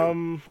out to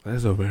you?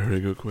 That's a very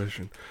good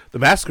question. The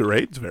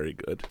Masquerade's very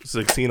good. It's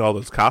like seeing all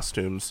those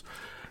costumes.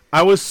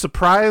 I was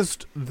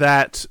surprised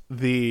that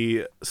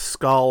the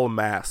skull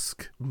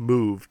mask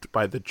moved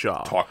by the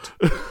jaw. Talked.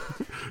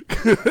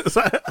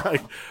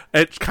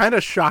 It kind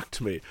of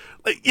shocked me.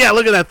 Like, yeah,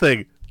 look at that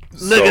thing.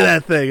 Look at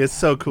that thing. It's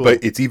so cool.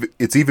 But it's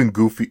even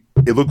goofy.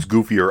 It looks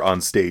goofier on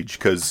stage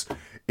because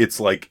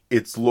it's like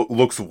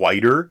looks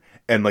whiter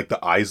and like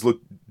the eyes look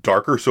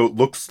darker, so it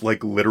looks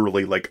like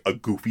literally like a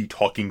goofy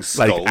talking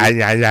skull.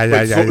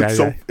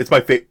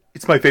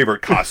 It's my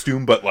favorite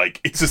costume, but like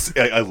it's just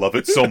I love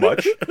it so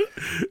much.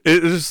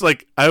 It's just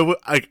like I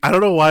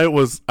don't know why it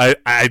was.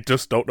 I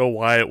just don't know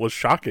why it was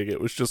shocking.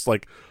 It was just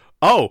like,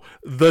 oh,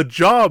 the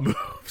jaw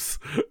moves.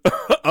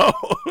 Oh,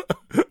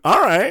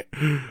 all right.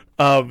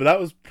 That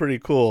was pretty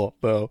cool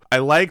though. I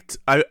liked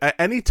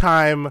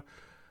anytime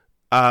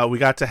we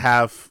got to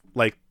have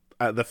like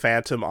the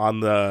Phantom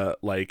on the,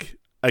 like,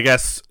 I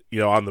guess,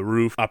 on the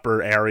roof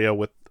upper area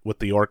with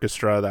the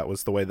orchestra. That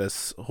was the way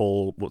this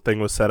whole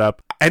thing was set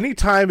up.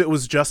 Anytime it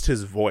was just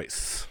his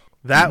voice,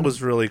 that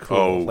was really cool.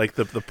 Oh, like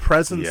the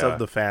presence of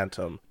the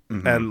Phantom,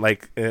 and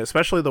like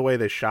especially the way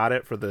they shot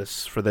it for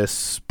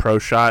this pro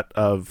shot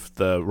of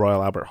the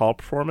Royal Albert Hall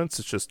performance.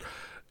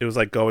 It was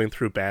like going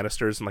through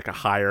banisters in like a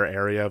higher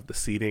area of the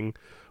seating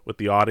with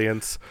the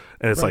audience,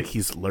 and it's like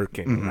he's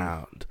lurking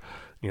around.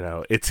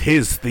 It's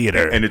his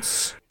theater, and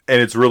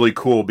it's really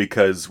cool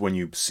because when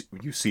you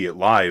see it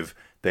live,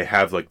 they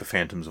have like the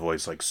Phantom's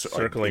voice like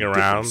circling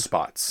around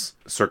spots,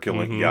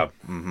 circling. Yeah,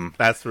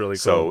 that's really cool.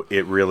 So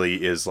it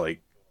really is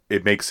like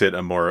it makes it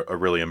a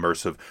really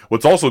immersive.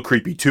 What's also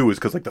creepy too is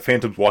because like the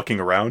Phantom's walking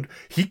around,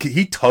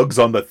 he tugs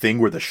on the thing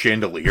where the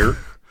chandelier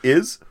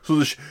is. So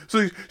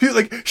he's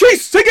like,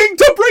 she's singing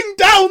to bring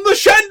down the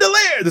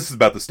chandelier. This is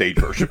about the stage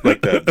version,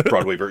 like the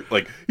Broadway version.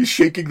 Like he's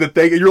shaking the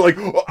thing, and you're like,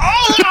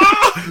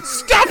 oh,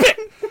 stop it,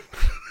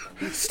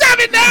 stop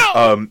it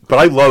now. But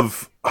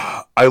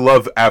I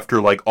love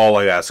after like All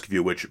I Ask of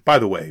You, which by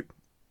the way,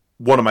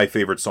 one of my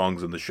favorite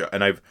songs in the show,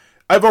 and I've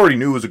already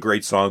knew it was a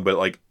great song, but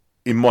like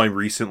in my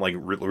recent like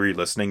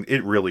re-listening,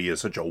 it really is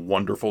such a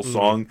wonderful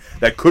song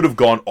that could have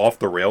gone off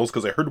the rails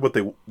because I heard what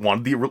they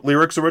wanted the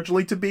lyrics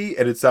originally to be,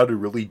 and it sounded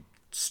really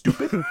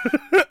stupid.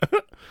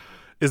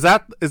 Is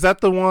that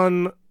the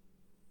one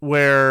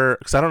where?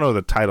 Because I don't know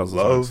the titles.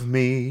 Love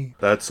me,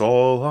 that's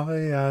all I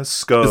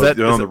ask of. Is that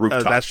on the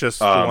rooftop? That's just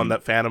the one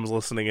that Phantom's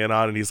listening in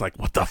on, and he's like,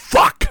 "What the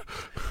fuck?"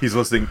 He's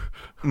listening.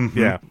 Mm-hmm.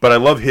 Yeah, but I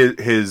love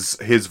his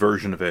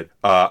version of it.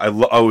 I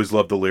always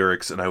love the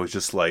lyrics, and I was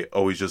just like,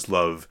 always just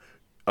love.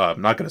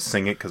 I'm not going to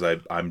sing it because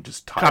I'm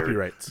just tired.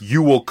 Copyrights.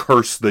 You will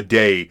curse the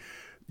day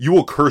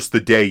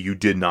you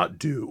did not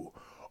do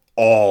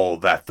all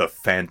that the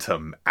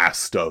Phantom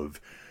asked of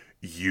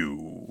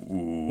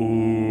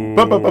you.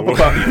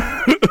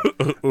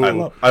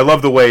 I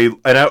love the way, and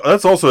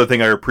that's also the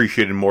thing I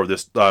appreciated more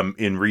this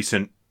in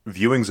recent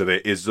viewings of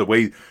it, is the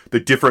way the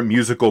different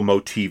musical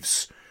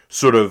motifs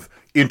sort of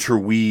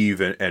interweave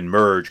and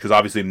merge. Because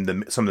obviously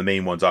some of the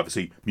main ones,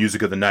 obviously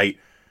Music of the Night,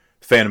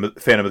 Phantom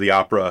of the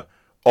Opera,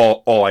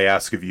 All I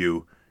Ask of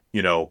You,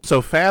 you know.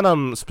 So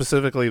Phantom,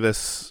 specifically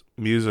this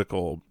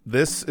musical,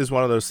 this is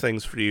one of those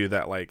things for you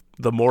that like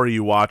the more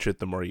you watch it,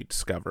 the more you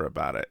discover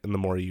about it, and the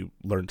more you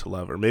learn to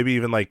love, or maybe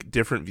even like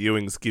different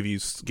viewings give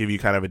you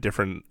kind of a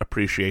different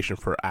appreciation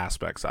for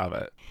aspects of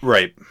it.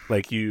 Right.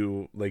 Like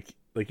you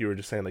were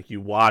just saying, like you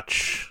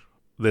watch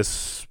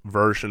this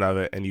version of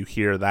it and you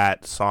hear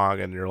that song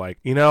and you're like,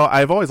 you know,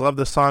 I've always loved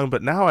this song,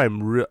 but now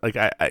I'm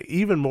I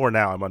even more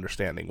now I'm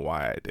understanding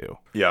why I do.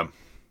 Yeah.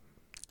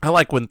 I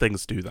like when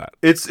things do that.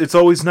 It's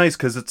always nice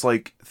because it's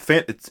like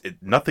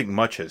nothing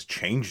much has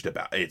changed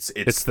about it.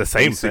 It's the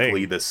same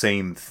basically thing. the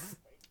same.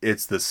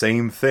 It's the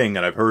same thing,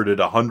 and I've heard it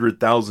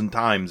 100,000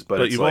 times.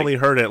 But it's you've like, only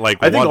heard it like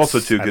I think once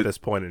also too at good this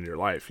point in your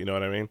life. You know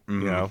what I mean?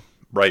 Mm-hmm. You know,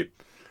 right?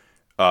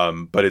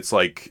 But it's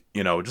like,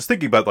 you know, just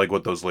thinking about like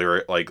what those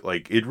lyrics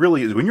like it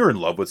really is when you're in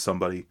love with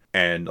somebody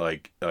and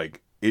like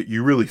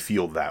you really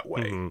feel that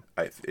way.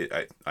 Mm-hmm.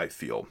 I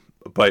feel,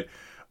 but.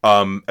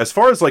 As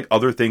far as like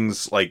other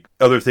things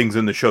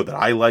in the show that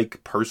I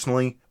like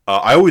personally,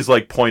 I always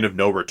like Point of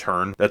No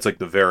Return. That's like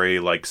the very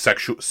like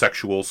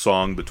sexual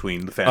song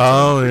between the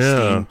Phantom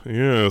and Christine.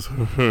 Yes.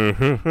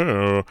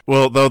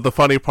 Well, though the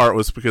funny part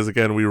was because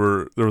again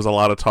there was a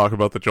lot of talk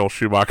about the Joel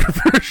Schumacher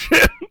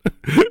version.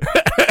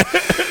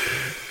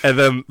 And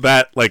then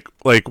that like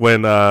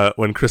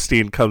when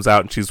Christine comes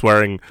out and she's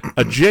wearing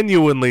a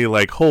genuinely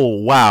like, oh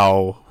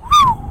wow,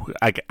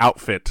 like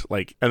outfit,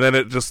 like, and then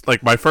it just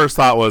like my first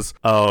thought was,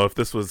 oh, if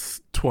this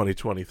was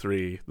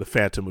 2023, the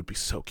Phantom would be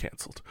so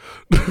canceled,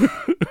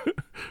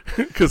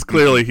 because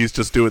clearly he's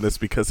just doing this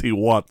because he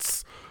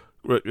wants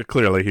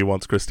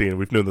Christine.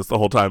 We've known this the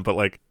whole time, but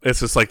like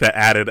it's just like that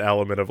added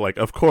element of like,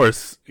 of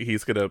course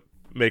he's gonna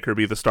make her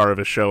be the star of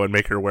his show and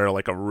make her wear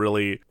like a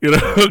really, you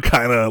know,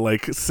 kind of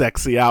like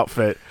sexy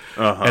outfit.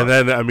 And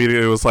then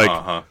immediately it was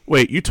like,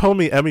 wait, you told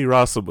me Emmy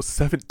Rossum was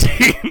 17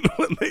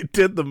 when they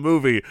did the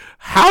movie.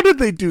 How did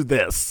they do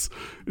this?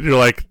 And you're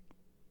like,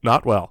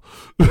 not well.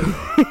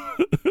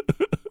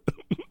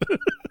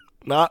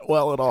 Not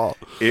well at all.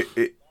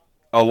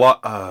 A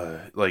lot,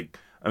 like,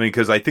 I mean,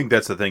 because I think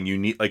that's the thing you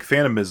need. Like,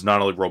 Phantom is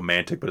not only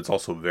romantic, but it's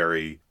also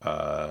very,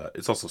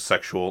 it's also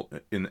sexual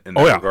in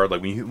that regard.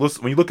 Like when you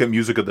look at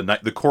Music of the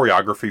Night, the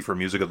choreography for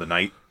Music of the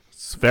Night,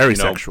 it's very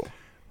sexual.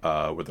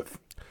 With a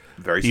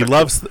very he sexual.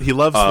 loves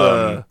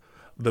the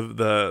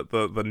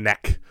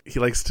neck. He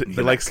likes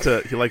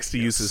to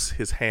use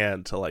his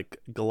hand to like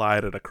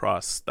glide it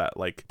across that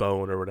like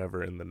bone or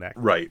whatever in the neck.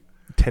 Right.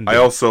 Tendon. I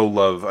also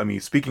love. I mean,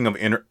 speaking of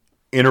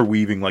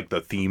interweaving like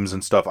the themes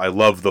and stuff, I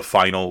love the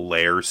final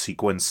layer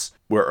sequence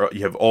where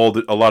you have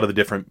a lot of the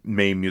different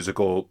main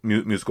musical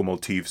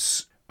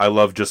motifs. I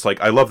love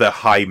that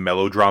high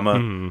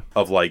melodrama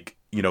of like,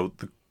 you know,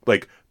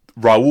 like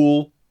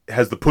Raoul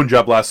has the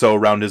Punjab lasso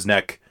around his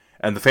neck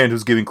and the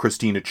Phantom's giving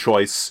Christine a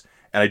choice,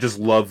 and I just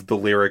love the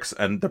lyrics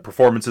and the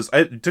performances.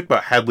 I took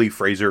about Hadley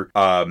Fraser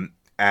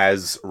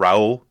as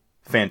Raoul,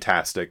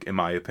 fantastic in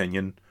my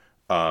opinion.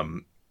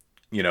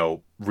 You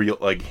know, real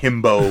like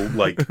himbo,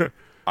 like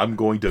I'm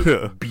going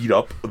to beat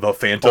up the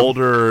Phantom.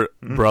 Older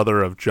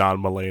brother of John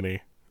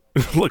Mulaney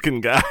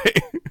looking guy.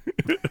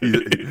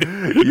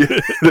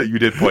 You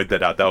did point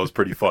that out. That was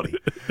pretty funny.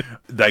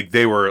 Like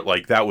they were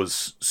like, that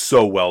was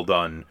so well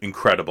done,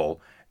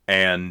 incredible.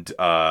 And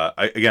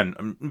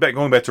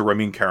going back to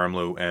Ramin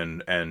Karimloo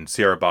and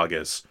Sierra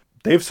Boggess,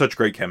 they have such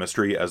great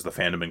chemistry as the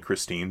Phantom and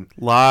Christine.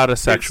 A lot of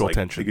sexual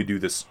tension. They could do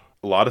this,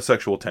 a lot of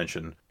sexual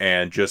tension,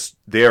 and just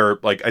they're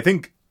like, I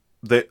think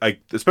that, like,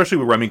 especially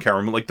with Ramin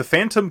Karimloo, like the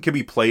Phantom can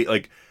be played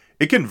like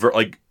it can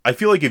I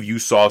feel like if you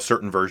saw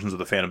certain versions of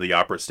the Phantom of the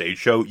Opera stage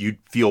show, you'd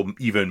feel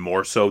even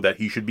more so that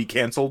he should be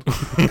canceled,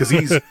 because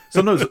he's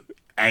sometimes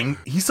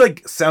he's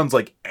like sounds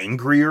like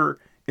angrier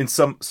in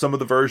some of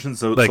the versions,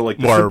 so like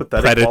the more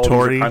sympathetic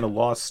predatory, kind of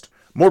lost,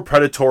 more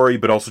predatory,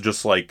 but also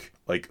just like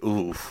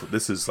ooh,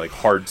 this is like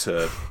hard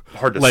to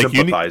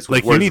sympathize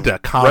with. You need to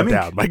calm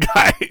down, my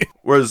guy.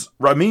 Whereas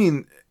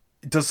Ramin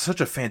does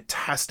such a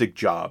fantastic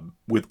job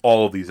with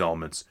all of these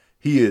elements.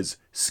 He is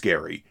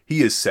scary.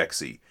 He is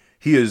sexy.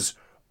 He is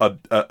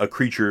a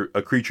creature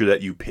that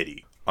you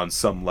pity on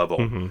some level.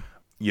 Mm-hmm.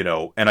 You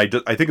know, and I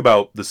think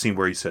about the scene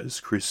where he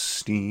says,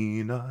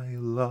 "Christine, I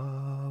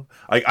love."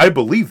 I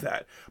believe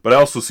that, but I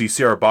also see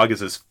Sarah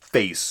Boggess's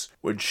face,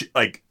 which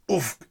like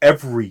oof,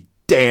 every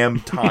damn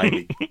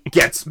time it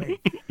gets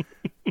me.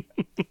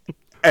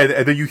 And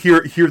then you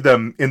hear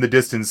them in the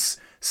distance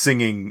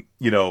singing,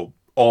 you know,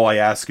 "All I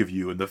Ask of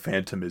You," and the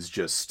Phantom is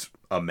just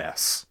a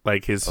mess.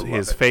 Like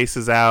his face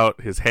is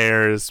out, his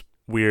hair is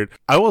weird.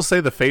 I will say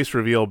the face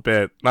reveal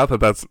bit, not that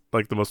that's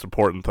like the most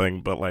important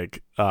thing, but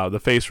like the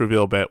face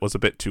reveal bit was a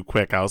bit too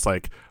quick. I was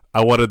like,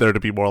 I wanted there to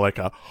be more like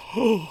a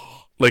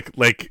like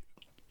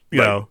you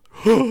know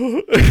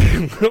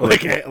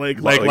like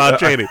Lon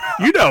Chaney.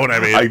 You know what I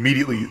mean? I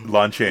immediately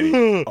Lon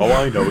Chaney. Oh,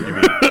 I know what you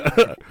mean.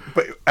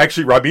 But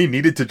actually, Ramin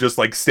needed to just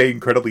like stay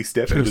incredibly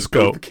stiff and just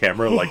go with the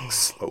camera like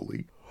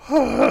slowly.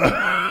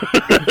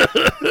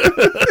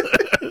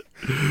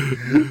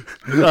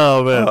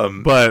 Oh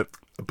man, but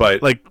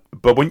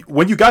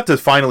when you got to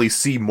finally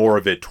see more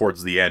of it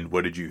towards the end,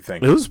 what did you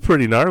think? It was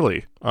pretty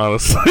gnarly,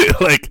 honestly.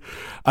 Like,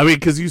 I mean,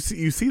 because you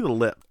see the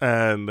lip,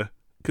 and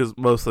because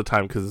most of the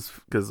time, because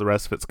the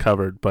rest of it's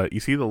covered, but you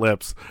see the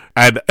lips,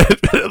 and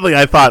like,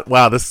 I thought,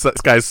 wow, this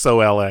guy's so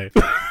LA.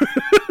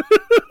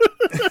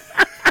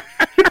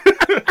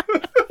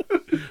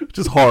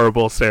 Just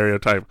horrible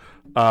stereotype.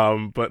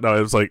 But no,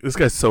 it was like, this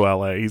guy's so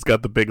LA. He's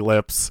got the big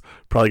lips,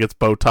 probably gets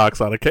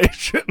Botox on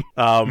occasion.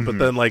 But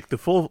then like the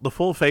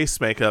full face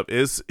makeup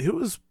it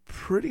was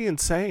pretty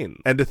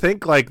insane. And to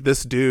think like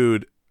this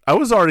dude, I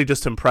was already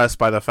just impressed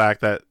by the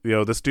fact that, you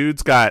know, this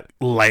dude's got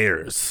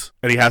layers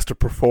and he has to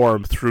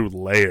perform through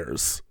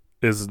layers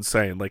is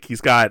insane. Like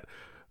he's got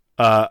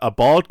a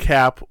bald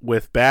cap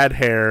with bad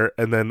hair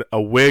and then a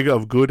wig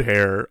of good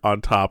hair on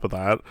top of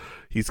that.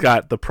 He's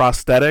got the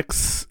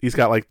prosthetics. He's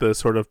got like the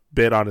sort of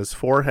bit on his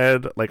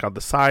forehead, like on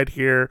the side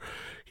here.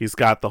 He's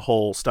got the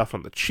whole stuff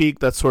on the cheek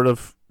that's sort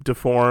of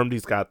deformed.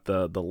 He's got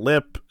the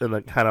lip and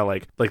then kind of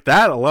like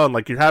that alone.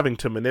 Like you're having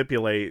to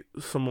manipulate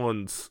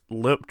someone's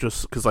lip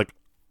just because like,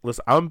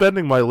 listen, I'm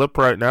bending my lip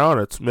right now and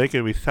it's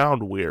making me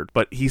sound weird.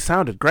 But he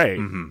sounded great.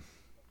 Mm-hmm.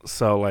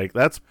 So like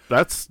that's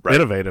right.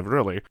 Innovative,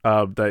 really.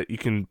 That you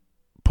can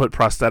put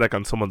prosthetic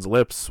on someone's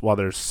lips while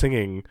they're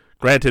singing.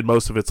 Granted,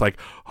 most of it's like,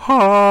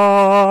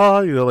 ha,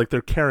 you know, like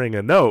they're carrying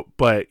a note,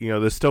 but, you know,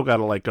 they still got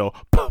to like go,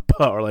 pa,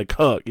 pa, or like,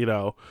 huh, you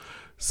know.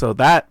 So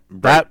that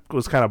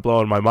was kind of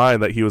blowing my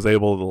mind that he was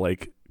able to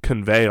like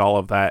convey all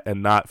of that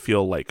and not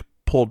feel like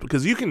pulled,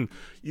 because you can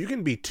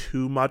be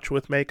too much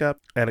with makeup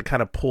and it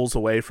kind of pulls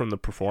away from the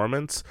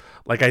performance.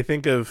 Like I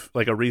think of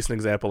like a recent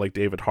example, like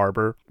David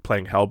Harbour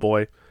playing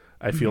Hellboy.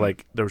 I feel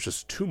like there was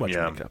just too much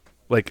makeup.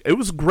 Like it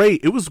was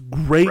great. It was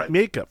great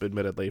makeup,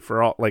 admittedly,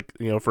 for all, like,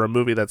 you know, for a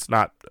movie that's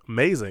not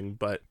amazing,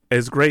 but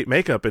it's great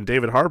makeup. And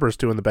David Harbour's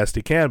doing the best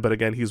he can. But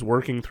again, he's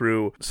working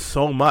through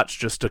so much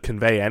just to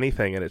convey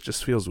anything, and it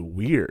just feels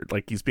weird.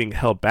 Like he's being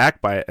held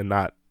back by it, and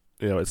not,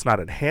 you know, it's not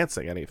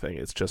enhancing anything.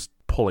 It's just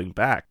pulling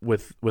back.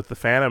 With the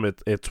Phantom,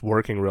 it's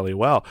working really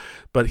well.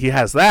 But he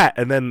has that,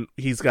 and then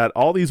he's got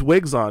all these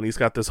wigs on. He's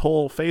got this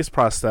whole face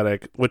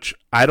prosthetic, which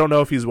I don't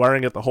know if he's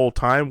wearing it the whole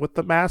time with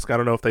the mask. I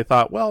don't know if they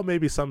thought, well,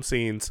 maybe some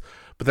scenes,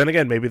 but then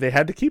again, maybe they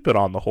had to keep it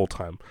on the whole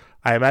time.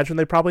 I imagine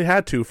they probably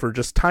had to for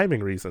just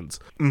timing reasons.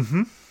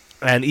 Mm-hmm.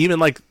 And even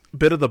like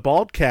bit of the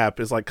bald cap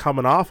is like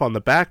coming off on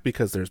the back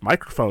because there's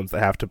microphones that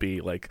have to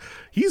be like,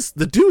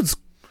 the dude's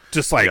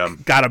just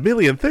like got a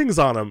million things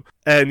on him,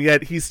 and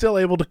yet he's still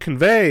able to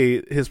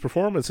convey his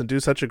performance and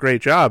do such a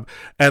great job.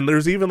 And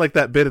there's even like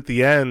that bit at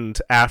the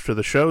end after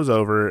the show's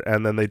over,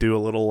 and then they do a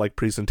little like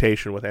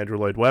presentation with Andrew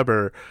Lloyd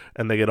Webber,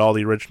 and they get all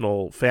the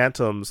original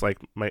Phantoms, like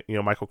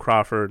Michael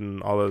Crawford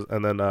and all those,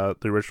 and then the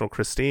original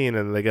Christine,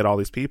 and they get all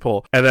these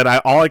people, and then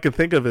all I can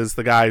think of is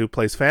the guy who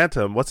plays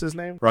Phantom. What's his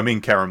name?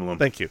 Ramin Karimloo.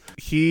 Thank you.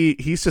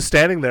 He's just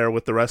standing there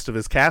with the rest of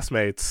his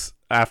castmates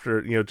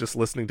after, you know, just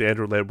listening to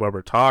Andrew Lloyd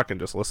Webber talk and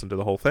just listen to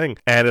the whole thing.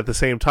 And at the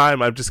same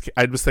time, I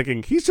was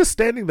thinking, he's just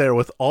standing there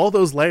with all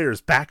those layers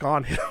back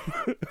on him.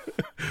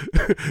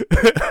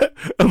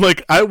 I'm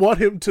like, I want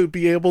him to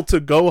be able to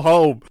go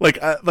home. Like,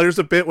 there's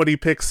a bit when he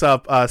picks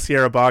up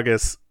Sierra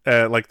Boggess,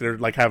 like they're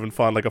like having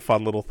fun, like a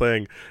fun little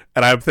thing,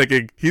 and I'm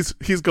thinking he's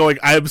going,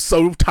 I am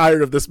so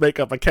tired of this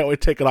makeup, I can't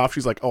wait to take it off.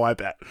 She's like, oh, I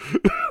bet.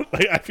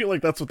 Like, I feel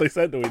like that's what they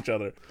said to each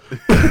other.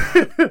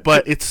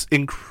 But it's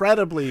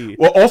incredibly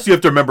well. Also, you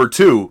have to remember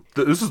too,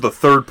 this is the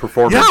third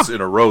performance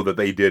in a row that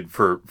they did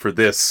for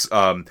this,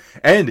 and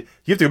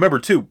you have to remember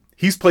too,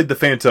 he's played the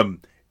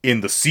Phantom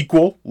in the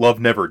sequel Love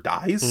Never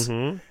Dies,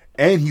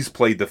 and he's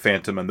played the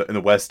Phantom in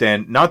the West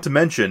End. Not to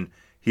mention,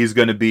 he's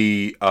going to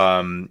be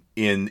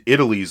in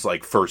Italy's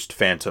like first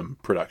Phantom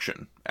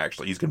production.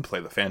 Actually, he's going to play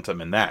the Phantom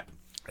in that.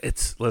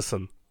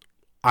 Listen,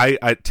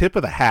 I tip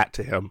of the hat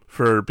to him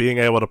for being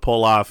able to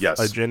pull off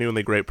a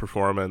genuinely great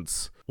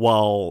performance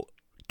while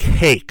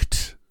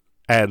caked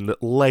and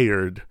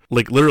layered,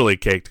 like literally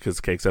caked because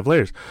cakes have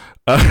layers.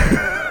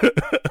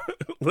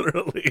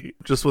 Literally,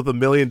 just with a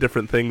million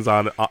different things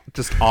on him.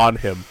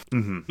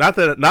 Mm-hmm. Not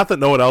that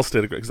no one else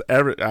did, because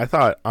I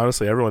thought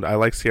honestly everyone. I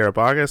liked Sierra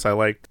Boggess. I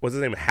liked, what's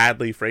his name,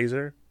 Hadley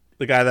Fraser,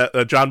 the guy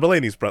that John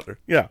Mulaney's brother.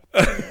 Yeah.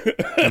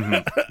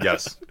 Mm-hmm.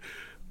 Yes.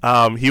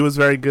 He was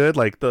very good.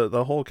 Like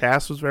the whole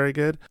cast was very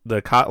good.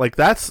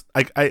 That's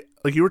I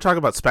like you were talking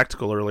about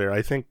spectacle earlier.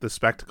 I think the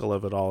spectacle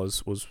of it all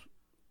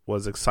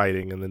was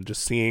exciting, and then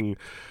just seeing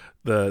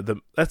I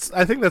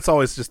think that's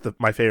always just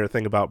my favorite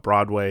thing about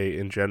Broadway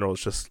in general.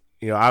 Is just,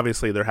 you know,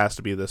 obviously there has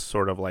to be this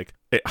sort of like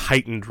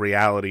heightened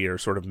reality or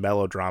sort of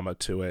melodrama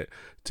to it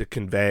to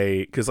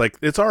convey, because like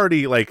it's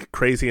already like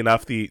crazy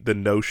enough the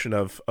notion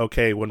of,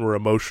 okay, when we're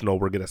emotional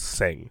we're gonna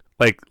sing,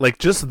 like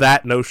just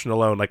that notion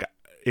alone like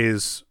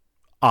is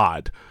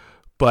odd,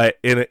 but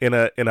in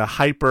a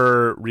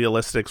hyper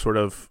realistic sort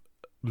of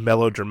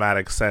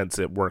melodramatic sense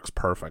it works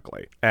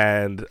perfectly.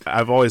 And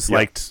I've always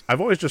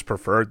just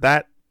preferred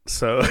that.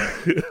 So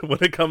when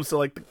it comes to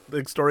like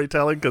the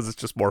storytelling, because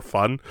it's just more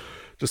fun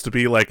just to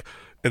be like,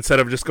 instead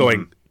of just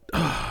going,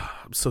 oh,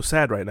 I'm so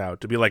sad right now,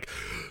 to be like,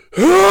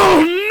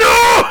 oh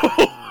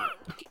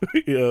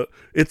no. Yeah,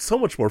 it's so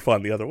much more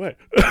fun the other way.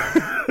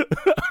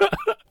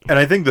 And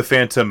I think the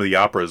Phantom of the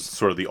Opera is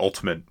sort of the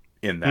ultimate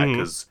in that,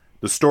 because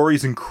the story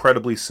is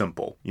incredibly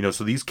simple. You know,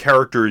 so these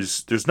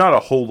characters, there's not a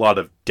whole lot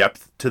of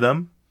depth to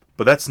them,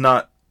 but that's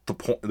not the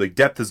point. Like,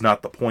 depth is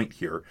not the point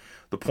here.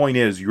 The point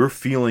is you're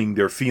feeling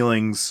their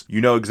feelings.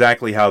 You know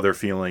exactly how they're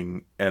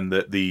feeling, and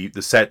the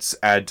sets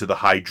add to the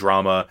high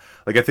drama.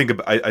 Like I think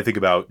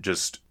about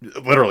just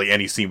literally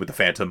any scene with the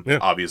Phantom. Yeah.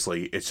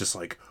 Obviously, it's just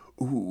like,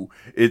 ooh,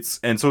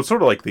 and so it's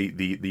sort of like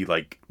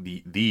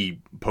the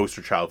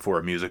poster child for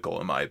a musical,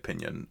 in my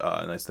opinion.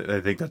 And I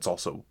think that's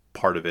also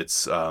part of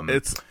its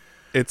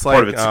it's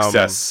part of its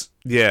success.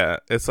 Yeah,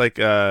 it's like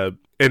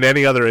in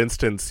any other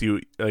instance, you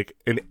like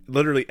in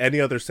literally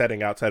any other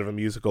setting outside of a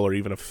musical or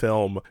even a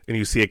film, and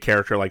you see a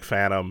character like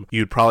Phantom,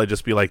 you'd probably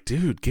just be like,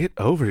 dude, get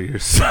over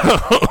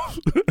yourself.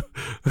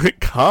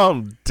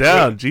 Calm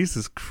down.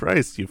 Jesus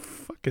Christ, you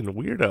fucking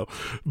weirdo.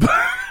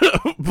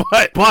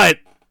 But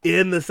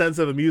in the sense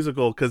of a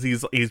musical, because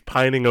he's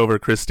pining over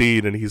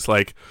Christine, and he's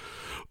like,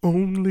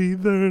 only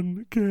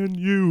then can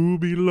you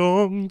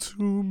belong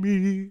to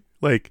me.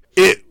 Like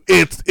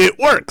it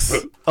works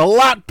a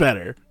lot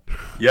better.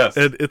 Yes.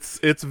 And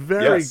it's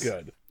very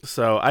good.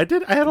 So I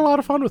had a lot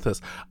of fun with this.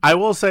 I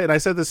will say, and I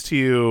said this to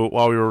you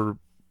while we were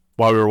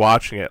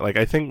watching it, like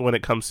I think when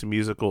it comes to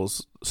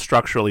musicals,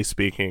 structurally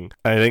speaking,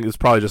 I think it's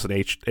probably just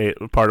a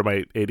part of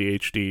my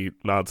ADHD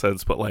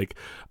nonsense, but like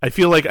I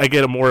feel like I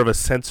get more of a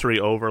sensory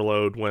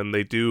overload when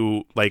they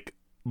do like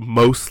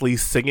mostly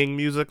singing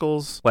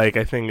musicals. Like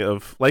I think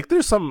of like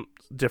there's some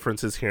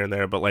differences here and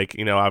there, but like,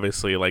 you know,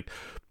 obviously like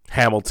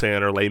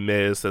Hamilton or Les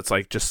Mis, that's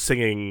like just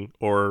singing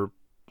or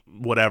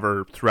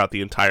whatever throughout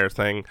the entire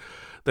thing.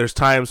 There's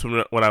times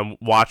when I'm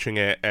watching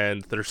it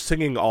and they're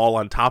singing all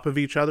on top of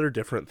each other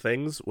different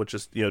things, which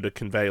is, you know, to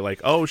convey like,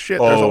 oh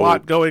shit, there's a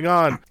lot going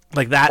on.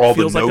 Like that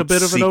feels like a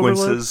bit of an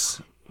overload.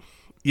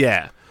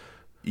 Yeah.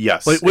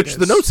 Yes. Like, which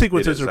the note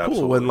sequences are cool,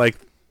 absolutely. When like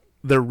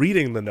they're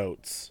reading the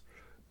notes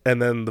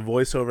and then the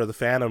voiceover of the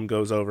Phantom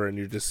goes over and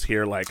you just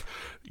hear like,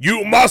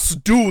 you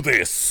must do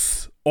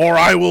this or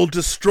I will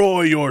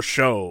destroy your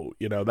show.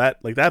 You know, that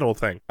whole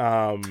thing.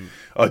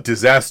 A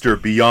disaster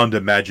beyond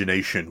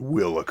imagination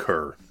will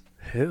occur.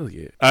 Hell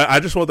yeah. I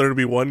just want there to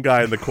be one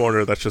guy in the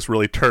corner that's just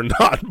really turned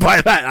on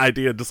by that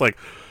idea. Just like,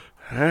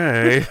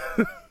 hey.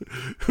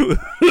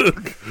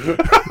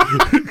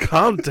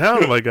 Calm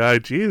down, my guy.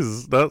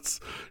 Jesus,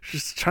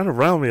 she's trying to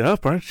rile me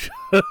up, aren't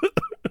you?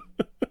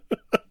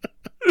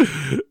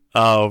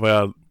 Oh,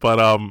 man. But,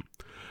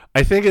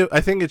 I think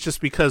it's just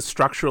because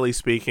structurally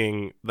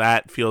speaking,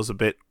 that feels a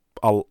bit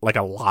like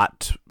a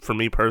lot for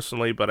me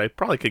personally, but I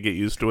probably could get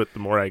used to it the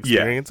more I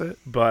experience it.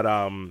 But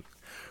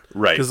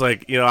right, because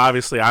like, you know,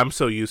 obviously I'm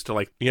so used to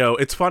like, you know,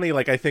 it's funny,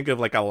 like I think of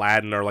like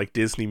Aladdin or like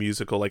Disney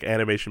musical, like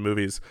animation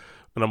movies,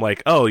 and I'm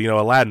like, oh, you know,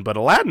 Aladdin, but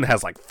Aladdin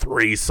has like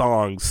 3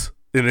 songs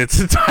in its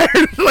entire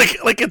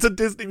like it's a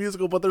Disney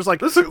musical, but there's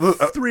like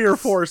 3 or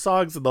 4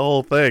 songs in the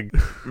whole thing.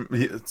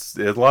 It's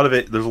a lot of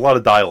it. There's a lot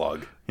of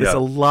dialogue. It's a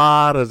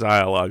lot of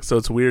dialogue, so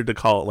it's weird to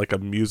call it like a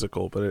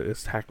musical, but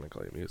it's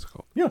technically a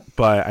musical. Yeah.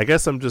 But I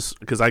guess I'm just,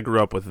 because I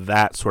grew up with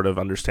that sort of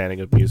understanding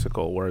of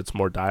musical where it's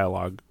more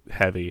dialogue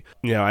heavy.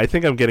 You know, I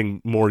think I'm getting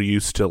more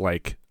used to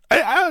like,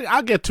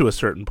 I'll get to a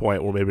certain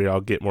point where maybe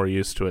I'll get more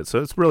used to it. So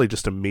it's really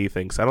just a me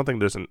thing. So I don't think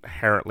there's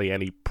inherently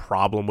any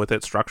problem with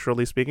it,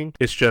 structurally speaking.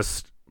 It's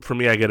just, for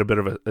me, I get a bit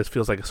of it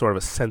feels like a sort of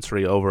a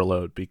sensory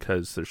overload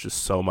because there's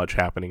just so much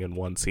happening in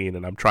one scene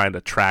and I'm trying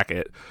to track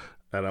it.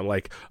 And I'm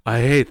like, I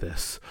hate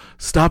this.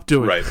 Stop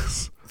doing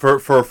this. For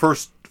a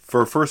first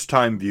for a first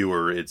time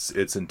viewer, it's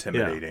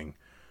intimidating.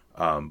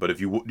 But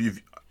if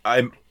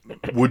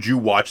would you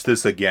watch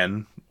this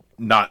again?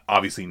 Not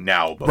obviously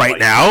now, but right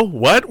now.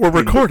 What we're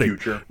recording?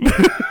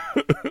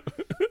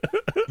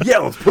 Yeah,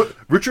 let's put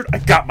Richard. I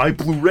got my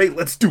Blu-ray.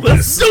 Let's do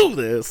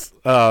this.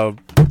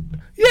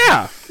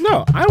 Yeah,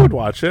 no, I would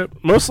watch it.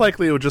 Most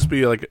likely, it would just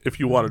be like if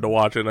you wanted to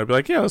watch it, and I'd be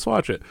like, yeah, let's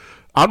watch it.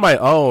 On my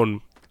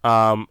own,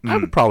 I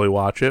would probably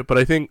watch it, but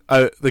I think,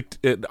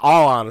 in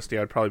all honesty,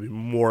 I'd probably be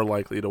more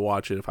likely to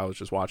watch it if I was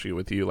just watching it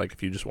with you. Like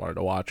if you just wanted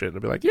to watch it, and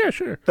I'd be like, yeah,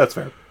 sure, that's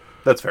fair.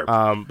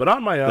 But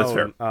on my own, that's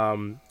fair.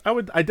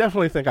 I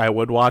definitely think I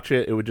would watch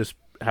it. It would just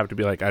have to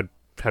be like I'd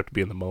have to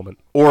be in the moment.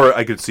 Or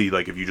I could see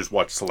like if you just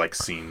watch select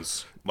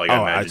scenes. Like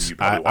I imagine you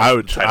probably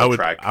watch the title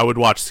track. I would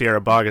watch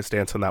Sierra Boggess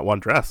dance in that one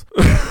dress.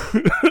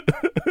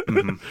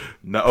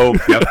 No,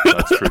 yep,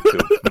 that's true too.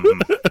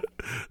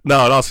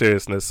 No, in all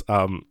seriousness,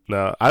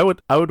 no, I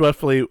would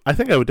definitely. I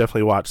think I would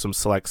definitely watch some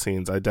select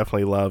scenes. I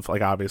definitely love,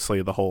 like,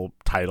 obviously the whole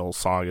title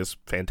song is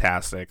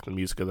fantastic. The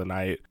music of the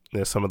night.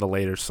 Some of the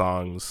later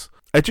songs.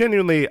 I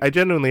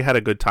genuinely had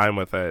a good time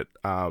with it.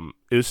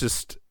 It was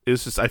just.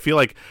 I feel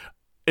like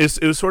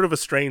it was sort of a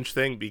strange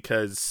thing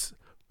because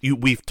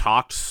we've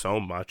talked so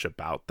much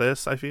about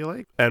this. I feel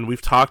like, and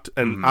we've talked,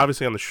 and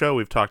obviously on the show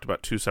we've talked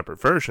about two separate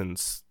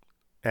versions,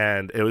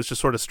 and it was just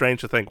sort of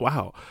strange to think,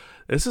 wow,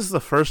 this is the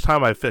first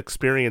time I've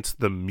experienced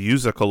the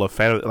musical of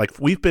fan. Like,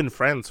 we've been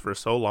friends for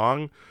so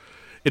long.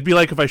 It'd be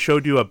like if I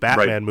showed you a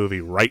Batman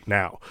movie right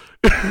now.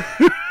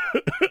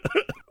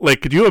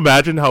 Like, could you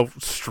imagine how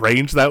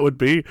strange that would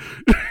be?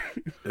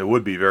 It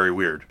would be very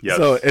weird. Yes.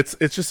 So it's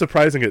just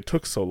surprising it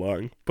took so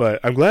long, but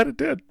I'm glad it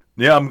did.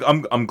 Yeah,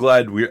 I'm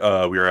glad we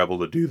were able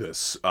to do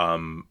this.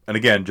 And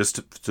again,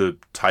 just to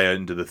tie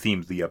into the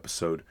themes of the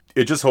episode,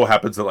 it just so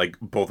happens that like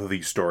both of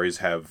these stories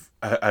have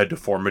a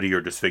deformity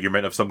or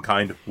disfigurement of some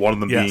kind. One of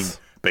them being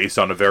based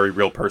on a very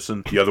real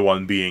person, the other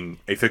one being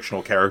a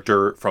fictional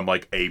character from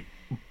like a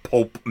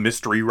pulp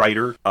mystery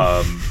writer.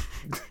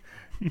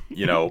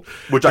 You know,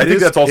 which I think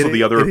that's also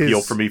the other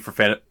appeal for me for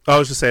fan. I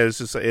was just saying,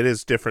 it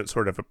is different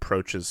sort of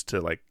approaches to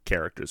like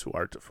characters who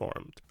are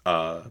deformed.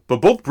 But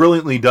both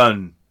brilliantly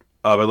done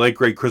by late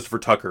great Christopher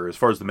Tucker as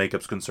far as the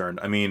makeup's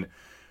concerned. I mean,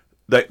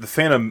 the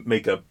Phantom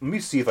makeup. Let me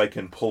see if I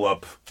can pull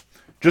up,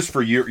 just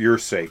for your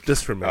sake.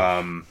 Just for me,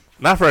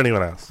 not for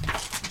anyone else.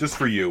 Just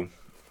for you.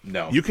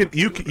 No, you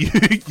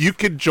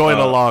can join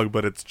along,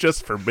 but it's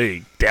just for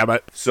me. Damn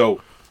it. So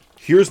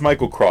here's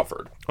Michael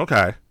Crawford.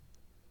 Okay.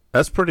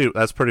 That's pretty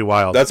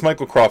wild. That's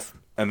Michael Crawford.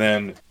 And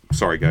then,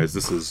 sorry guys,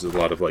 this is a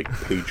lot of like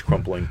page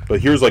crumpling. But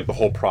here's like the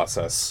whole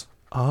process.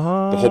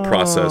 Oh. The whole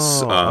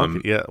process.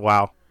 Okay. Yeah,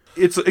 wow.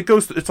 It's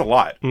a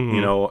lot,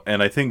 you know,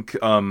 and I think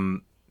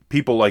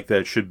people like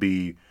that should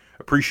be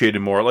appreciated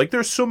more. Like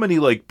there's so many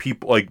like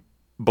people like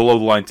below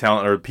the line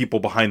talent or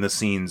people behind the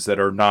scenes that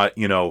are not,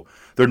 you know,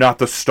 they're not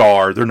the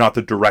star, they're not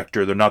the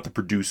director, they're not the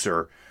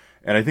producer.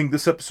 And I think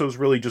this episode's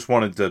really just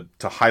wanted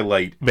to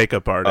highlight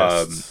makeup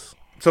artists.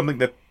 Something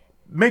that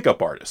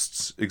makeup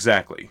artists,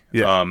 exactly.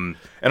 Yeah. And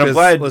I'm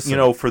glad, you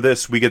know, for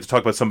this we get to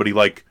talk about somebody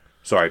like.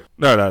 Sorry.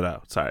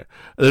 No. Sorry.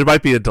 There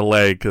might be a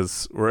delay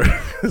because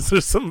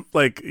there's some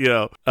like, you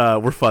know,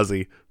 we're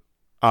fuzzy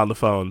on the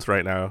phones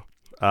right now.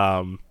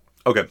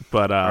 Okay.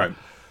 But all right.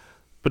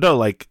 But no,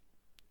 like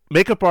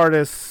makeup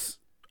artists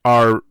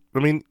are. I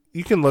mean,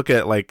 you can look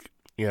at like,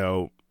 you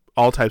know,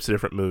 all types of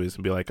different movies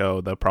and be like,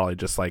 oh, they're probably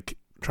just like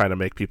trying to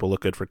make people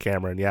look good for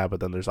camera, and yeah, but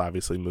then there's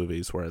obviously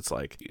movies where it's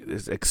like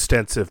there's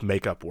extensive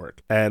makeup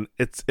work, and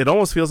it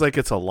almost feels like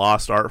it's a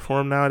lost art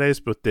form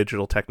nowadays with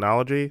digital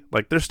technology.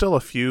 Like there's still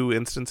a few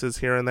instances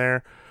here and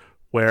there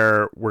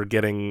where we're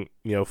getting,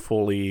 you know,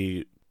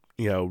 fully,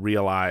 you know,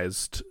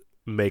 realized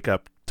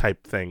makeup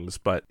type things,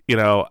 but you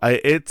know,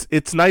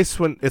 it's nice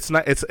when it's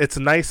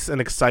nice and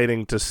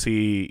exciting to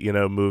see, you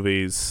know,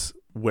 movies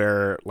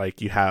where like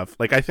you have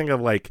like I think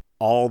of like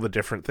all the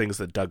different things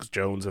that Doug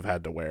Jones have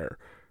had to wear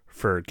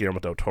for Guillermo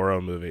del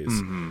Toro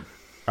movies,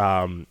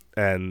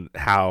 and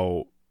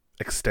how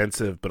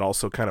extensive but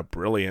also kind of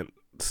brilliant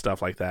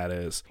stuff like that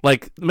is.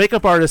 Like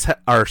makeup artists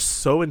are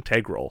so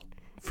integral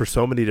for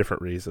so many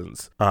different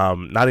reasons,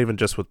 not even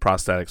just with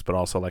prosthetics, but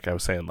also like I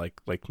was saying,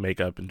 like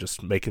makeup and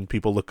just making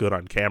people look good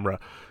on camera,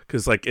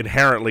 because like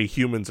inherently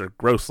humans are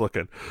gross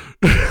looking.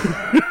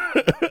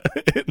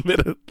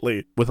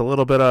 Admittedly, with a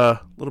little bit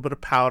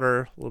of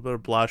powder, a little bit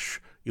of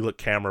blush, you look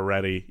camera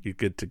ready, you're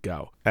good to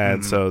go.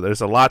 And so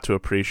there's a lot to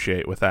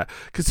appreciate with that,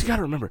 because you got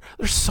to remember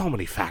there's so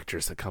many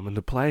factors that come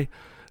into play,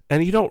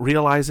 and you don't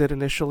realize it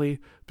initially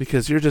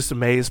because you're just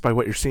amazed by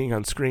what you're seeing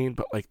on screen.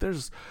 But like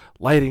there's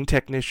lighting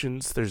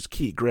technicians, there's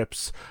key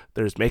grips,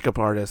 there's makeup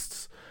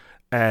artists,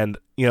 and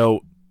you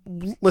know,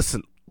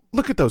 listen,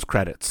 look at those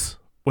credits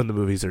when the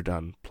movies are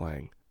done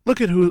playing.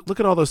 Look at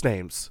all those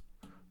names,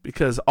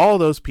 because all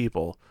those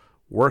people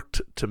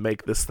worked to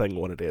make this thing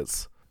what it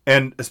is.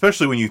 And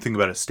especially when you think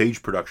about a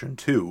stage production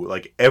too,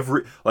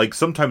 like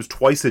sometimes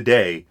twice a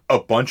day, a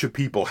bunch of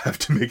people have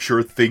to make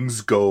sure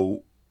things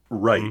go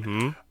right.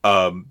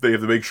 They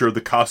have to make sure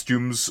the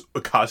costumes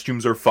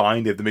are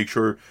fine. They have to make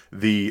sure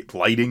the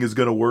lighting is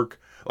going to work.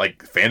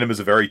 like Fandom is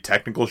a very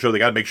technical show. They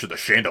got to make sure the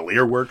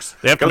chandelier works.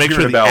 They have to I was make sure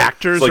hearing the about-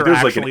 actors so, like, are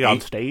there's, like, actually an on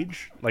eight-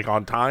 stage, like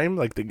on time.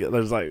 Like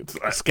there's like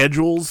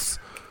schedules.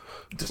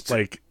 Just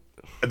like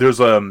There's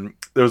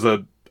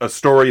a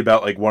story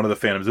about like one of the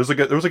Phantoms. There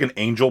was like an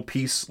angel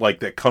piece like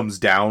that comes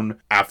down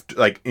after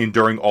like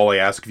during All I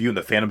Ask of You, and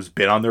the Phantom's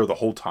been on there the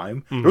whole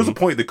time. There was a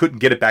point they couldn't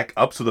get it back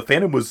up, so the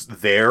Phantom was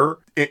there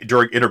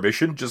during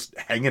intermission, just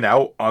hanging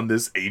out on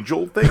this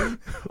angel thing.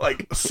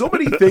 Like so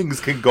many things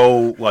can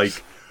go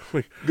like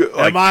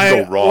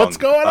go wrong. What's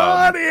going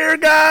on here,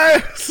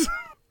 guys?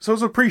 So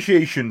it's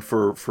appreciation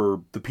for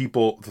the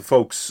people, the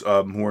folks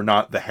who are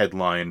not the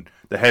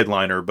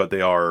headliner, but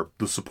they are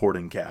the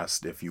supporting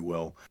cast, if you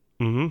will.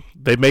 Mm-hmm.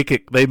 They make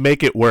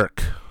it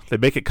work. They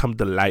make it come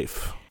to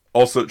life.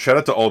 Also, shout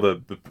out to all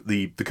the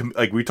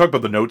like we talked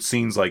about the note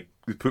scenes, like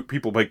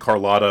people like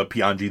Carlotta,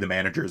 Piangi, the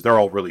managers. They're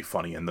all really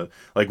funny, and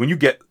like when you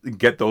get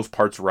those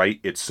parts right,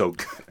 it's so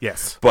good.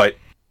 Yes. But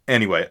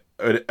anyway,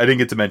 I didn't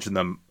get to mention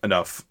them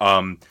enough.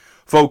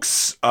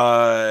 Folks,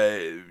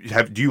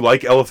 do you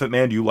like Elephant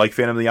Man? Do you like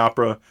Phantom of the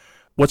Opera?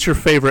 What's your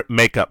favorite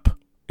makeup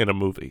in a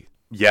movie?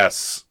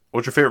 Yes.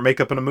 What's your favorite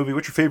makeup in a movie?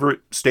 What's your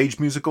favorite stage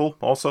musical?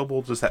 Also,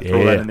 we'll just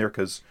throw that in there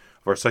because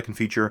of our second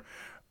feature.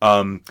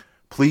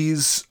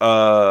 Please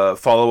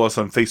follow us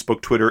on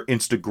Facebook, Twitter,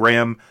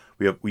 Instagram.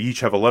 We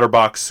each have a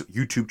Letterboxd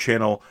YouTube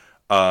channel.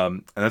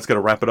 And that's going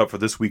to wrap it up for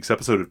this week's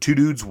episode of Two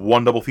Dudes,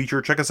 One Double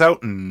Feature. Check us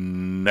out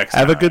next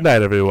time. Have a good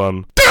night,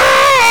 everyone.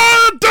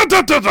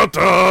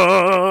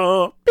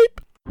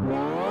 Beep.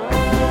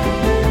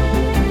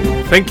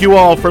 Thank you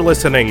all for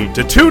listening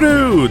to Two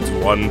Dudes,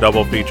 One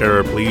Double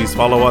Feature. Please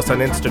follow us on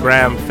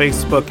Instagram,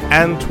 Facebook,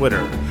 and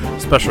Twitter.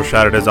 Special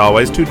shout out, as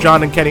always, to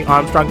John and Kenny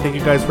Armstrong. Thank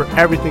you guys for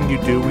everything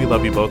you do. We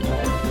love you both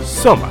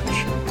so much.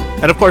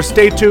 And, of course,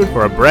 stay tuned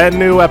for a brand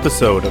new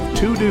episode of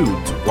Two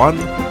Dudes, One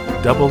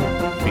Double